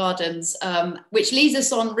botanical gardens, which leads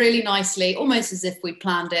us on really nicely, almost as if we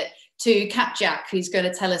planned it, to Kat Jack, who's going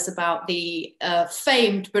to tell us about the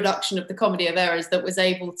famed production of the Comedy of Errors that was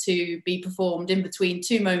able to be performed in between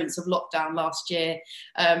two moments of lockdown last year.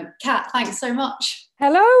 Kat, thanks so much.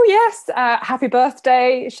 Hello, yes, happy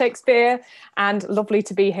birthday, Shakespeare, and lovely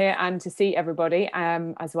to be here and to see everybody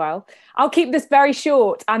as well. I'll keep this very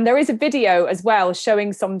short, and there is a video as well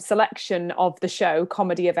showing some selection of the show,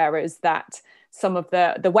 Comedy of Errors, that some of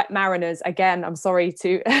the Wet Mariners, again, I'm sorry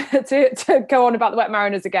to to go on about the Wet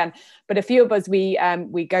Mariners again, but a few of us, we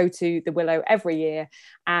go to the Willow every year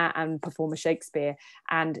and perform a Shakespeare.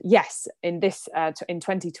 And yes, in this in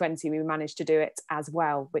 2020, we managed to do it as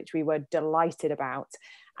well, which we were delighted about.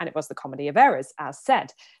 And it was the Comedy of Errors, as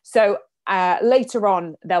said. So later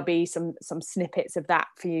on, there'll be some snippets of that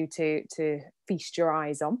for you to feast your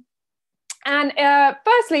eyes on. And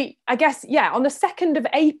firstly, I guess, yeah, on the 2nd of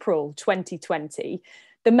April 2020,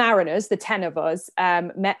 the Mariners, the 10 of us,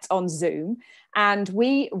 met on Zoom, and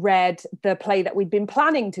we read the play that we'd been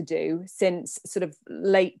planning to do since sort of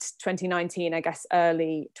late 2019, I guess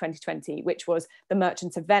early 2020, which was The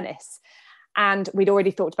Merchant of Venice. And we'd already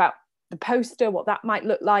thought about the poster, what that might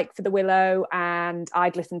look like for the Willow, and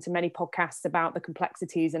I'd listened to many podcasts about the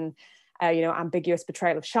complexities and ambiguous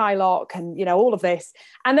portrayal of Shylock and, all of this.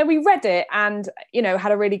 And then we read it and,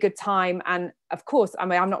 had a really good time. And of course, I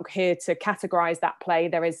mean, I'm not here to categorize that play.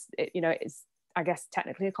 There is, it's, I guess,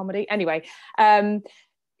 technically a comedy. Anyway,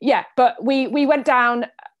 but we went down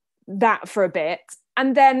that for a bit.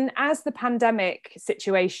 And then as the pandemic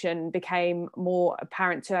situation became more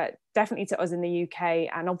apparent definitely to us in the UK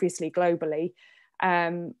and obviously globally,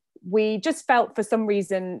 we just felt for some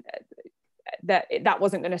reason that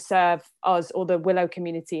wasn't going to serve us or the Willow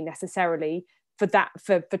community necessarily for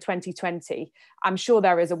 2020. I'm sure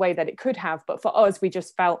there is a way that it could have, but for us, we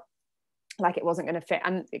just felt like it wasn't going to fit.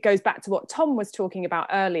 And it goes back to what Tom was talking about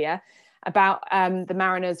earlier about the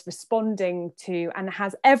Mariners responding to, and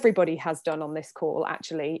everybody has done on this call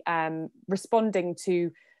actually, responding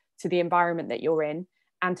to the environment that you're in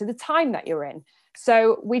and to the time that you're in.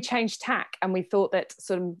 So we changed tack and we thought that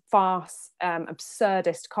sort of farce,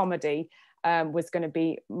 absurdist comedy was going to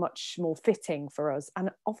be much more fitting for us, and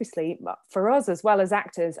obviously for us as well as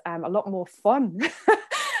actors, a lot more fun.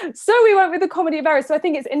 So we went with the Comedy of Errors. So I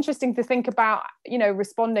think it's interesting to think about,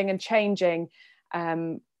 responding and changing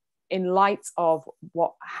in light of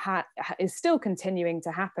what is still continuing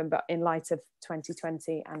to happen, but in light of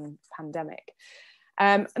 2020 and pandemic.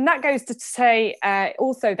 And that goes to say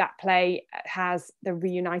also that play has the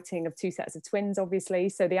reuniting of two sets of twins, obviously.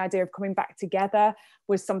 So the idea of coming back together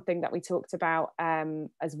was something that we talked about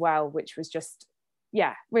as well, which was just,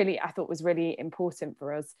 really, I thought was really important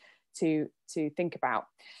for us to think about.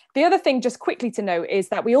 The other thing just quickly to note is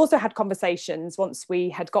that we also had conversations once we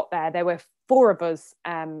had got there. There were 4 of us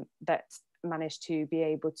that managed to be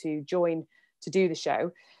able to join to do the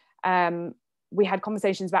show. We had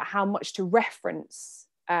conversations about how much to reference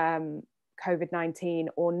COVID-19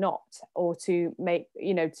 or not, or to make,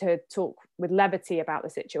 to talk with levity about the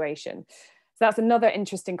situation. So that's another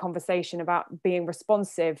interesting conversation about being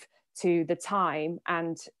responsive to the time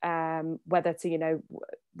and whether to, you know,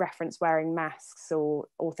 reference wearing masks or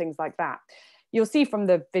things like that. You'll see from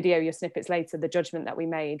the video, your snippets later, the judgment that we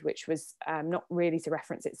made, which was not really to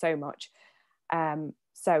reference it so much.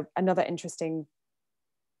 So another interesting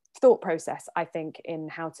thought process, I think, in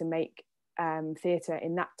how to make theatre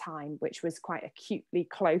in that time, which was quite acutely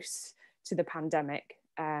close to the pandemic.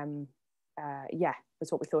 Yeah,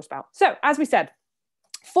 was what we thought about. So as we said,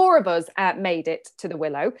 4 of us made it to the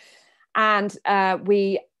Willow, and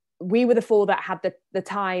we were the 4 that had the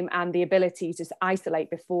time and the ability to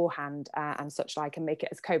isolate beforehand and such like, and make it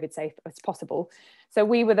as COVID safe as possible. So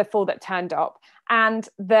we were the 4 that turned up, and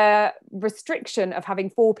the restriction of having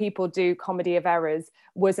 4 people do comedy of errors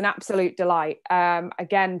was an absolute delight.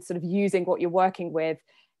 Again, sort of using what you're working with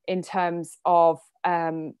in terms of,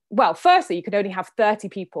 well, firstly, you could only have 30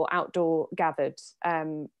 people outdoor gathered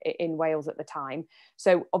in Wales at the time.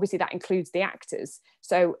 So obviously that includes the actors.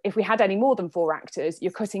 So if we had any more than 4 actors,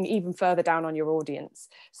 you're cutting even further down on your audience.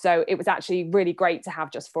 So it was actually really great to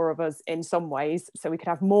have just 4 of us in some ways, so we could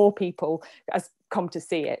have more people as come to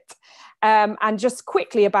see it. And just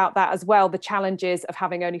quickly about that as well, the challenges of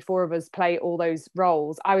having only 4 of us play all those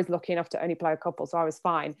roles. I was lucky enough to only play a couple, so I was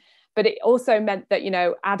fine. But it also meant that, you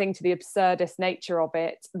know, adding to the absurdist nature of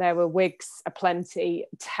it, there were wigs aplenty,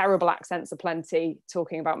 terrible accents aplenty,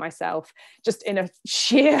 talking about myself, just in a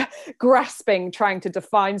sheer grasping, trying to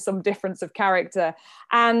define some difference of character.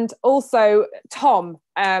 And also Tom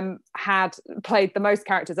had played the most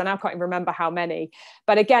characters, and I can't even remember how many.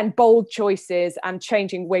 But again, bold choices and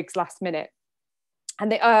changing wigs last minute.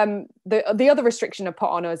 And the other restriction I put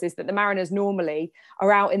on us is that the Mariners normally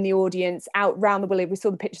are out in the audience, out round the Willow. We saw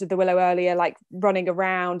the pictures of the Willow earlier, like running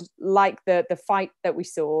around, like the fight that we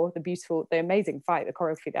saw, the amazing fight, the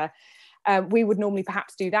choreography there. We would normally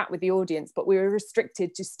perhaps do that with the audience, but we were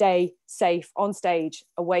restricted to stay safe on stage,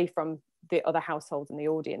 away from the other households in the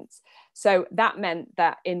audience. So that meant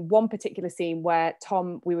that in one particular scene where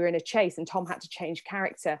we were in a chase and Tom had to change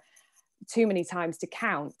character too many times to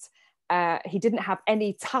count, he didn't have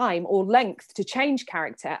any time or length to change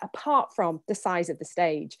character apart from the size of the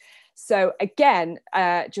stage. So again,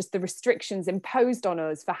 just the restrictions imposed on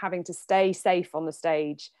us for having to stay safe on the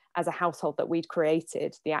stage as a household that we'd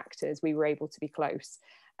created, the actors, we were able to be close,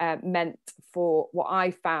 meant for what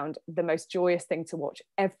I found the most joyous thing to watch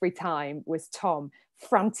every time was Tom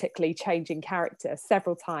frantically changing character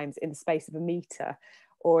several times in the space of a meter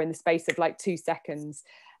or in the space of like 2 seconds.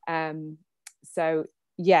 So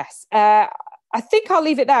yes, I think I'll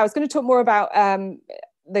leave it there. I was going to talk more about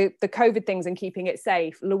the COVID things and keeping it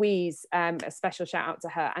safe. Louise, a special shout out to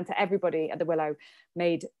her, and to everybody at the Willow,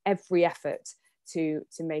 made every effort to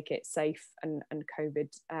make it safe and COVID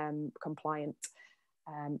compliant.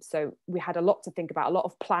 So we had a lot to think about, a lot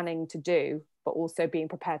of planning to do, but also being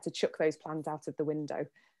prepared to chuck those plans out of the window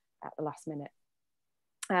at the last minute.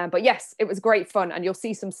 But yes, it was great fun, and you'll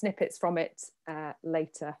see some snippets from it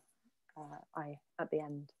later at the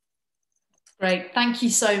end. Great, thank you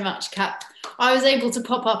so much, Kat. I was able to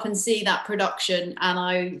pop up and see that production, and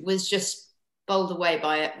I was just bowled away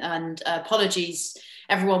by it. And apologies,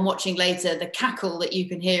 everyone watching later, the cackle that you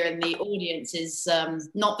can hear in the audience is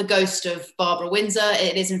not the ghost of Barbara Windsor.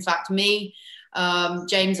 It is in fact me.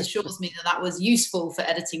 James assures me that that was useful for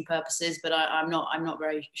editing purposes, but I'm not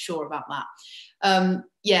very sure about that.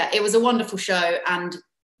 Yeah, it was a wonderful show, and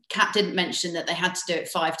Kat didn't mention that they had to do it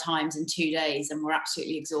 5 times in 2 days and were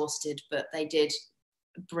absolutely exhausted, but they did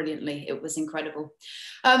brilliantly. It was incredible.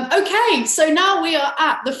 Okay, so now we are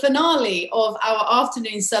at the finale of our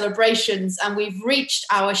afternoon celebrations, and we've reached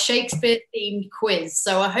our Shakespeare themed quiz.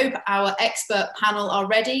 So I hope our expert panel are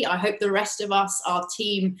ready. I hope the rest of us, our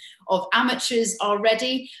team of amateurs, are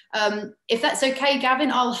ready. If that's okay,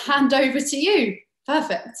 Gavin, I'll hand over to you.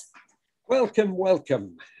 Perfect. Welcome,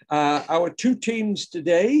 welcome. Our 2 teams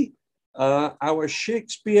today, our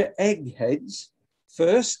Shakespeare eggheads.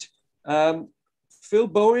 First, Phil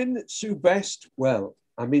Bowen, Sue Best. Well,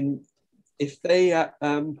 I mean, if they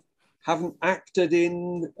haven't acted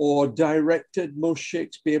in or directed most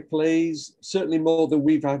Shakespeare plays, certainly more than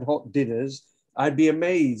we've had hot dinners, I'd be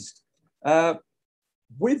amazed.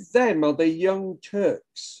 With them are the Young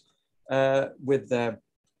Turks with their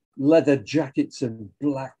leather jackets and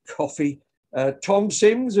black coffee. Tom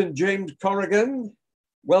Sims and James Corrigan,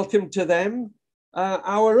 welcome to them.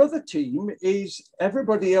 Our other team is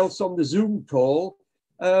everybody else on the Zoom call,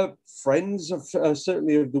 friends of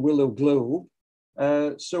certainly of the Willow Globe.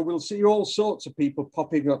 So we'll see all sorts of people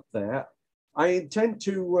popping up there. I intend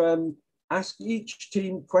to ask each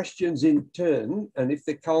team questions in turn, and if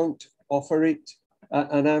they can't offer it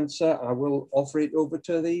an answer, I will offer it over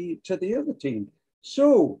to the other team.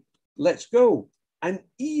 So let's go. An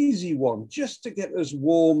easy one, just to get us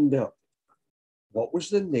warmed up. What was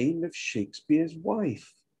the name of Shakespeare's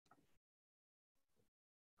wife?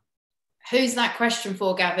 Who's that question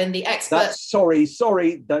for, Gavin? The expert. Sorry,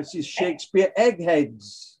 that is Shakespeare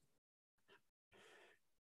Eggheads.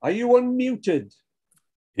 Are you unmuted?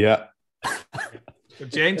 Yeah.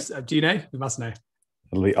 James, do you know? You must know.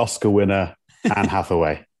 It'll be Oscar winner Anne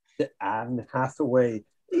Hathaway. Anne Hathaway.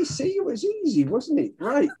 You see, it was easy, wasn't it?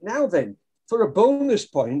 Right, now then, for a bonus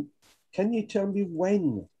point, can you tell me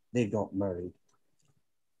when they got married?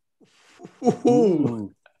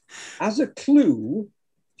 As a clue,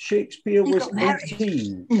 Shakespeare was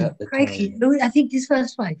 18 at the Crikey. time. I think his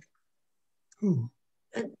first wife.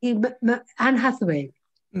 Anne Hathaway.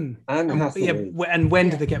 Anne Hathaway. Yeah, and when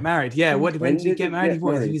did they get married? Yeah, when did he get married? He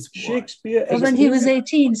was Shakespeare. When he was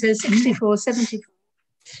 18, so 64, 74,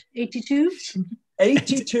 82.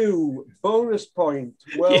 82. Bonus point.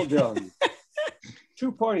 Well done.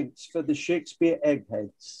 2 points for the Shakespeare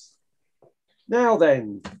Eggheads. Now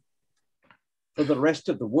then, for the rest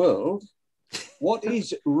of the world, what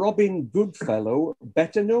is Robin Goodfellow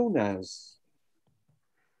better known as?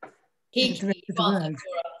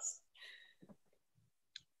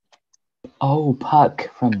 Oh, Puck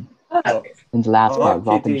from in the last part,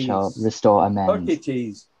 Robin shall restore amends. Puck it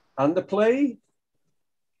is. And the play?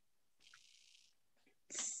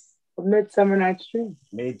 Midsummer Night's Dream.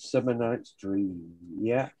 Midsummer Night's Dream.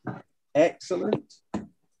 Yeah. Excellent.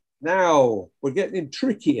 Now, we're getting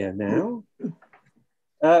trickier now.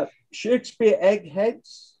 Shakespeare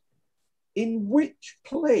Eggheads. In which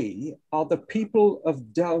play are the people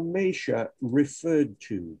of Dalmatia referred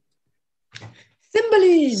to?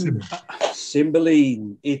 Cymbeline.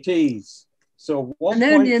 Cymbeline, it is. So 1 point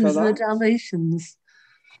Pannonians for were that. Dalmatians.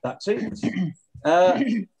 That's it.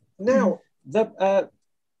 Now,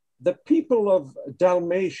 the people of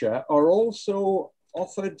Dalmatia are also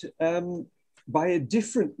offered by a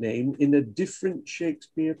different name in a different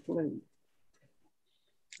Shakespeare play.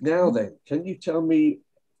 Now then, can you tell me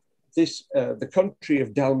this? The country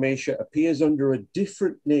of Dalmatia appears under a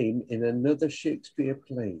different name in another Shakespeare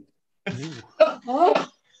play.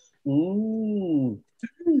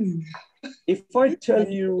 If I tell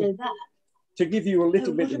you, to give you a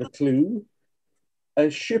little bit of a clue, a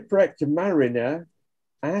shipwrecked mariner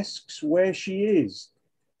asks where she is,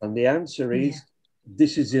 and the answer is,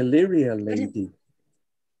 this is Illyria, lady.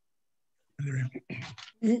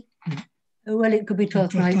 Well, it could be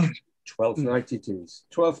 12th Night. 12th Night it is.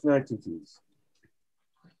 12th Night it is.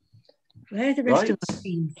 Where are the rest of the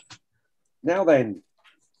team? Now then,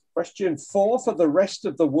 question 4 for the rest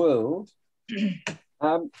of the world.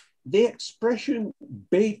 The expression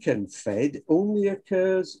bacon fed only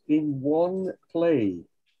occurs in one play.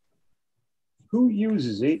 Who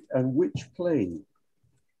uses it and which play?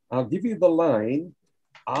 I'll give you the line.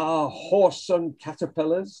 Ah, whoreson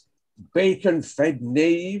caterpillars, bacon fed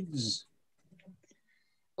knaves.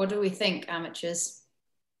 What do we think, amateurs?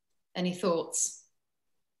 Any thoughts?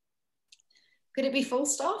 Could it be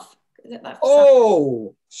Falstaff?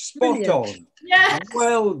 Oh, spot Brilliant. on. Yes.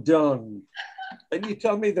 Well done. Can you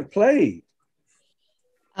tell me the play?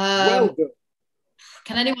 Well done.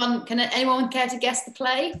 Can anyone care to guess the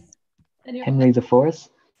play? Anyone? Henry IV?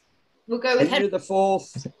 We'll go with Henry IV.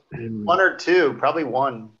 1 or 2, probably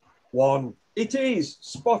 1. 1. It is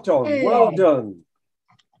spot on. Hey. Well done.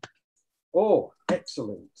 Oh,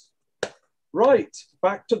 excellent. Right,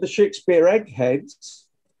 back to the Shakespeare Eggheads.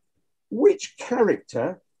 Which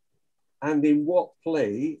character and in what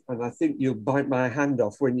play, and I think you'll bite my hand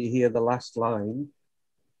off when you hear the last line,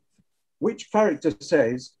 which character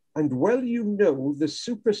says, and well you know the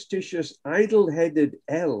superstitious idle-headed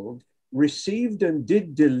eld received and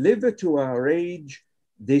did deliver to our age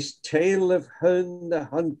this tale of Herne the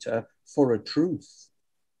Hunter for a truth.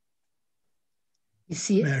 You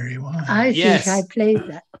see, Merry Wives. I Yes. think I played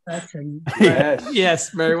that person. Yes.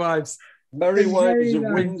 Yes, Merry Wives. Merry Wives of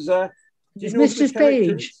Wives. Windsor. Do It's know the Mistress characters?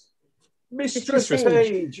 Page. Mistress Mistress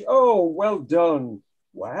Page. Oh, well done.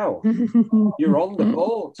 Wow. You're on the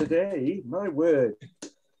ball today. My word.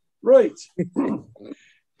 Right.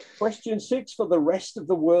 Question 6 for the rest of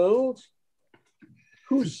the world.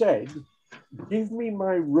 Who said, give me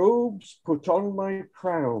my robes, put on my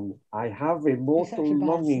crown. I have immortal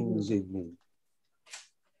longings in me.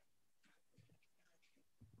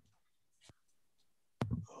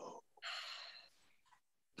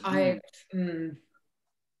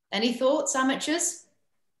 Any thoughts, amateurs?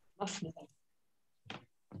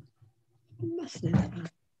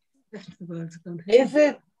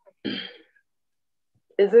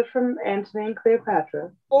 Is it from Antony and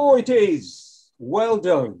Cleopatra? Oh, it is. Well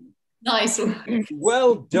done. Nice one.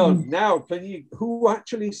 Well done. Now, who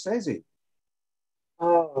actually says it?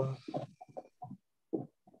 Oh.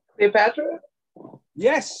 Cleopatra?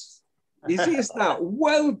 Yes. Easy as that.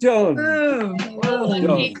 Well done. Oh, well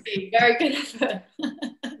done, Casey. Very good effort.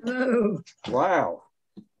 Wow.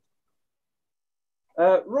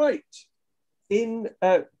 Right.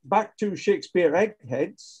 Back to Shakespeare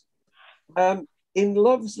Eggheads. In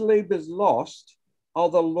Love's Labour's Lost, are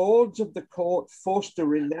the lords of the court forced to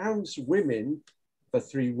renounce women for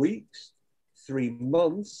 3 weeks, 3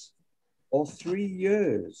 months, or 3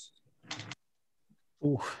 years?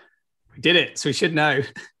 Oh, we did it, so we should know.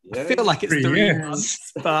 Yeah, I feel like it's 3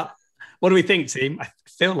 months, but what do we think, team? I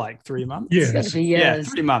feel like 3 months. Yes. It's gotta be years.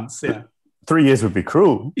 Yeah, 3 months, yeah. 3 years would be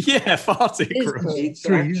cruel. Yeah, far too cruel. It's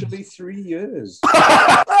 3 actually 3 years.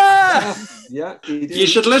 Yeah, it is. You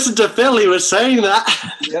should listen to Phil, he was saying that.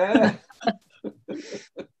 Yeah.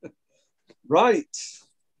 Right.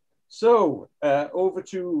 So, over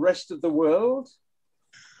to rest of the world.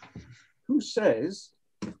 Who says,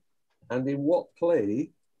 and in what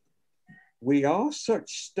play, we are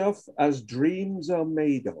such stuff as dreams are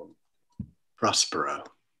made on? Prospero.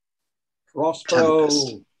 Prospero.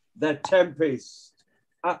 Tempest. The Tempest.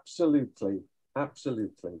 Absolutely.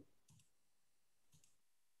 Absolutely.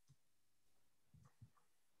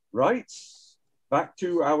 Right. Back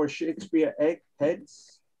to our Shakespeare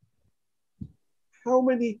eggheads. How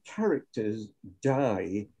many characters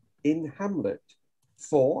die in Hamlet?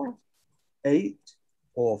 4, 8,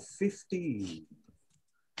 or 15?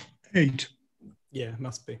 8. Yeah,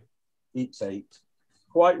 must be. It's 8.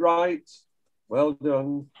 Quite right. Well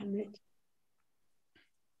done. Hamlet.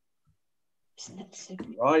 Isn't that so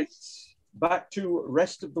good? Right. Back to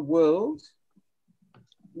rest of the world.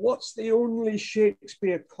 What's the only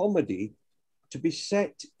Shakespeare comedy to be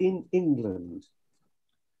set in England?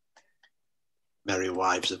 Merry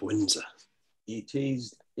Wives of Windsor. It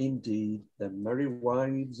is indeed the Merry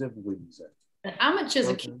Wives of Windsor. The amateurs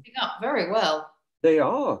are keeping up very well. They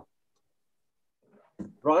are.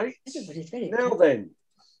 Right. Everybody's very Now good. then,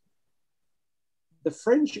 the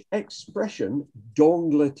French expression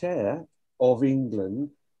d'Angleterre of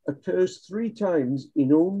England occurs 3 times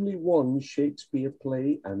in only one Shakespeare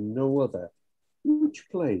play and no other. Which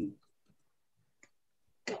play?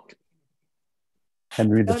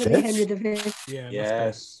 Henry Gotta be Henry V. Yeah.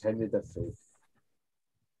 Yes, Henry V.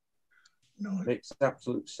 No, Makes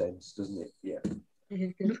absolute sense, doesn't it? Yeah.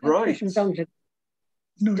 Right. no,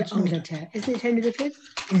 it's not. Angleterre. Isn't it Henry V?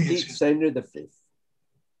 Oh, yes. It's Henry V.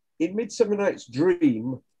 In Midsummer Night's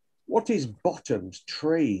Dream, what is Bottom's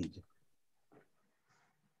trade?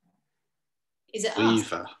 Is it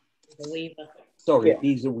Weaver. us? A weaver. Sorry, Yeah.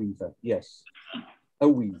 he's a weaver. Yes, a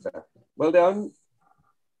weaver. Well done.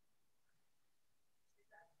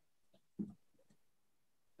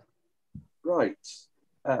 Right.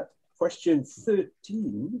 Question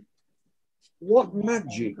 13. What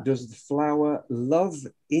magic does the flower Love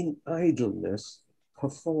in Idleness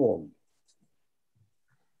perform?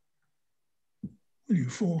 Will you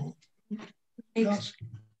fall? Yes.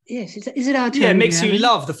 Is it our turn? Yeah, it makes you Miranda?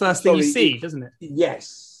 love the first thing you Sorry, see, doesn't it?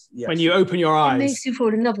 Yes. Yes. When you open your It eyes. makes you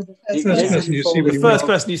fall in love with the It first First makes person you you fall see in when The you first wake.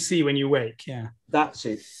 person you see when you wake, yeah. That's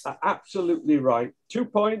it. Absolutely right. 2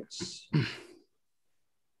 points.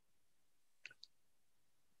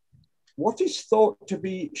 What is thought to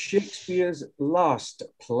be Shakespeare's last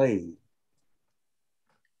play?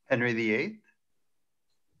 Henry VIII?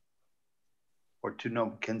 Or Two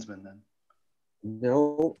Noble Kinsmen then?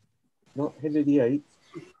 No, not Henry VIII.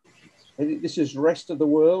 This is rest of the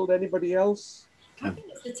world. Anybody else? I think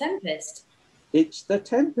it's The Tempest. It's The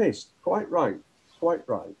Tempest. Quite right. Quite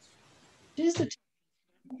right. Is the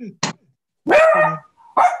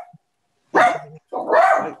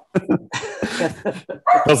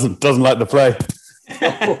doesn't like the play.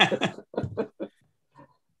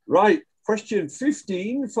 Right. Question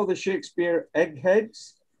 15 for the Shakespeare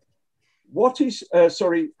eggheads. What is,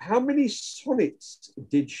 how many sonnets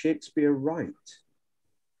did Shakespeare write?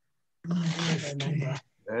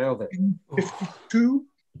 Now then. 52?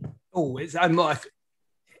 Oh, I'm like,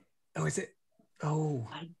 oh, is it? Oh,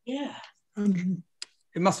 yeah.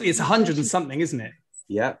 It must be, it's 100 and something, isn't it?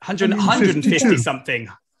 Yeah. 150 something.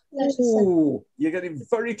 Oh, you're getting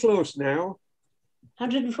very close now.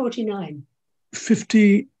 149.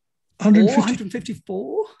 50,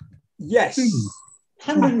 154? Yes.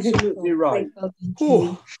 Absolutely right.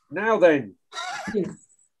 Oh, now then.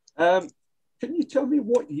 Can you tell me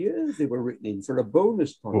what year they were written in for a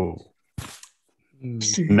bonus point?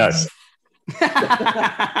 No.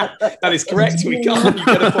 That is correct. We can't. You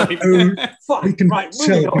get a point. Fine. We can, right,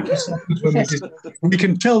 tell, we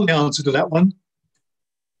can tell the answer to that one.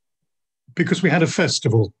 because we had a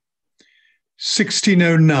festival.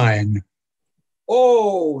 1609.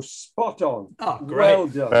 Oh, spot on. Oh, great. Well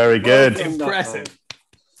done. Very good. Well done, Impressive.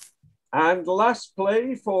 And last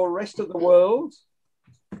play for rest of the world.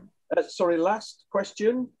 Last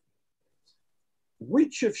question.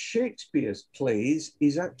 Which of Shakespeare's plays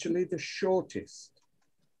is actually the shortest?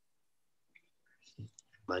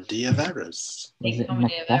 Comedy of Errors. Is it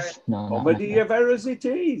Macbeth? No, not Comedy Macbeth. of Errors it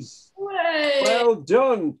is. Hooray! Well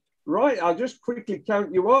done. Right, I'll just quickly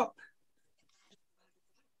count you up.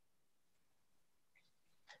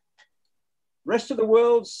 Rest of the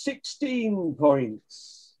world, 16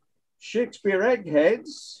 points. Shakespeare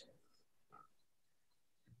Eggheads,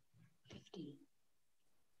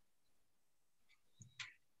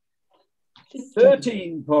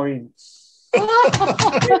 13 points.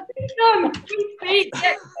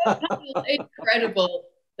 Incredible.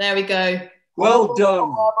 There we go. Well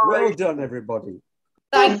done. Well done, everybody.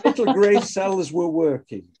 Little grey cells were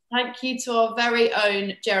working. Thank you to our very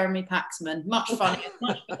own Jeremy Paxman. Much funnier,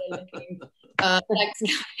 much better looking. Thanks,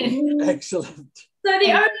 guys. Excellent. So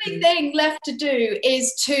the only thing left to do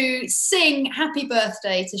is to sing happy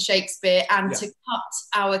birthday to Shakespeare and to cut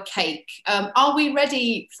our cake. Are we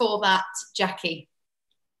ready for that, Jackie?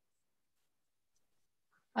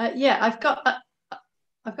 Yeah, I've got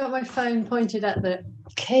my phone pointed at the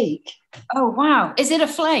cake. Oh wow! Is it a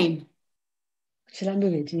flame? Shall I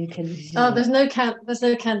move it? You can. Oh, there's no candle. There's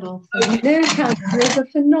no candle. There's a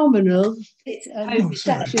phenomenal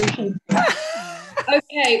statue.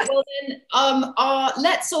 Okay, well then,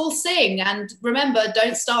 let's all sing, and remember,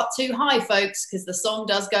 don't start too high, folks, because the song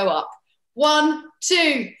does go up. 1,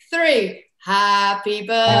 2, 3. Happy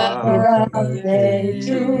birthday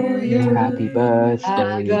to you. Happy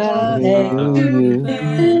birthday to you.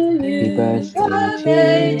 Happy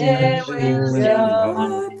birthday to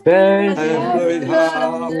you. Birthday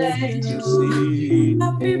to you.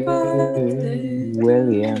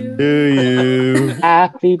 William. To you.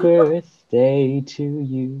 Happy birthday to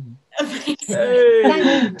you. Thank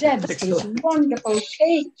you, Deb, for this wonderful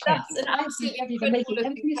cake. That's an absolutely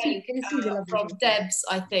beautiful from Deb's,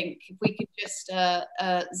 I think. If we could just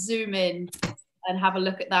zoom in and have a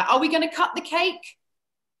look at that. Are we going to cut the cake?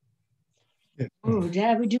 Oh,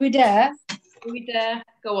 do we dare? Do we dare?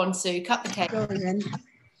 Go on, Sue, cut the cake. Go on, then.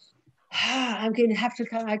 I'm going to have to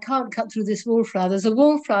cut. I can't cut through this wallflower. There's a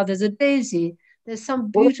wallflower, there's a daisy, there's some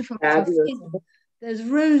beautiful stuff in. There's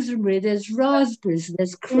rosemary, there's raspberries,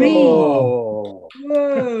 there's cream. Oh.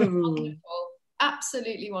 Whoa. Wonderful.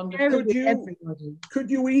 Absolutely wonderful.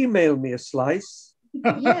 Could you email me a slice?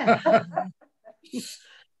 Yeah.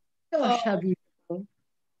 Gosh, how beautiful.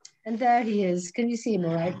 And there he is. Can you see him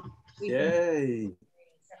all right? Yay.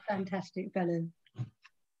 A fantastic fellow.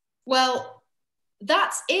 Well,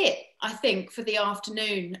 that's it, I think, for the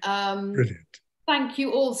afternoon. Brilliant. Thank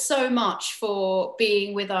you all so much for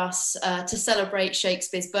being with us to celebrate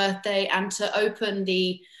Shakespeare's birthday and to open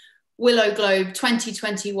the Willow Globe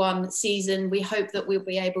 2021 season. We hope that we'll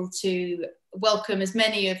be able to welcome as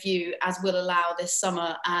many of you as will allow this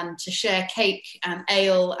summer and to share cake and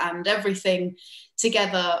ale and everything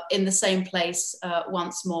together in the same place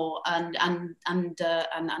once more and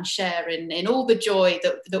share in all the joy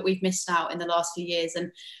that we've missed out in the last few years.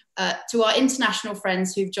 And to our international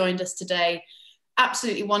friends who've joined us today,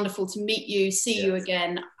 absolutely wonderful to meet you, see you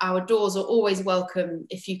again. Our doors are always welcome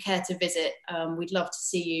if you care to visit. We'd love to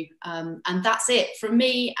see you. And that's it from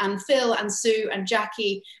me and Phil and Sue and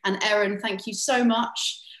Jackie and Erin. Thank you so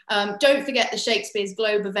much. Don't forget the Shakespeare's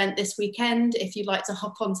Globe event this weekend if you'd like to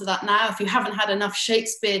hop onto that now, if you haven't had enough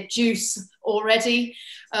Shakespeare juice already.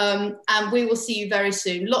 And we will see you very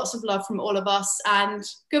soon. Lots of love from all of us and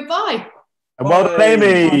goodbye. And well done,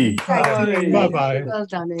 Amy. Bye-bye. Well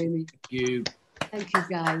done, Amy. Thank you. Thank you,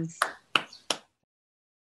 guys.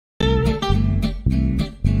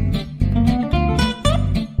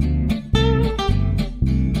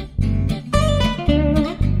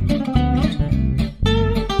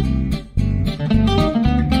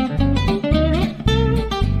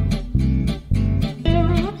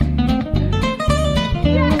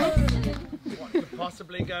 What could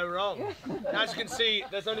possibly go wrong? As you can see,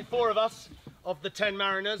 there's only 4 of us. Of the 10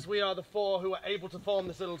 mariners, we are the 4 who are able to form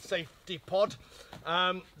this little safety pod.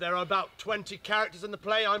 There are about 20 characters in the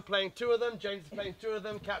play. I'm playing 2 of them, James is playing 2 of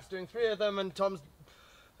them, Kat's doing 3 of them, and Tom's...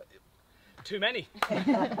 Too many.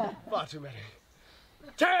 Far too many.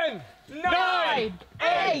 10, 9,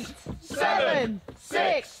 8, 7,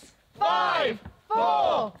 6, 5,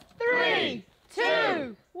 4, 3,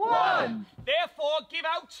 2, 1. Therefore give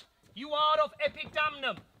out, you are of epic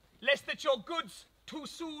damnum, lest that your goods too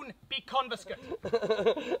soon be confiscate.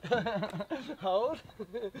 Hold.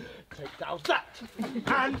 Take down that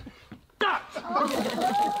and that.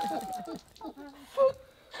 For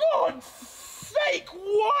God's sake,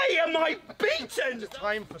 why am I beaten? It's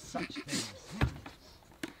time for such things.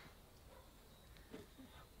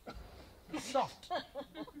 Soft.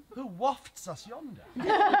 Who wafts us yonder?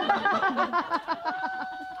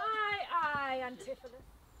 Aye, Antipholus.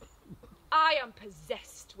 I am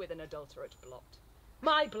possessed with an adulterate blot.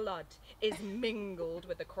 My blood is mingled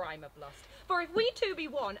with the crime of lust. For if we two be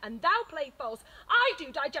one, and thou play false, I do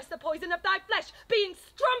digest the poison of thy flesh, being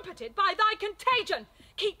strumpeted by thy contagion.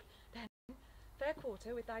 Keep, then, fair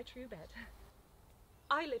quarter with thy true bed.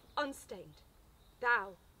 I live unstained,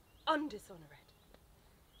 thou undishonoured.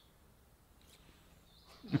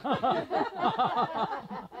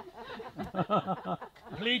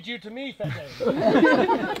 Plead you to me, fair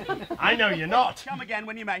dame? I know you're not. Come again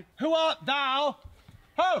when you may. Who art thou?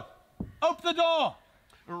 Ho! Open the door!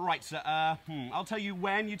 Right, sir. I'll tell you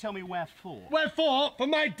when, you tell me wherefore. Wherefore? For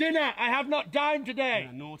my dinner. I have not dined today.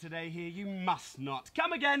 Nor today here you must not.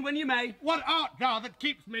 Come again when you may. What art thou that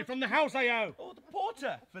keeps me from the house I owe? Oh, the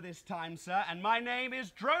porter for this time, sir, and my name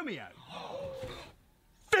is Dromio.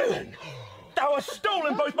 Villain! Thou hast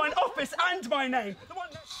stolen both mine office and my name. The one...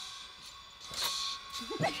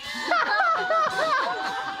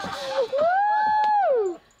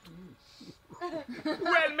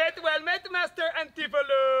 Well met, Master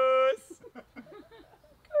Antipholus.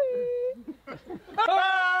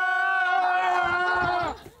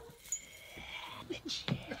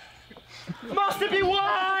 Master, be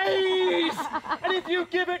wise! And if you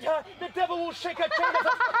give it her, the devil will shake her chain at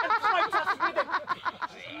us and fright us with it.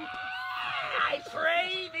 I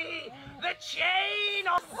pray thee, the chain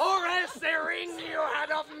of... Or else the ring you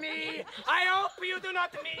had of me. I hope you do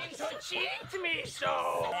not mean to cheat me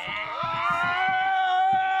so.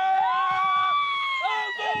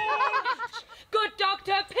 Good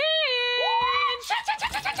Dr. Pinch!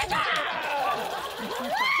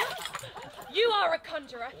 You are a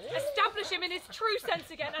conjurer. Establish him in his true sense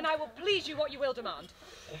again, and I will please you what you will demand.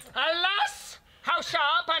 Alas! How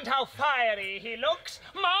sharp and how fiery he looks.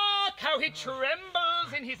 Mark how he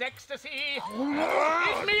trembles in his ecstasy.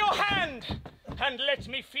 Give me your hand, and let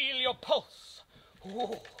me feel your pulse.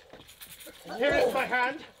 Ooh. Here is my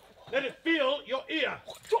hand. Let it feel your ear.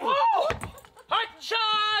 Oh! I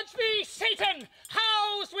charge thee, Satan,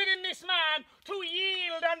 housed within this man, to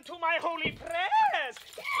yield unto my holy prayers.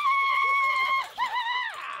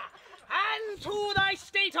 And to thy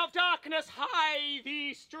state of darkness hie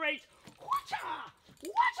thee straight. Watcha!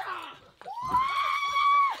 Watcha!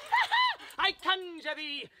 I conjure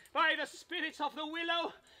thee by the spirits of the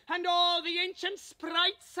Willow and all the ancient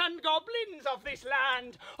sprites and goblins of this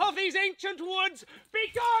land, of these ancient woods,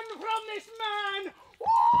 begone from this man!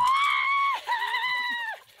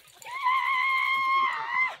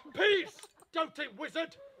 Peace, doting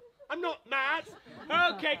wizard! I'm not mad.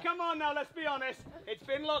 Okay, come on now, let's be honest. It's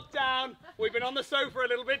been locked down. We've been on the sofa a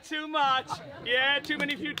little bit too much. Yeah, too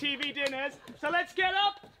many few TV dinners. So let's get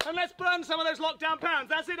up and let's burn some of those lockdown pounds.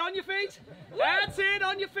 That's it, on your feet. That's it,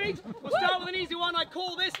 on your feet. We'll start with an easy one. I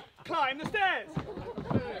call this Climb the Stairs.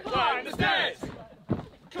 Climb the stairs.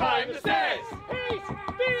 Climb the stairs. Peace,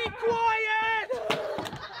 be quiet.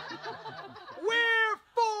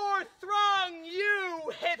 Wherefore throng you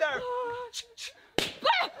hither?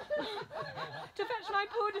 To fetch my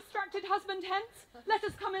poor distracted husband hence, let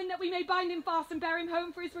us come in that we may bind him fast and bear him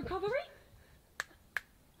home for his recovery.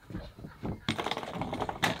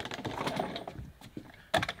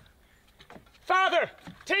 Father,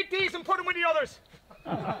 take these and put them with the others.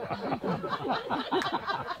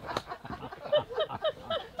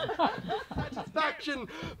 Satisfaction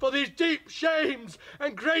for these deep shames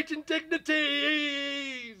and great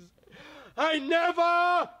indignities. I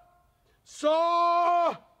never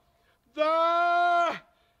saw the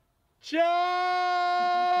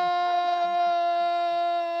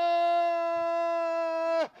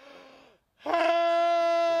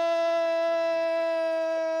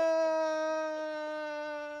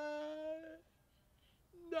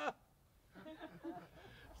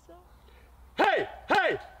Hey,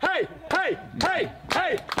 hey, hey, hey, hey,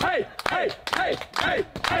 hey, hey, hey, hey, hey,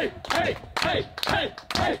 hey, hey, hey, hey,